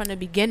her that from the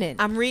beginning.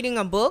 I'm reading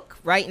a book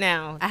right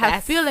now. I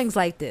have feelings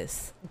like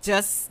this.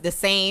 Just the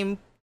same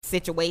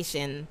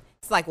situation.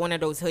 It's like one of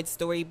those hood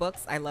story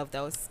books. I love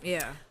those.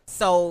 Yeah.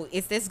 So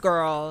it's this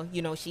girl,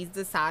 she's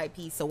the side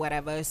piece or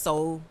whatever.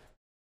 So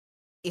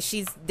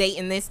she's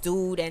dating this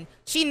dude and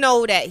she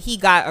know that he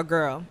got a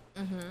girl.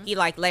 Mm-hmm. He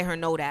like let her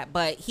know that,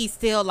 but he's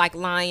still like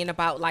lying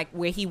about like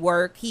where he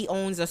work. He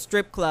owns a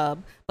strip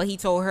club, but he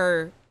told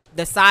her,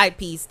 the side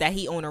piece, that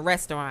he owned a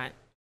restaurant.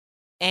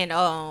 And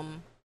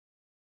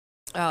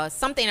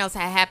something else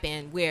had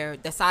happened where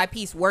the side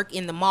piece worked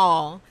in the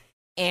mall,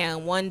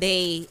 and one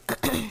day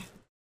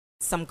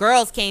some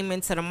girls came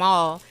into the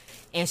mall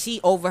and she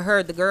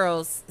overheard the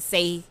girls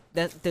say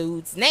the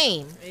dude's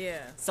name. Yeah.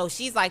 So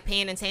she's like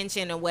paying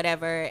attention or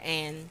whatever,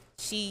 and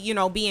she,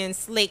 being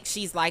slick,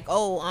 she's like,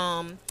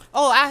 I'll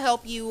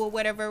help you or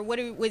whatever.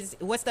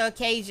 What's the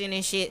occasion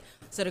and shit?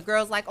 So the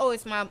girl's like,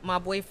 it's my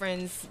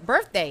boyfriend's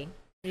birthday.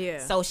 Yeah.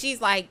 So she's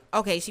like,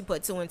 okay, she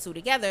put 2 and 2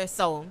 together.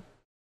 So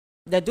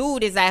the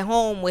dude is at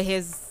home with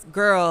his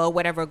girl or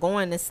whatever,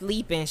 going to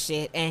sleep and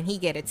shit, and he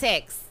get a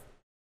text.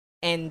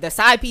 And the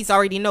side piece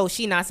already knows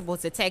she not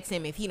supposed to text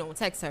him if he don't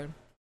text her.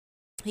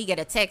 He get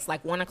a text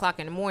like 1 o'clock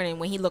in the morning.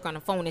 When he look on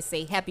the phone and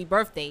say happy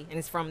birthday, and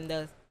it's from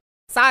the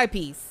side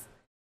piece.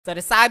 So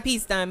the side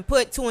piece done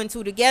put 2 and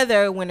 2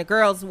 together. When the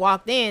girls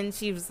walked in,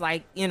 she was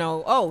like,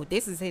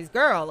 this is his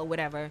girl or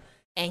whatever.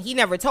 And he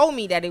never told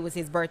me that it was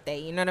his birthday.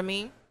 You know what I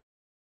mean?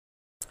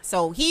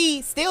 So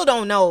he still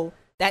don't know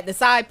that the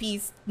side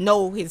piece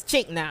know his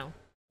chick now.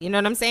 You know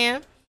what I'm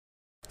saying?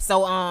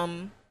 So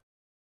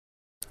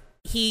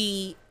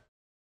he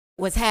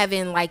was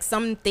having like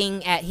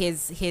something at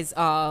his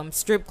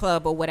strip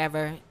club or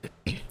whatever,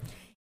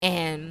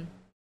 and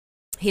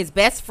his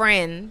best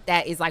friend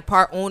that is like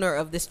part owner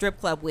of the strip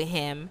club with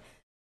him,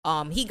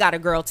 he got a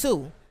girl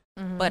too.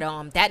 Mm-hmm. But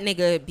that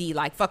nigga be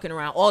like fucking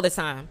around all the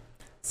time.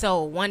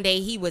 So one day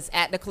he was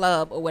at the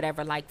club or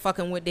whatever, like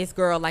fucking with this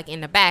girl like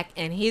in the back,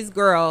 and his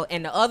girl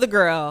and the other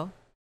girl,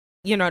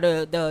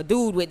 the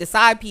dude with the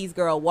side piece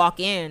girl, walk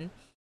in,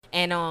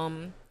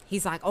 and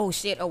he's like, oh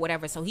shit or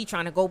whatever. So he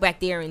trying to go back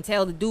there and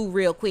tell the dude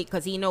real quick,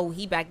 because he know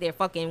he back there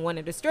fucking one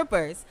of the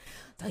strippers.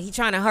 So he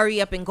trying to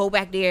hurry up and go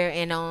back there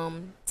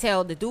and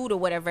tell the dude or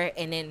whatever.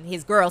 And then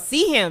his girl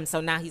see him.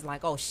 So now he's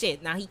like, oh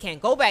shit, now he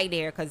can't go back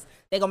there because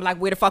they gonna be like,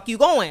 where the fuck you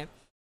going?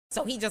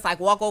 So he just like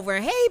walk over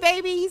and, hey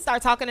baby, he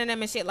start talking to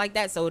them and shit like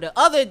that. So the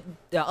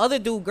other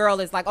dude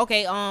girl is like,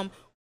 okay,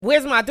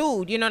 where's my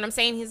dude? You know what I'm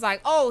saying? He's like,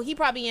 oh, he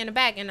probably in the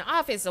back in the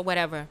office or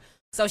whatever.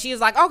 So she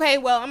was like, okay,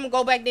 well, I'm gonna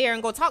go back there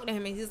and go talk to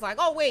him. And he's like,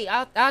 oh wait,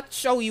 I'll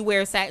show you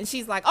where it's at. And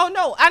she's like, oh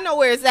no, I know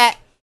where it's at.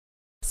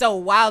 So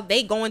while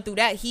they going through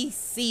that, he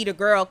see the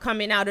girl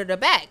coming out of the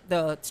back,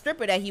 the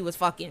stripper that he was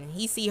fucking.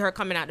 He see her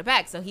coming out the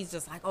back. So he's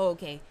just like, oh,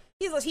 okay.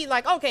 He's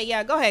like, okay,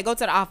 yeah, go ahead, go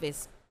to the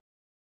office.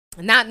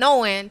 Not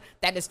knowing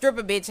that the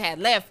stripper bitch had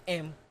left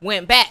and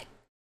went back.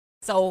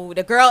 So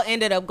the girl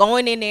ended up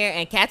going in there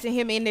and catching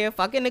him in there,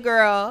 fucking the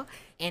girl.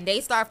 And they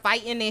start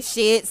fighting and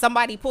shit.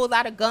 Somebody pulls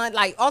out a gun,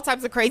 like all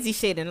types of crazy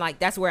shit. And like,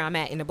 that's where I'm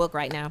at in the book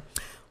right now.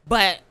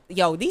 But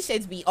yo, these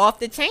shits be off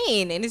the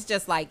chain. And it's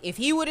just like, if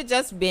he would have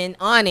just been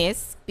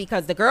honest,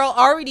 because the girl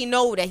already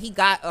know that he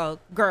got a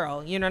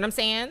girl, you know what I'm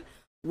saying?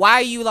 Why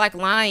are you like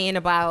lying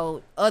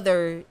about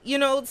other,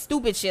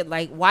 stupid shit?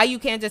 Like, why you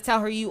can't just tell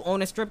her you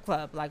own a strip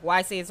club? Like,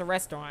 why say it's a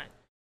restaurant?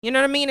 You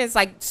know what I mean? It's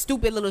like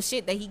stupid little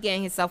shit that he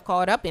getting himself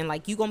caught up in.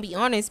 Like, you gonna be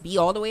honest, be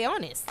all the way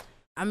honest.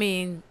 I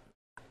mean,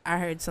 I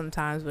heard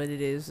sometimes what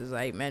it is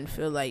like men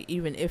feel like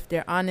even if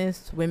they're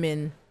honest,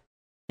 women,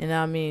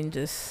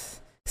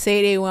 just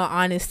say they want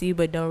honesty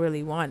but don't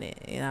really want it.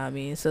 You know what I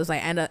mean? So it's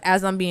like, and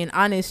as I'm being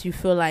honest, you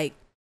feel like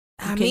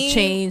You can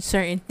change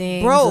certain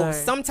things. Bro,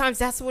 sometimes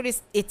that's what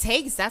it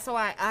takes. That's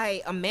why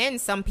I amend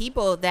some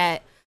people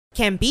that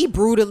can be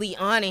brutally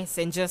honest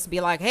and just be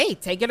like, hey,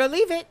 take it or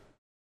leave it.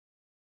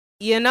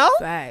 You know?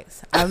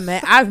 Facts.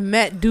 I've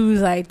met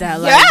dudes like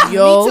that. Like,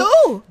 yo, me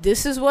too.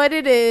 This is what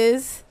it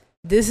is.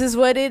 This is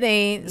what it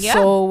ain't. Yeah.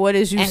 So what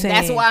is you saying?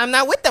 And that's why I'm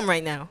not with them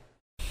right now.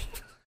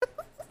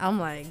 I'm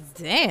like,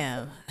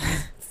 damn.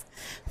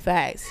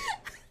 Facts.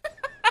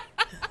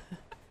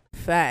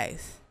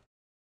 Facts.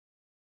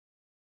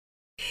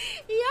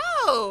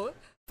 Yo,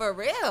 for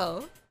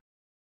real.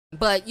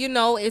 But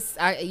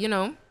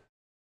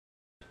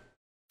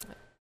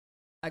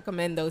I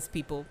commend those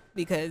people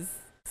because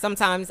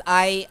sometimes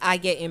I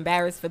get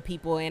embarrassed for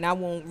people and I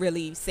won't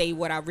really say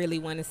what I really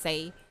want to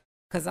say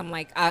because I'm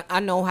like, I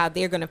know how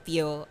they're going to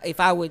feel if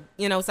I would,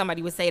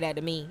 somebody would say that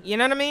to me. You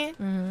know what I mean?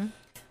 Mm-hmm.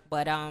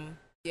 But,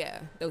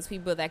 yeah, those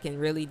people that can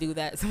really do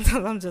that,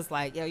 sometimes I'm just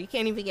like, yo, you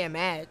can't even get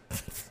mad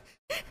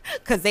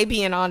because they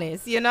being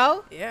honest,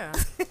 Yeah.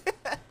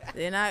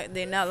 They're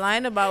not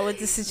lying about what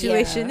the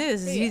situation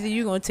is. It's either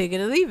you're going to take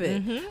it or leave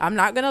it. Mm-hmm. I'm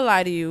not going to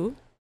lie to you.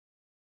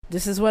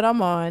 This is what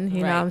I'm on.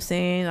 You know what I'm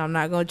saying? I'm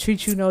not going to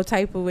treat you no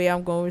type of way.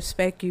 I'm going to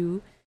respect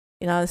you.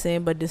 You know what I'm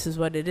saying? But this is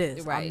what it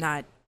is. Right. I'm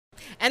not.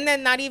 And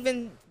then not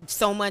even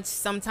so much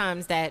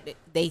sometimes that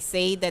they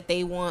say that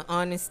they want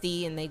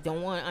honesty and they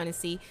don't want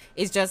honesty.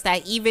 It's just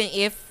that even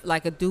if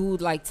like a dude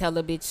like tell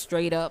a bitch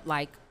straight up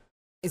like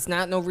it's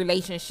not no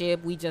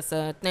relationship, we just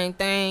a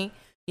thing.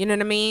 You know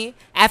what I mean?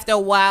 After a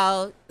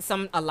while,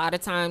 a lot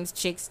of times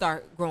chicks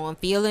start growing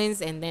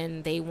feelings and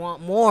then they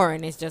want more.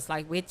 And it's just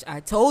like, which I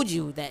told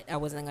you that I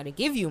wasn't going to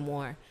give you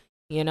more,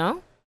 you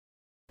know?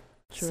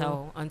 True.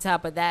 So on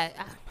top of that,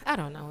 I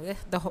don't know.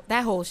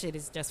 That whole shit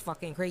is just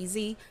fucking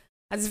crazy.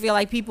 I just feel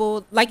like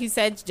people, like you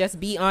said, just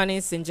be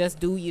honest and just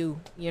do you.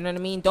 You know what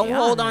I mean? Don't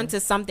hold on to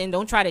something.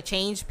 Don't try to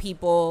change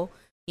people.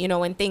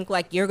 And think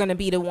like you're going to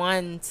be the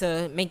one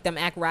to make them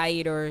act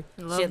right or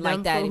shit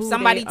like that. If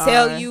somebody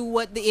tell you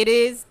what it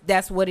is,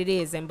 that's what it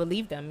is. And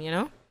believe them,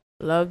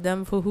 Love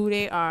them for who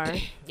they are.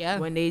 Yeah.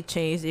 When they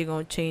change, they're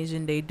going to change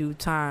in their due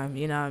time.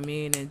 You know what I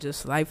mean? And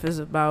just life is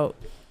about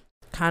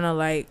kind of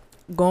like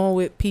going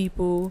with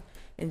people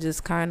and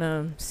just kind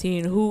of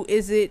seeing who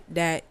is it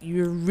that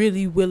you're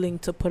really willing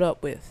to put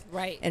up with.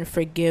 Right. And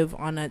forgive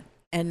on an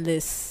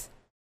endless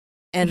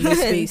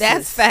basis.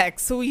 That's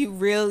facts. Who you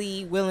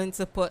really willing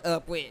to put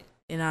up with?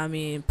 You know what I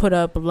mean? Put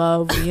up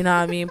love, you know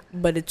what I mean?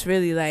 But it's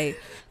really like,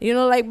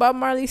 like Bob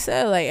Marley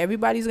said, like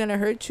everybody's going to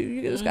hurt you.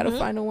 You just got to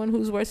find the one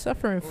who's worth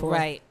suffering for.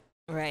 Right.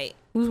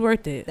 Who's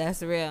worth it?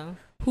 That's real.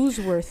 Who's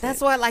worth it?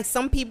 That's why like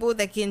some people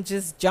that can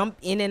just jump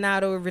in and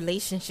out of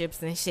relationships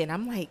and shit.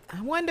 I'm like,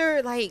 I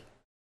wonder like,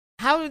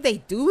 how do they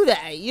do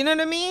that? You know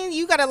what I mean?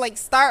 You got to like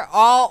start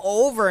all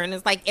over. And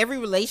it's like every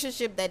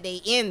relationship that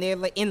they're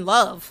like in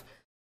love.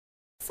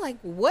 It's like,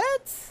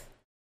 what?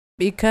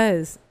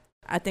 Because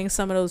I think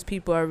some of those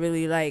people are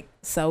really like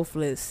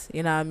selfless.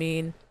 You know what I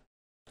mean?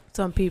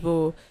 Some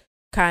people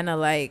kind of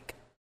like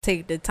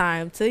take the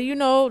time to,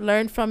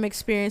 learn from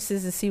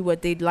experiences and see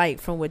what they like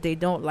from what they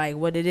don't like,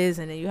 what it is.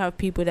 And then you have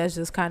people that's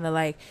just kind of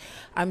like,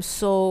 I'm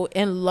so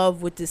in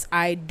love with this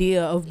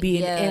idea of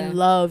being in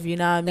love, you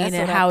know what I mean?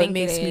 And how it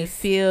makes me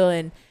feel.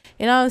 And,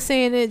 you know what I'm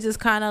saying? It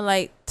just kind of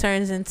like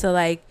turns into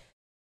like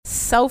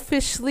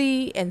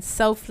selfishly and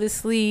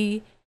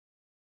selflessly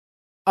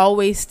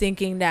always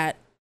thinking that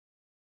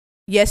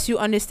yes, you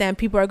understand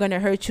people are going to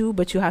hurt you,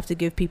 but you have to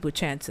give people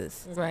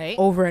chances. Right.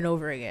 Over and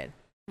over again.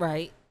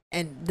 Right.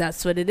 And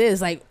that's what it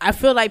is. Like, I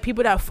feel like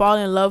people that fall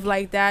in love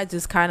like that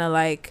just kind of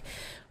like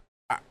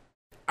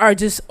are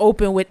just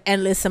open with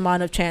endless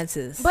amount of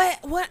chances. But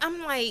what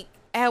I'm like,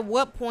 at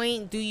what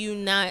point do you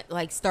not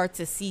like start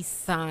to see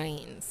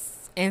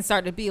signs and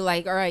start to be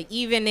like, all right,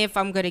 even if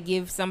I'm going to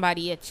give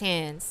somebody a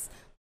chance,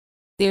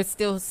 there's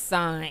still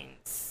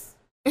signs.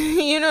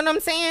 You know what I'm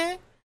saying?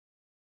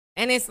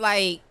 And it's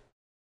like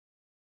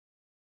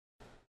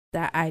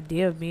that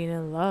idea of being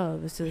in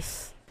love. It's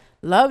just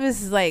love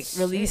is like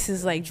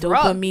releases like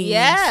dopamine.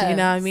 Yeah, you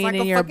know what I mean, like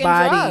in your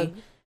body drug.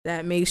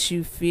 That makes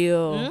you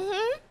feel.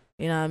 Mm-hmm.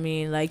 You know what I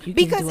mean, like you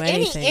because can do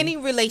anything. any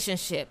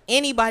relationship,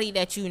 anybody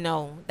that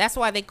that's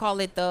why they call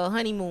it the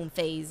honeymoon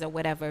phase or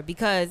whatever.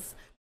 Because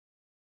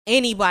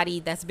anybody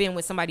that's been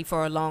with somebody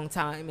for a long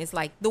time, it's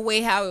like the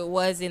way how it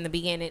was in the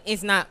beginning,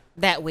 it's not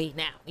that way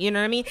now. You know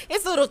what I mean?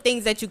 It's little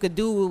things that you could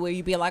do where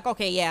you be like,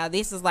 okay, yeah,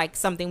 this is like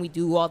something we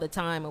do all the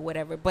time or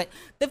whatever. But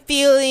the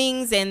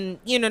feelings and,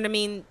 you know what I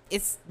mean,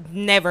 it's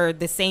never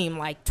the same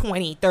like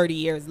 20, 30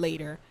 years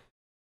later.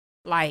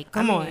 Like,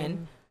 come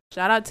on.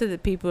 Shout out to the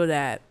people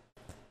that,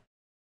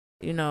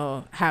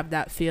 have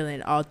that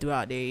feeling all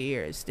throughout their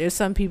years. There's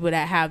some people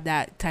that have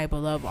that type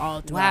of love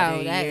all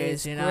throughout their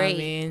years. You know what I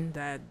mean?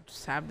 That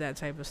just have that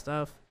type of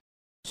stuff.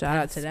 Shout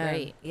out to them.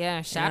 Great.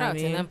 Yeah, shout out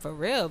to them for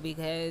real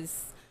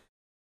because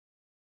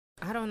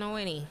I don't know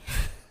any.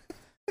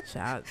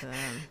 Shout out to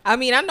them. I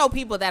mean, I know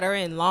people that are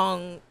in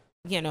long,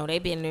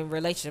 they've been in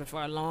relationships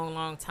for a long,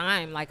 long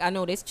time. Like I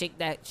know this chick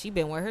that she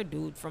been with her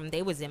dude from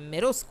they was in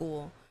middle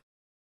school.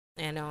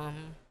 And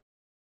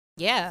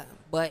yeah,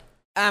 but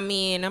I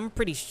mean, I'm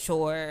pretty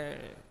sure.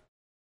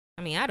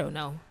 I mean, I don't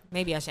know.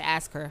 Maybe I should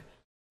ask her.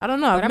 I don't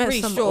know. I've met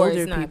some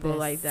older people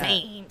like that.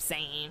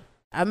 Same.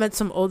 I met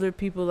some older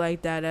people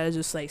like that are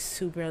just like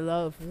super in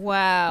love.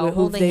 Wow,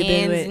 holding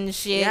hands and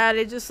shit. Yeah,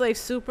 they're just like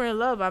super in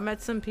love. I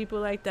met some people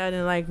like that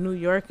in like New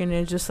York, and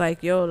they're just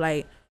like, yo,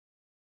 like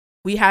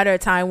we had our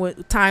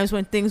times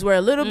when things were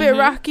a little bit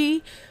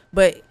rocky,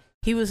 but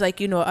he was like,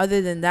 you know,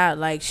 other than that,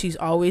 like she's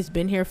always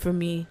been here for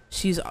me.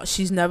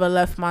 She's never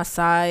left my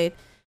side,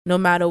 no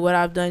matter what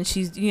I've done.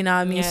 She's, you know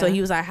what I mean. Yeah. So he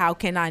was like, how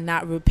can I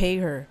not repay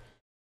her?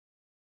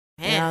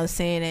 Man. You know what I'm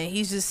saying? And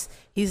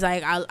he's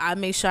like, I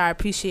make sure I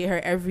appreciate her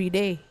every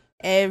day,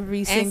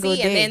 every single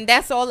day. And then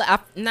that's all.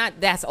 Not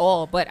that's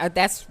all, but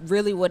that's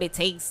really what it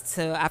takes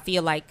to. I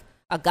feel like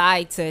a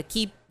guy to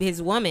keep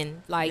his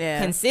woman, like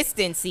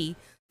consistency.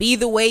 Be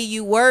the way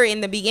you were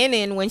in the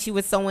beginning when she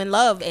was so in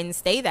love, and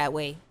stay that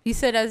way. He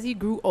said as he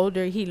grew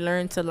older, he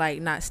learned to like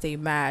not stay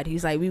mad.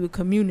 He's like, we would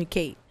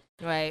communicate.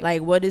 Right.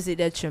 Like, what is it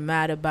that you're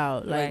mad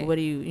about? Like, what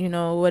do you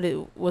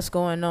know, what's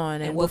going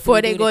on? And before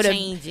they go to,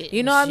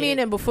 you know what I mean?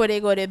 And before they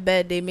go to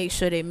bed, they make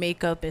sure they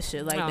make up and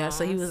shit like that.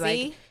 So he was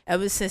like,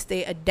 ever since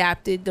they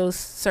adapted those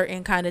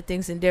certain kind of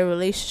things in their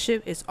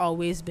relationship, it's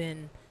always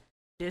been,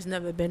 there's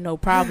never been no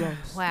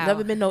problems. Wow.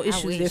 Never been no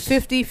issues. They're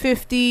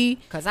 50-50.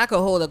 Because I could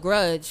hold a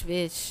grudge,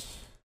 bitch.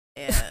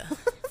 Yeah.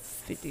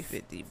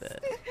 50-50,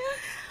 but.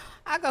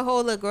 I could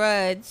hold a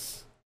grudge.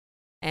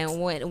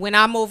 And when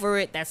I'm over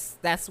it,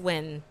 that's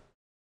when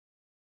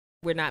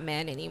we're not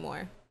mad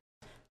anymore.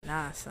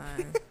 Nah,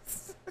 son.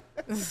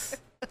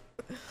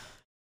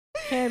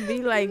 Can't be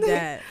like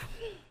that.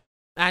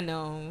 I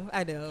know.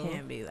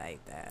 Can't be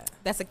like that.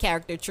 That's a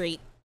character trait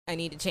I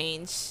need to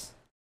change.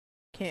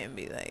 Can't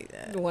be like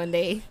that. One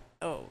day.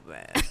 Oh,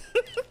 man.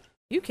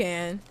 You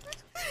can.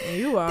 And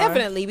you are.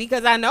 Definitely,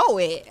 because I know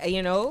it,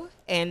 you know.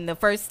 And the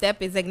first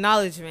step is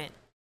acknowledgement.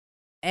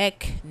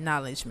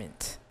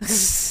 Acknowledgement.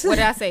 What did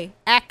I say?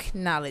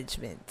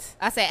 Acknowledgement.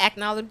 I said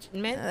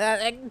acknowledgement.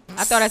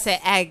 I thought I said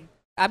ag.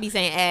 I be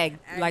saying ag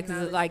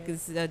like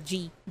it's a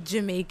G.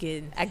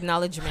 Jamaican.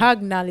 Acknowledgement.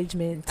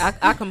 Acknowledgement.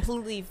 I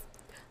completely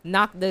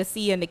knocked the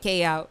C and the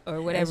K out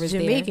or whatever. It's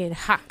Jamaican.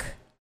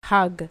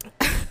 Hug.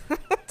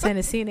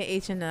 Tennessee and the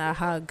H and a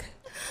hug.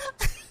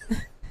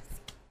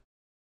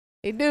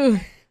 They do.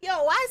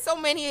 Yo, why so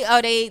many?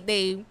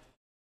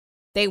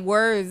 They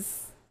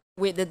words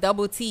with the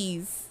double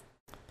T's.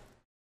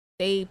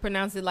 They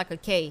pronounce it like a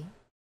K.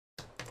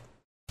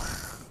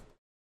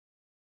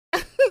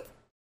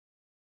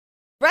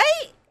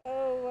 Right?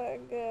 Oh my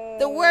god.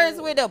 The words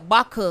with a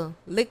baka,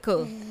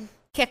 liquor,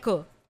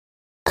 keka.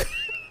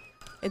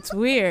 It's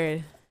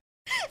weird.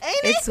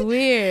 It's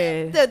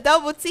weird. The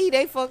double T,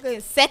 they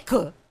fucking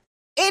seka.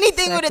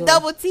 Anything with a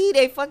double T,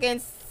 they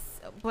fucking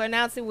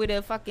pronounce it with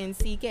a fucking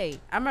CK. I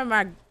remember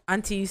my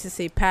auntie used to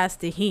say pass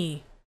the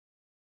he.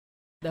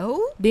 The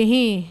who? The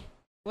he.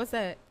 What's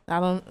that? I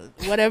don't,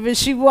 whatever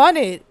she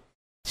wanted.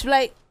 She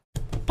like,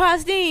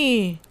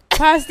 pasty.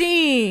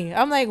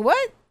 I'm like,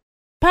 what?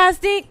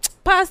 Pasty.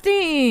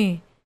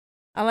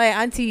 I'm like,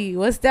 auntie,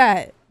 what's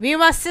that? Me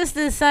and my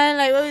sister, son,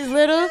 like, when we was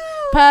little,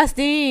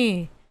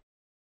 pasty.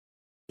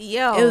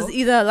 Yo. It was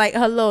either like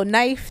her little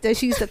knife that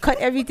she used to cut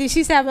everything.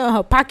 She's having in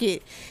her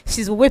pocket.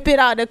 She's whip it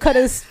out to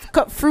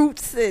cut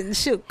fruits, and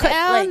she'll cut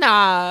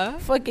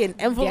fucking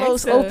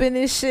envelopes open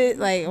and shit.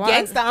 Like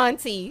gangsta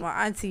auntie.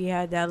 My auntie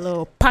had that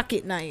little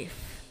pocket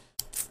knife.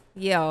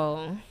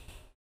 Yo,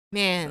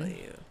 man.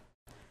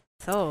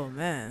 So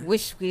man,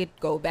 wish we'd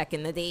go back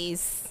in the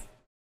days.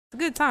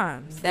 Good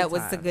times. That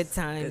was the good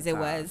times. It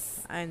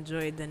was. I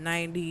enjoyed the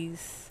 90s.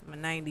 My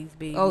 90s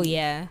baby. Oh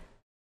yeah.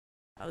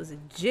 I was a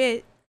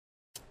jit.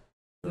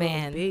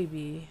 Man,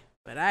 baby,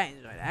 but I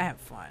enjoyed it. I had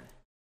fun.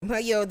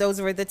 But yo, those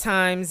were the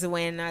times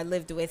when I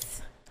lived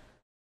with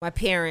my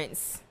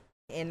parents,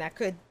 and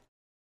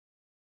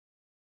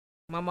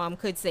my mom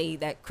could say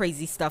that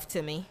crazy stuff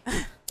to me.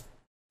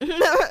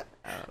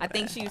 I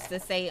think she used to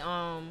say,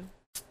 damn,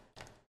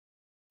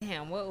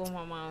 what would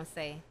my mom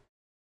say?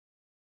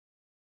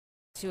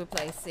 She would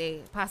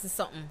say, pass us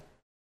something.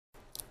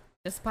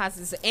 Just pass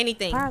us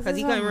anything, because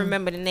he couldn't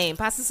remember the name.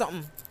 Pass us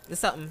something. There's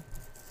something.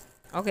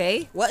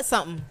 Okay, what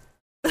something?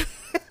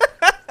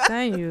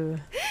 Thank you.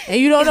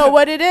 And you don't know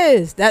what it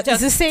is. That's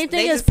the same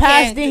thing as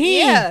pass the heat.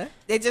 Yeah,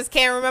 they just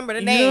can't remember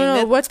the name. You don't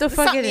know what the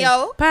fuck it is.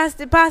 Yo. Pass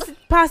the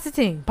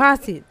thing.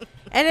 Pass it.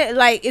 And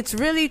it's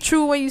really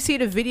true when you see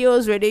the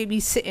videos where they be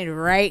sitting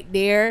right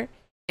there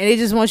and they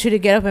just want you to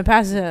get up and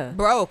pass it.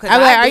 Bro, cause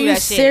I'm like, are you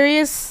shit.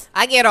 serious?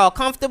 I get all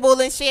comfortable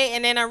and shit,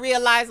 and then I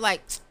realize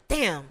like,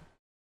 damn.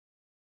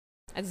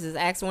 I just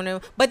asked one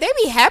of them, but they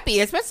be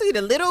happy, especially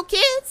the little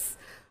kids.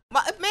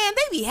 Man,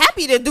 they be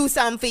happy to do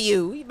something for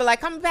you. You be like,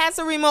 come pass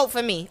the remote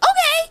for me.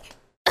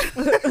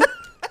 Okay.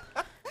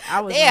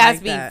 They has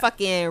to be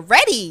fucking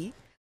ready.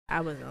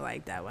 I wasn't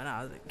like that when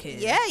I was a kid.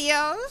 Yeah,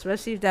 yo.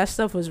 Especially if that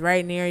stuff was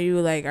right near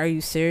you. Like, are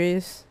you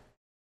serious?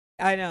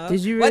 I know.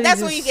 Did you really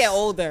that's when you get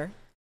older.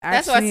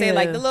 That's what I say.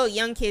 Like, the little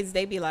young kids,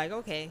 they be like,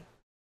 okay.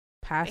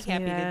 Pass me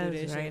happy to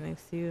do this right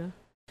next to you.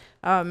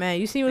 Oh,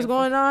 man. You see what's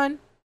going on?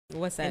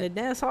 What's that? In the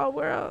dance hall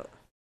world?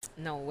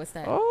 No, what's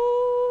that?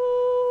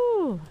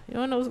 Oh, you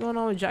don't know what's going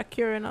on with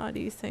Jakir and all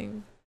these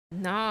things?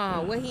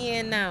 Nah, what he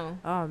in now?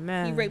 Oh,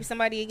 man. He raped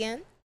somebody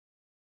again?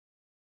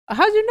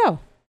 How'd you know?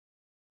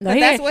 No,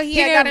 that's what he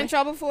had got in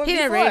trouble for. He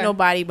didn't rape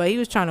nobody, but he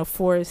was trying to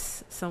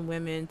force some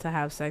women to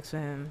have sex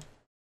with him.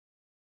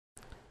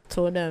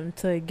 Told them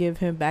to give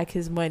him back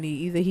his money.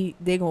 Either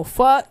they gonna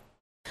fuck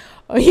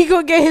or he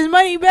gonna get his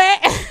money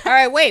back. All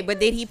right, wait, but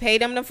did he pay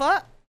them to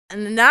fuck?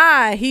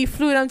 Nah, he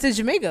flew them to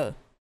Jamaica.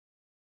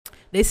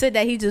 They said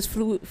that he just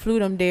flew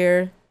them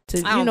there to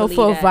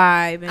for a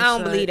vibe. And I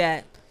don't believe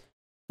that.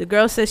 The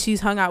girl said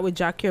she's hung out with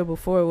Jakir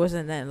before. It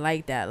wasn't nothing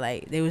like that.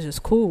 Like, they was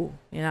just cool.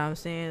 You know what I'm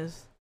saying?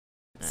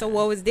 So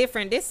what was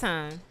different this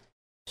time?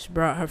 She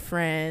brought her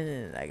friend,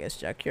 and I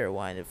guess Jakir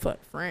wanted to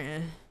fuck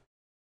friend.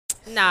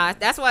 Nah,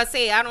 that's why I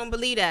say I don't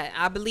believe that.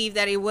 I believe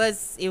that it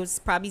was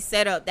probably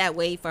set up that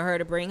way for her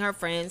to bring her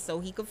friends so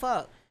he could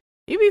fuck.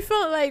 You be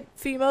feeling like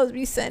females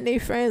be setting their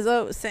friends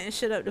up, setting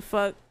shit up to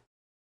fuck.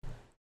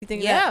 You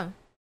think that?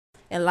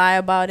 And lie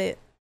about it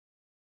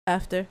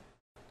after?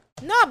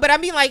 No, but I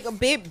mean, like,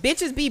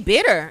 bitches be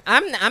bitter.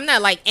 I'm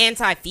not like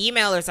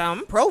anti-female or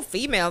something. I'm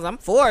pro-females. I'm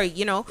for,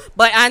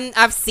 But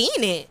I've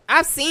seen it.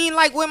 I've seen,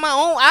 like, with my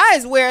own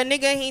eyes where a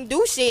nigga ain't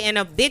do shit and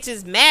a bitch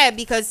is mad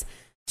because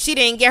she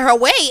didn't get her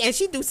way and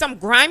she do some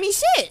grimy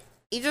shit.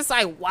 It's just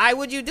like, why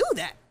would you do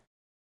that?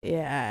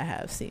 Yeah, I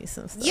have seen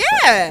some stuff.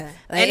 Yeah.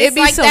 Like, and it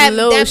be like some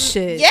little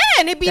shit. Yeah,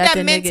 and it be that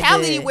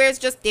mentality where it's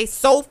just they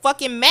so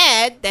fucking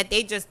mad that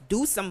they just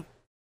do some.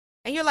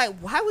 And you're like,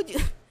 why would you?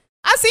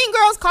 I've seen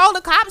girls call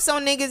the cops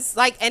on niggas,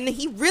 like, and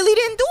he really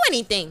didn't do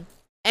anything.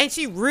 And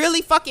she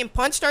really fucking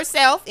punched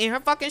herself in her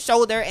fucking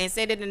shoulder and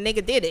said that the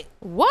nigga did it.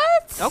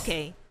 What?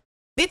 Okay.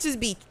 Bitches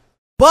be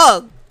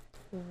bugged.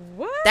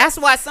 What? That's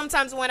why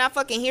sometimes when I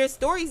fucking hear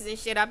stories and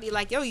shit, I be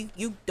like, yo,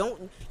 you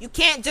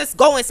can't just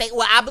go and say,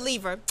 well, I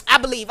believe her. I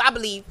believe.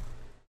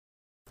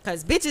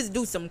 Because bitches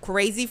do some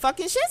crazy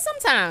fucking shit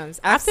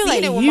sometimes. I feel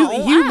like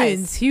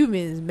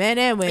humans, men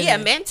and women. Yeah,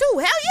 men too.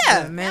 Hell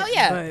yeah. Hell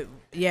yeah. But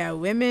yeah,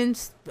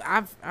 women's.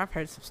 I've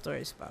heard some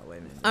stories about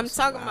women. I'm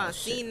talking about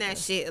seeing that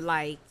shit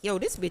like, yo,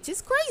 this bitch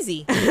is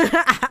crazy.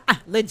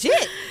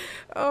 Legit.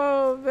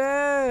 Oh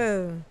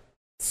man.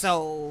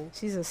 So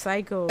she's a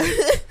psycho.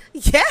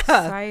 Yeah.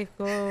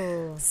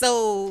 Psycho.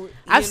 So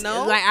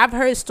I've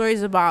heard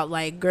stories about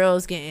like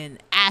girls getting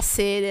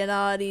acid and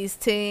all these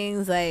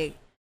things. Like,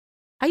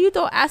 how you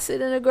throw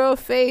acid in a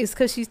girl's face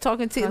because she's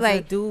talking to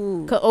like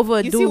dude over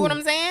a dude? You see what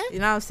I'm saying? You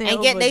know what I'm saying?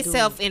 And get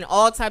themselves in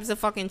all types of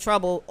fucking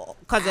trouble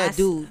because of a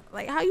dude.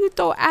 Like, how you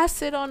throw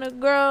acid on a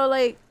girl?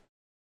 Like,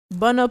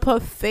 bun up her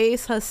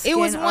face, her skin. It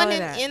was one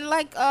in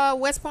like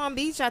West Palm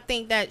Beach, I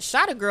think, that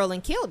shot a girl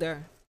and killed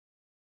her.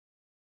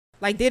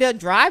 Like, did a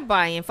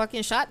drive-by and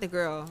fucking shot the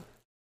girl.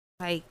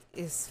 Like,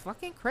 it's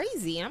fucking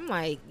crazy. I'm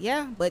like,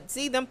 yeah. But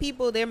see, them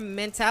people, their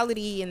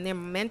mentality and their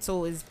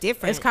mental is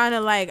different. It's kind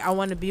of like, I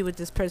want to be with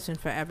this person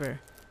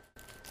forever.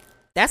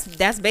 That's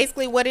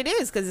basically what it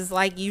is. Because it's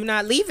like, you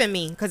not leaving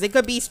me. Because it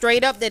could be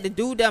straight up that the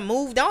dude done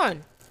moved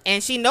on.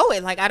 And she know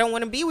it. Like, I don't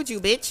want to be with you,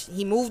 bitch.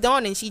 He moved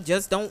on and she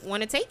just don't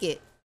want to take it.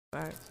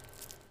 Right.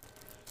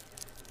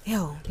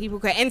 Yo, people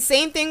crazy. And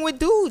same thing with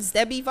dudes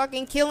that be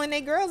fucking killing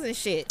their girls and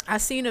shit. I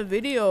seen a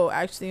video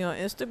actually on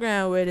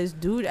Instagram where this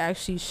dude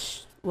actually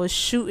was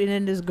shooting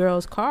in this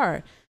girl's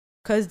car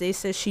because they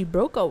said she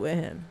broke up with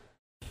him.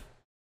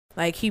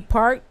 Like, he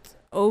parked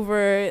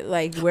over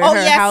like where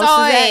her house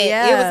is at.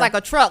 Yeah. It was like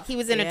a truck. He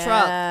was in a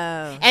truck.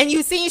 And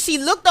you seen she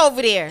looked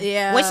over there.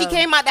 Yeah. When she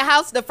came out the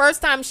house the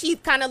first time, she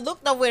kind of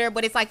looked over there,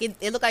 but it's like it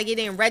looked like it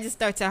didn't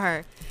register to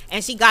her.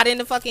 And she got in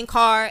the fucking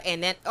car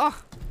and then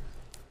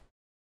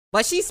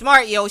but she's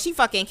smart, yo. She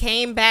fucking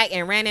came back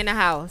and ran in the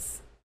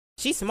house.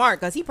 She's smart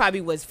because he probably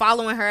was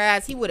following her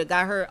ass. He would have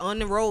got her on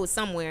the road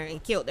somewhere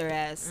and killed her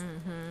ass.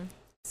 Mm-hmm.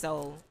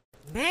 So,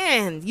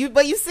 man,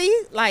 you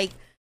see, like,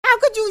 how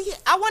could you?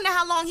 I wonder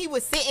how long he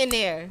was sitting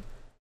there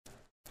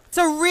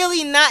to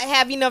really not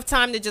have enough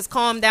time to just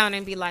calm down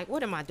and be like,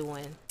 what am I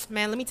doing?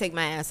 Man, let me take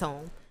my ass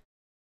home.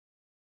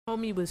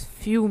 Homie was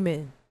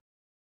fuming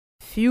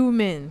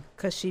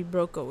because she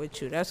broke up with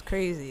you. That's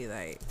crazy.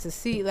 Like, to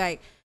see, like,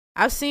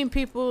 I've seen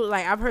people,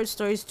 like, I've heard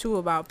stories too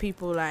about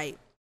people like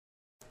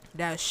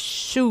that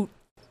shoot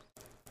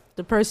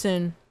the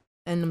person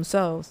and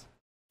themselves.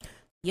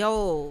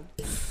 Yo,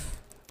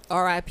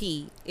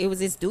 R.I.P. It was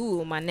this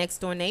dude, my next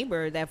door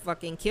neighbor, that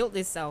fucking killed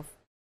himself.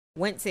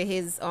 Went to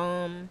his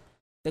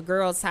the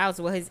girl's house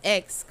with his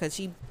ex because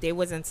they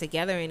wasn't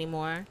together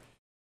anymore.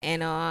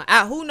 And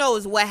who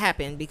knows what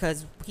happened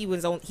because he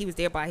was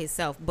there by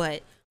himself,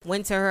 but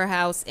went to her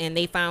house and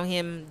they found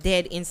him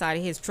dead inside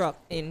of his truck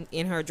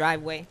in her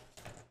driveway.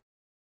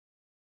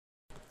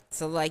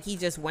 So, like, he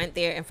just went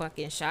there and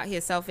fucking shot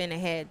himself in the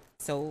head.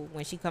 So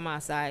when she come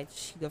outside,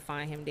 she could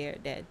find him there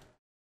dead.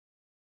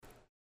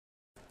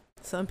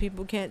 Some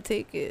people can't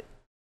take it.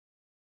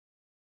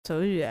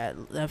 So yeah,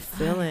 that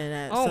feeling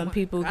that some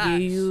people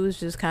give you is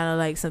just kind of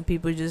like some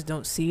people just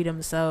don't see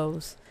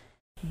themselves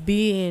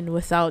being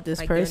without this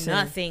like person.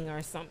 Nothing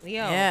or something.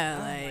 Yo, yeah,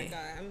 oh like, my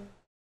God.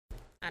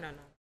 I don't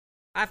know.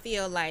 I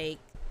feel like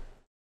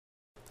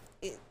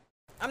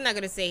I'm not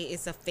gonna say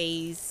it's a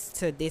phase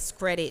to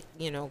discredit,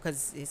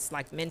 because it's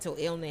like mental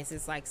illness.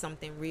 It's like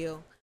something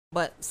real.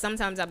 But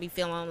sometimes I'll be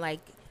feeling like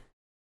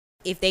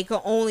if they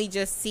could only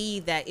just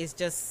see that it's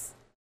just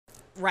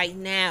right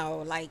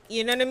now, like,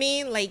 you know what I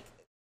mean? Like,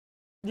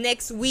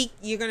 next week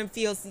you're gonna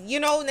feel,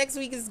 next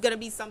week is gonna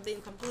be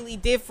something completely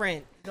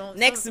different.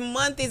 Next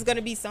month is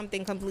gonna be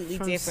something completely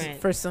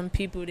different. For some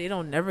people, they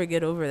don't never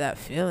get over that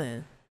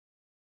feeling.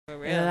 For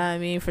real. You know what I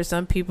mean? For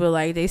some people,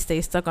 like, they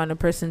stay stuck on a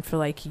person for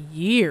like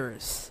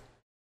years.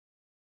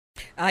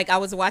 Like, I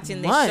was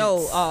watching this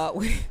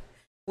show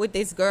with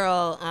this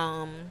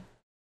girl.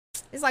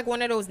 It's like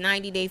one of those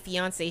 90-Day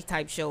Fiancé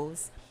type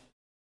shows.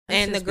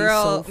 And the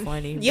girl, so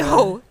funny,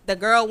 the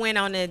girl went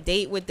on a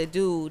date with the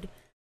dude,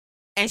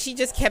 and she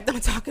just kept on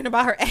talking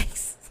about her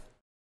ex.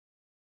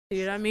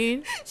 You know what I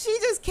mean? She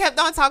just kept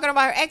on talking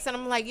about her ex, and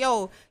I'm like,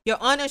 yo,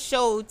 you're on a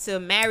show to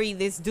marry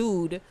this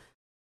dude,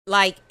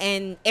 like,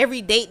 and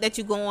every date that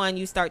you go on,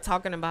 you start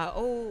talking about,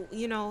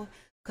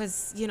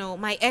 because,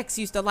 my ex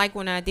used to like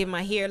when I did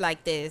my hair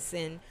like this,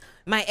 and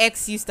my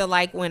ex used to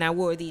like when I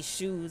wore these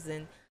shoes,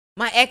 and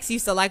my ex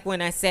used to like when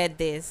I said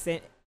this,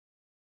 and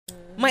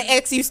my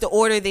ex used to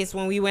order this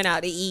when we went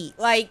out to eat.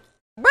 Like,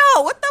 bro,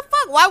 what the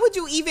fuck? Why would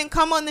you even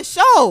come on the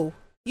show?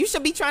 You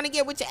should be trying to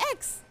get with your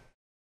ex.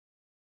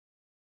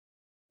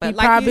 But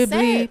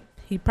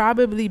he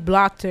probably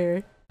blocked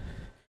her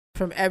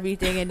from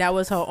everything, and that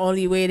was her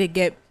only way to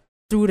get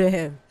through to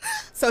him.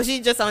 So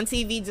she's just on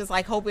TV, just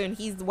like hoping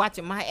he's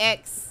watching my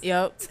ex.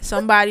 Yep.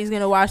 Somebody's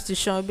gonna watch the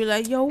show and be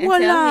like, "Yo,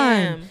 what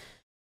line?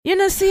 You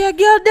know, see a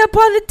girl there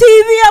on the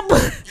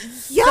TV."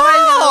 Yo,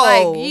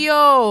 like,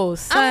 yo,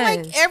 son.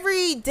 I'm like,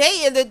 every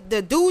day,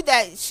 the dude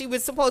that she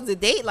was supposed to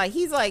date, like,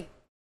 he's like,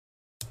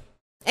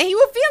 and he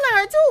was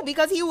feeling her too,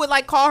 because he would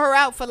like call her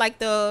out for like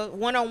the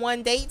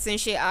one-on-one dates and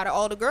shit out of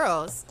all the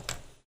girls.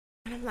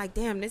 And I'm like,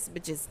 damn, this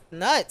bitch is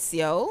nuts,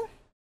 yo.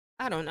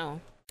 I don't know.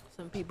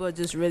 Some people are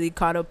just really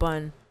caught up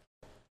on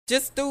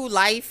just through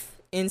life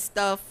and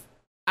stuff.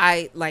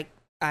 I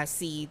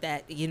see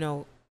that,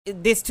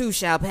 this too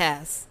shall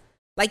pass.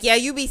 Like, yeah,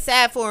 you be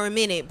sad for a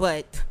minute,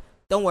 but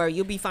don't worry,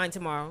 you'll be fine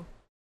tomorrow.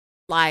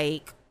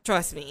 Like,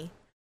 trust me.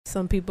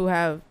 Some people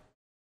have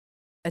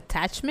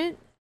attachment.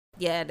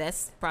 Yeah,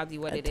 that's probably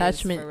what it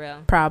is, for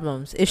real.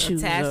 Problems,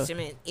 issues.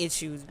 Attachment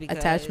issues. Because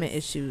attachment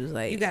issues,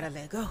 like, you gotta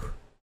let go.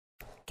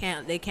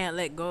 They can't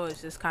let go.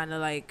 It's just kind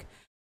of like,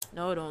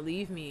 no, don't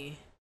leave me.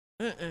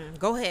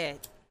 Go ahead.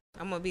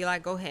 I'm gonna be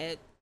like, go ahead.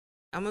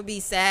 I'm gonna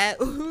be sad.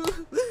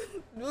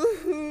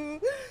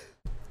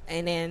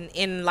 And then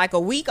in like a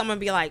week, I'm gonna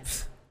be like,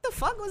 what the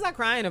fuck was I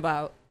crying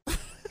about? Like,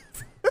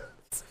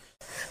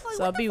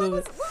 some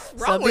people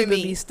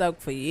be stuck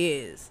for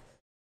years.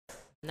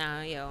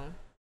 Nah, yo,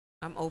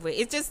 I'm over it.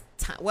 It's just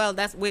time. Well,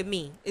 that's with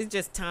me. It's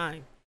just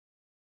time.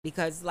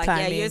 Because like,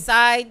 timing.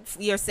 Yeah,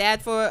 you're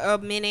sad for a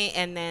minute,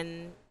 and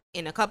then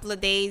in a couple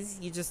of days,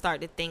 you just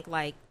start to think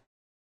like,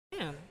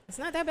 damn, it's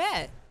not that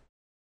bad.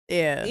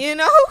 Yeah.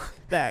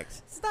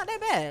 Facts. It's not that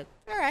bad.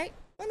 All right.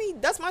 Let me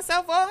dust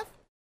myself off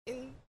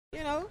and,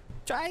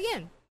 try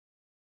again.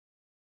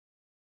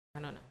 I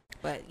don't know.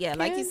 But yeah,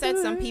 like you said,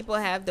 some people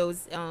have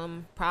those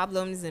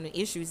problems and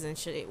issues and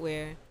shit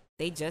where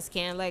they just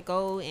can't let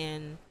go,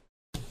 and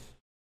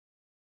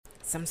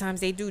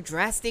sometimes they do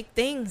drastic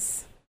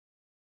things.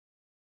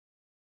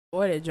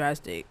 What a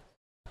drastic.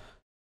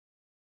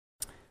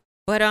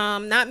 But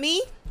not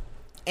me.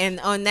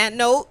 And on that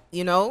note,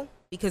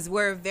 because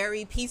we're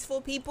very peaceful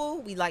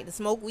people, we like to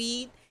smoke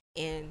weed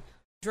and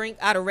drink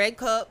out of red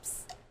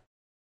cups.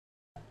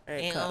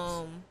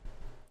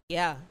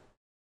 Yeah,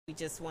 we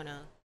just want to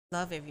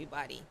love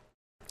everybody.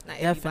 Not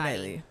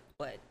everybody,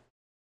 but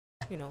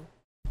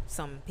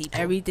some people.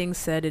 Everything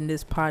said in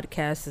this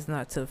podcast is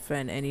not to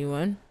offend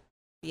anyone.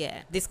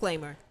 Yeah,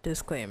 disclaimer.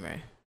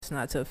 It's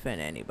not to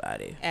offend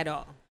anybody at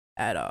all.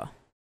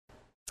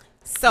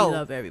 So we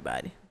love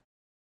everybody.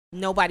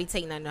 Nobody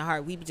take nothing to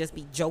heart. We just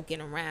be joking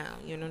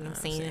around, you know what I'm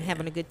saying?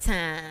 Having a good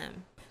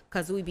time,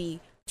 because we be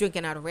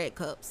drinking out of red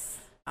cups.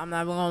 I'm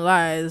not even gonna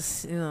lie,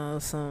 it's,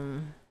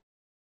 some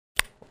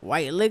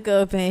white liquor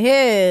up in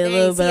here, a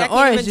little bit of orange juice. I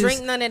can't even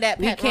drink none of that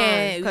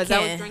Patron, because I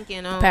was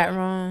drinking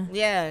Patron.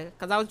 Yeah,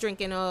 because I was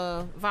drinking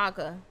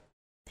vodka.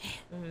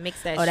 Damn.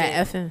 Mix that shit.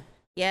 That effing.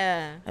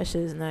 Yeah. That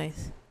shit is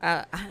nice.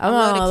 I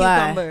love the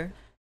cucumber. Lie.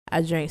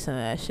 I drank some of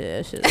that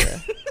shit.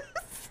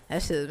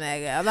 That shit is mad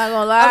good. I'm not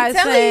gonna lie. I'm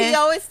telling you,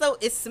 yo,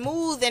 it's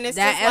smooth, and it's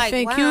that just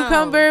like, wow.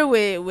 Cucumber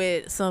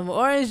with some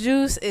orange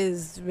juice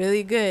is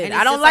really good.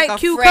 I don't like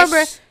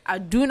cucumber. I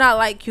do not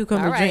like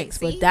cucumber drinks,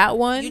 but that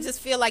one, you just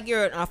feel like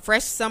you're on a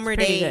fresh summer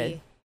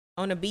day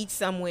on a beach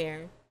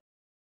somewhere,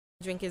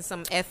 drinking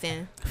some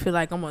effing. I feel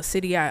like I'm on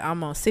City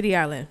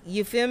Island.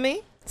 You feel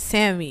me?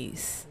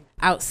 Sammy's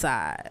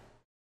outside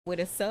with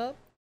a sub.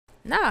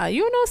 Nah,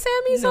 you don't know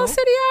Sammy's on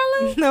City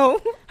Island? No. How you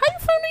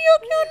from New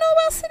York? You don't know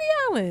about City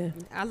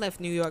Island? I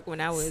left New York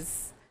when I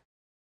was,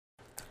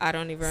 I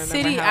don't even remember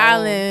City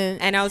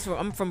Island. And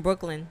I'm from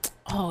Brooklyn.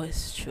 Oh,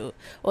 it's true.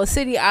 Well,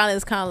 City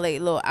Island's kind of like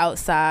a little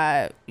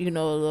outside, a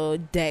little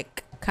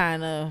deck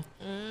kind of,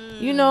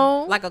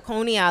 like a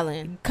Coney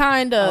Island.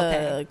 Kind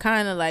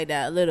of like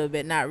that a little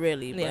bit. Not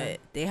really, but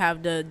they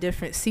have the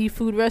different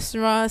seafood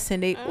restaurants,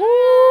 and they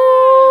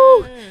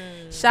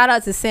shout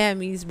out to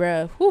Sammy's,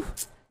 bro. Whew.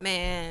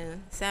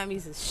 Man,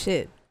 Sammy's is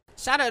shit.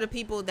 Shout out to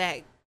people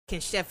that can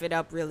chef it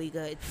up really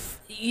good.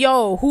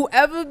 Yo,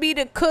 whoever be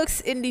the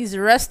cooks in these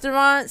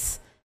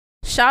restaurants,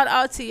 shout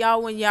out to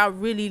y'all when y'all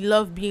really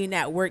love being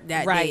at work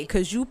that day,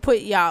 because you put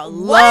y'all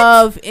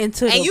love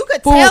into the food. And you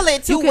could tell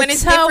it too when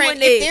it's different.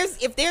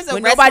 If there's a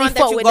restaurant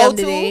that you go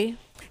to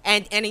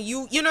and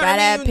you know what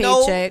I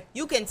mean,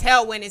 you can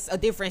tell when it's a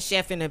different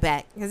chef in the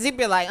back, because he'd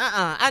be like,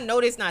 I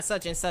know this not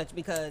such and such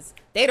because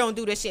they don't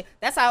do this shit.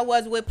 That's how it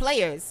was with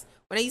Players.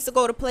 When I used to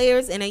go to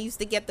Players and I used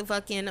to get the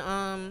fucking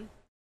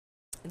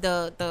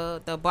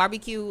the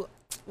barbecue,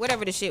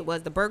 whatever the shit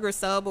was, the burger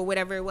sub or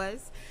whatever it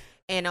was,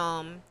 and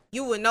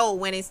you would know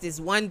when it's this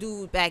one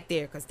dude back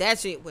there, because that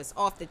shit was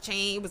off the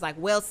chain. It was like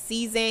well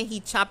seasoned. He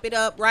chop it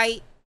up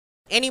right.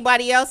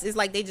 Anybody else is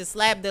like they just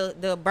slap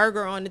the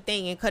burger on the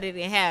thing and cut it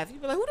in half. You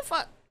be like, who the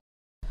fuck?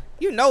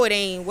 You know it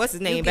ain't what's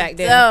his name back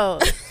there.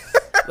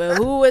 But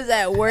who was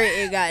at work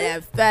and got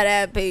that fat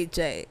ass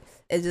paycheck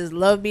and just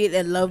love it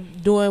and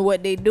love doing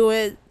what they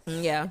doing?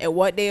 Yeah, and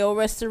what they own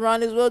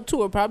restaurant as well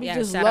too, or probably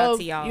just love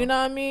to y'all. You know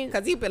what I mean?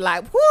 Because you be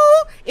like, whoo!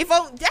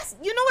 That's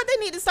what they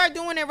need to start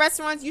doing in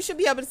restaurants. You should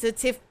be able to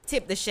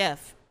tip the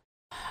chef,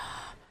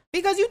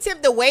 because you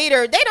tip the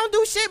waiter. They don't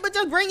do shit but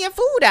just bring your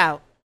food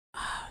out.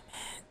 Oh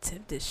man,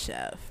 tip the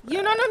chef. Bro.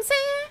 You know what I'm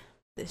saying?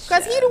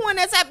 Because he the one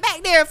that's at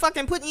back there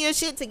fucking putting your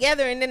shit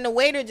together, and then the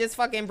waiter just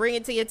fucking bring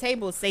it to your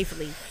table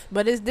safely.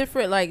 But it's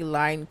different like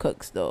line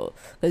cooks though,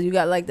 because you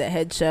got like the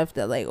head chef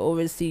that like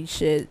oversees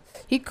shit.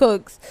 He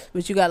cooks,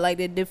 but you got like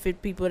the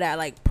different people that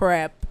like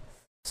prep.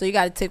 So you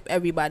got to tip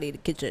everybody in the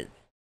kitchen.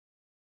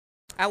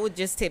 I would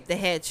just tip the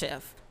head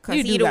chef,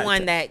 because he the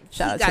one that he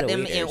got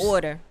them in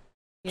order.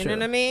 You know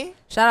what I mean?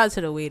 Shout out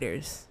to the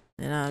waiters.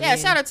 You know what I mean?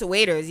 Shout out to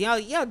waiters.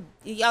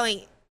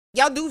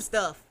 Y'all do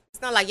stuff.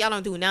 It's not like y'all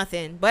don't do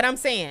nothing, but I'm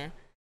saying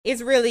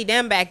it's really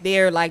them back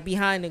there like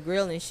behind the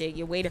grill and shit.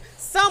 Your waiter,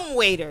 some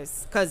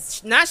waiters,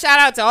 because not shout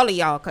out to all of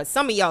y'all, because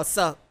some of y'all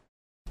suck.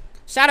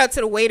 Shout out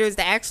to the waiters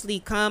that actually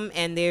come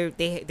and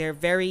they're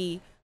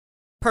very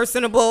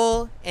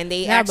personable and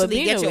they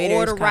actually get your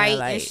order right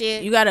like, and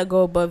shit. You gotta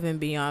go above and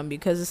beyond,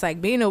 because it's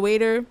like being a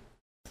waiter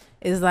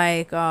is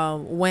like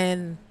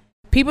when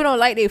people don't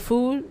like their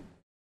food,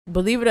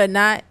 believe it or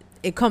not,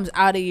 it comes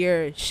out of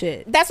your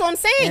shit. That's what I'm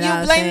saying.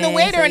 You blame the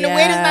waiter, and the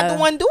waiter's not the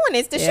one doing it.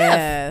 It's the chef.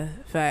 Yeah,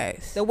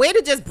 facts. The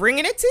waiter just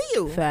bringing it to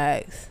you.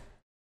 Facts.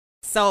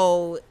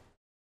 So,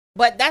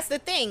 but that's the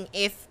thing.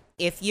 If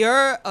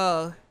you're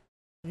a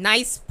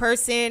nice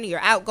person,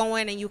 you're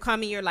outgoing, and you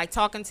come and you're like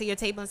talking to your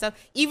table and stuff,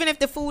 even if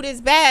the food is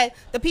bad,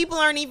 the people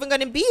aren't even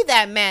going to be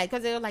that mad,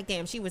 because they're like,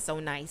 damn, she was so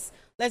nice.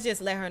 Let's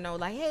just let her know,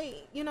 like,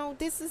 hey,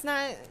 this is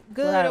not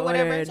good or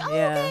whatever.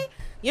 Okay.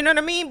 You know what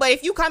I mean? But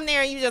if you come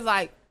there and you just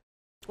like,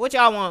 what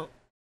y'all want?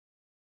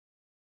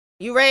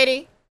 You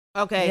ready?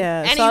 Okay.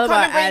 Yeah, and you come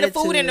and bring the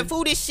food, and the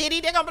food is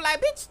shitty, they're gonna be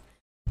like, bitch,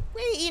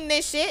 we ain't eating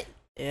this shit.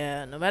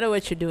 Yeah, no matter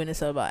what you're doing,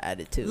 it's all about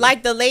attitude.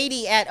 Like the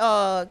lady at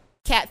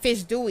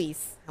Catfish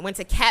Dewey's. I went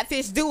to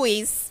Catfish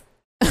Dewey's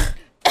and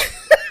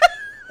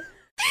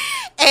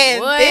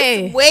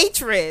this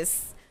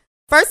waitress,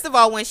 first of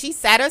all, when she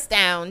sat us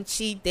down,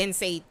 she didn't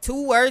say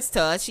 2 words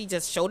to us. She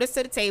just showed us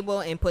to the table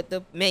and put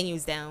the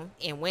menus down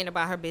and went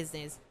about her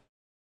business.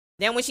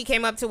 Then when she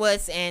came up to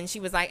us and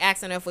she was like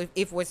asking us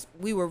if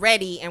we were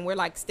ready, and we're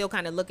like still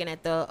kind of looking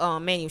at the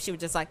menu, she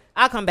was just like,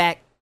 I'll come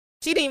back.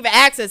 She didn't even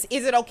ask us,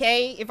 is it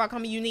okay if I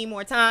come and you need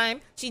more time?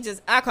 She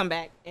just, I'll come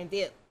back and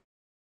dip.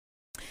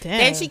 Damn.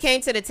 Then she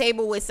came to the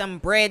table with some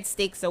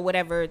breadsticks or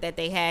whatever that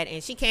they had,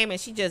 and she came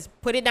and she just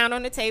put it down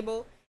on the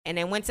table and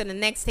then went to the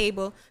next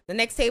table. The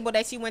next table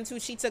that she went to,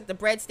 she took the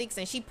breadsticks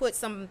and she put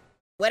some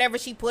whatever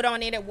she put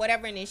on it or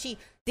whatever, and then she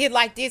did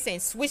like this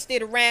and switched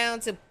it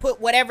around to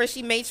put whatever.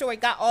 She made sure it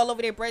got all over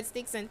their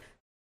breadsticks. And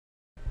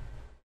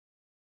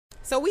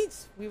so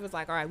we was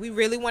like, all right, we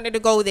really wanted to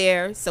go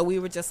there, so we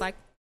were just like,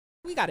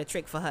 we got a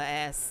trick for her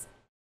ass.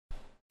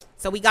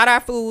 So we got our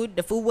food.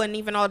 The food wasn't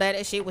even all that.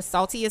 That shit was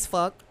salty as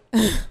fuck.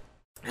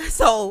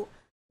 So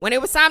when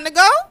it was time to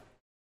go,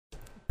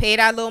 paid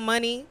our little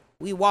money,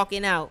 we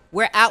walking out.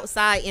 We're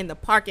outside in the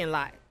parking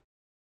lot,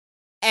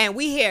 and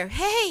we hear,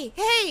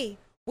 hey.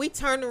 We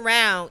turned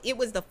around. It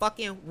was the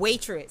fucking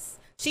waitress.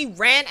 She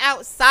ran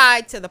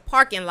outside to the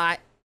parking lot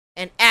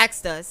and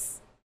asked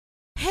us,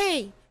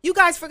 hey, you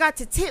guys forgot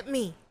to tip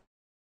me.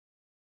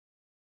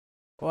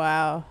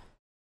 Wow.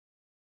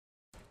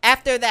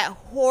 After that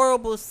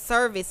horrible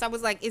service, I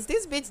was like, is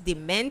this bitch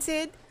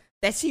demented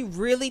that she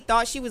really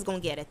thought she was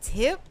going to get a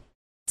tip,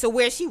 to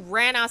where she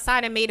ran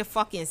outside and made a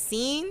fucking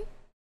scene?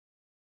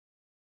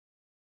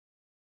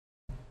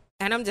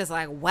 And I'm just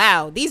like,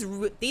 wow, these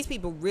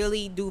people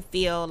really do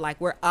feel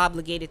like we're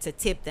obligated to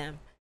tip them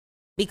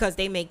because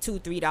they make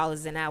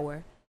 $2-3 an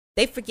hour.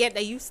 They forget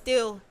that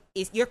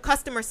it's your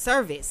customer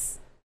service.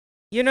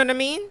 You know what I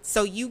mean?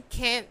 So you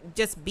can't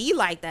just be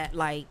like that.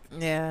 Like,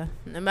 yeah,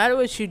 no matter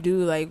what you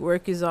do, like,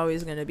 work is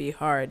always gonna be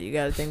hard. You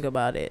gotta think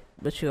about it,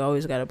 but you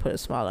always gotta put a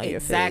smile on your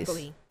face.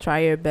 Exactly. Try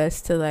your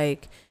best to,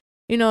 like,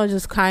 you know,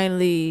 just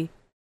kindly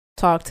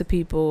talk to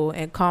people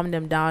and calm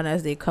them down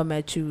as they come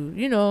at you,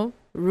 you know,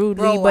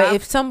 rudely. But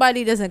if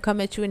somebody doesn't come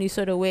at you any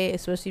sort of way,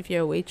 especially if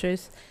you're a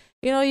waitress,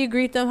 you know, you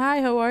greet them. Hi,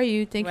 how are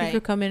you? Thank you for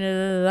coming.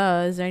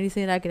 Is there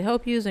anything that I can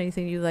help you? Is there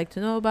anything you'd like to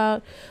know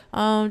about?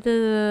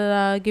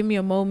 Give me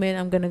a moment.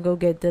 I'm going to go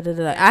get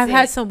I've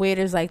had some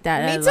waiters like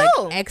that. Me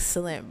too. Like,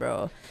 excellent,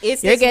 bro.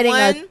 You're getting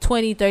a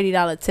 $20,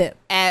 $30 tip.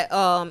 At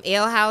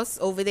Ale House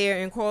over there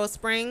in Coral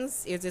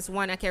Springs. There's this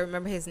one, I can't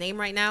remember his name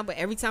right now, but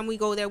every time we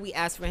go there, we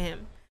ask for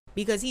him.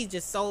 Because he's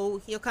just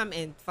he'll come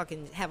and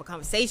fucking have a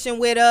conversation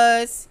with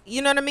us.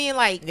 You know what I mean?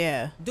 Like,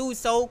 yeah, dude's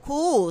so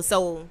cool.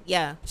 So,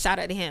 yeah, shout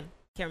out to him.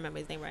 Can't remember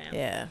his name right now.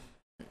 Yeah.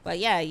 But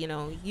yeah, you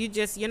know,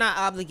 you're not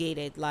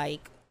obligated.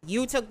 Like,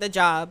 you took the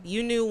job.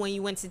 You knew when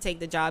you went to take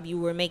the job, you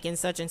were making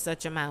such and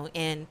such amount.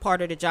 And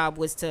part of the job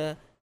was to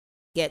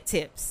get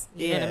tips.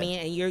 You know what I mean?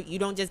 And you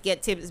don't just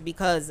get tips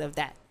because of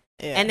that.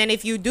 Yeah. And then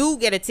if you do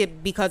get a tip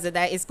because of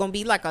that, it's going to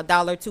be like $1,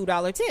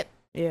 $2 tip.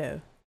 Yeah.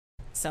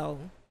 So,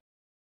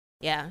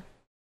 yeah.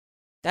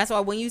 That's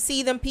why when you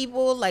see them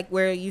people, like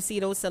where you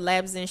see those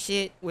celebs and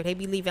shit, where they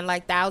be leaving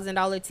like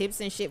 $1,000 tips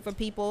and shit for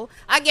people,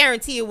 I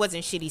guarantee it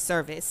wasn't shitty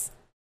service.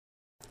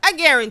 I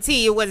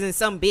guarantee it wasn't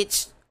some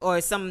bitch or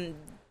some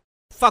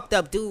fucked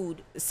up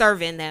dude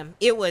serving them.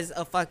 It was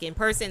a fucking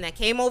person that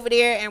came over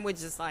there and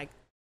was just like,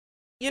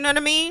 you know what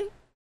I mean?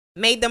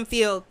 Made them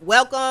feel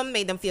welcome,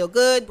 made them feel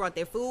good, brought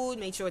their food,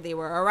 made sure they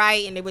were all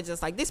right. And they were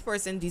just like, this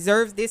person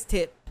deserves this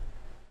tip.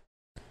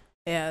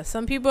 Yeah,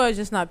 some people are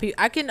just not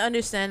I can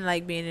understand,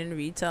 like, being in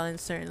retail in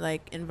certain,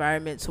 like,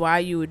 environments, why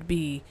you would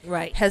be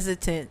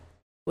hesitant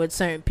with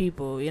certain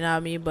people, you know what I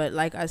mean? But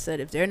like I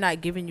said, if they're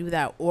not giving you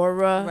that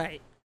aura,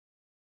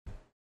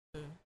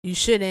 you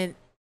shouldn't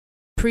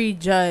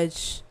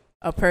prejudge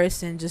a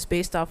person just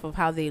based off of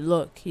how they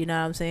look, you know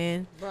what I'm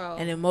saying? Bro.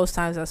 And then most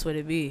times that's what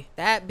it be.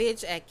 That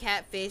bitch at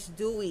Catfish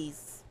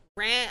Dewey's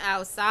ran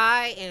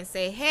outside and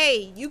say,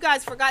 hey, you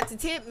guys forgot to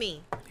tip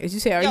me. Did you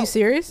say, are you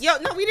serious? Yo,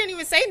 no, we didn't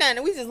even say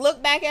nothing. We just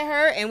looked back at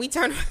her and we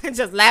turned around and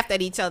just laughed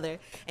at each other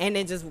and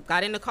then just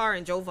got in the car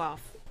and drove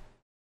off.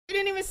 We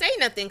didn't even say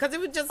nothing because it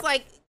was just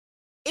like,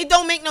 it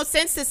don't make no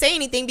sense to say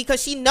anything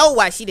because she know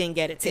why she didn't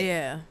get a tip.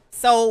 Yeah.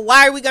 So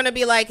why are we going to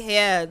be like,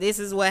 yeah, this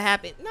is what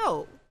happened?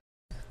 No.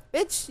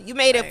 Bitch, you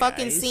made a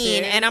fucking scene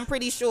serious? And I'm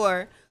pretty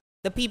sure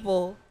the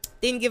people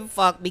didn't give a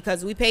fuck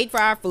because we paid for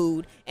our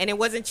food and it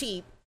wasn't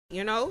cheap.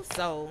 You know,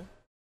 so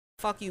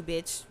fuck you,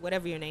 bitch.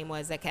 Whatever your name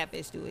was at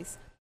Catfish Dewey's.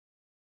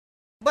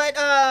 But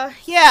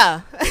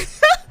yeah,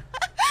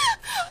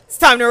 it's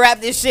time to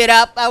wrap this shit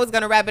up. I was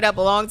gonna wrap it up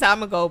a long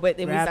time ago, but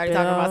then we started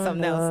talking about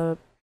something else.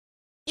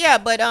 Yeah,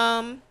 but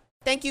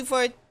thank you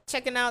for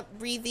checking out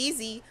Breathe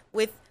Easy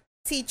with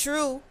T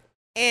True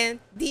and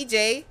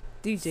DJ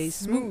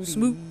Smoodie.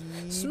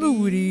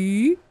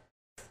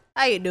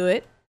 How you do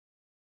it?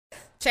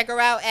 Check her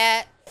out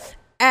at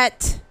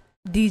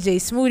DJ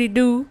Smoodie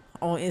Do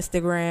on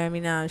Instagram.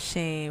 You know what I'm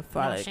saying?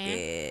 Follow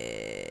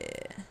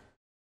it.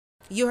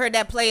 You heard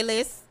that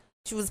playlist?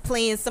 She was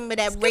playing some of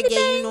that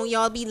reggae. You know,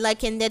 y'all be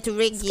liking that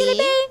reggae.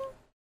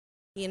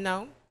 You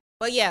know?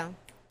 But yeah,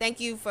 thank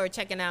you for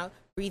checking out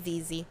Breathe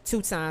Easy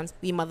 2 times.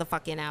 We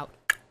motherfucking out.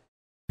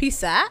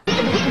 Peace out.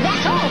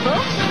 That's all,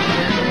 folks.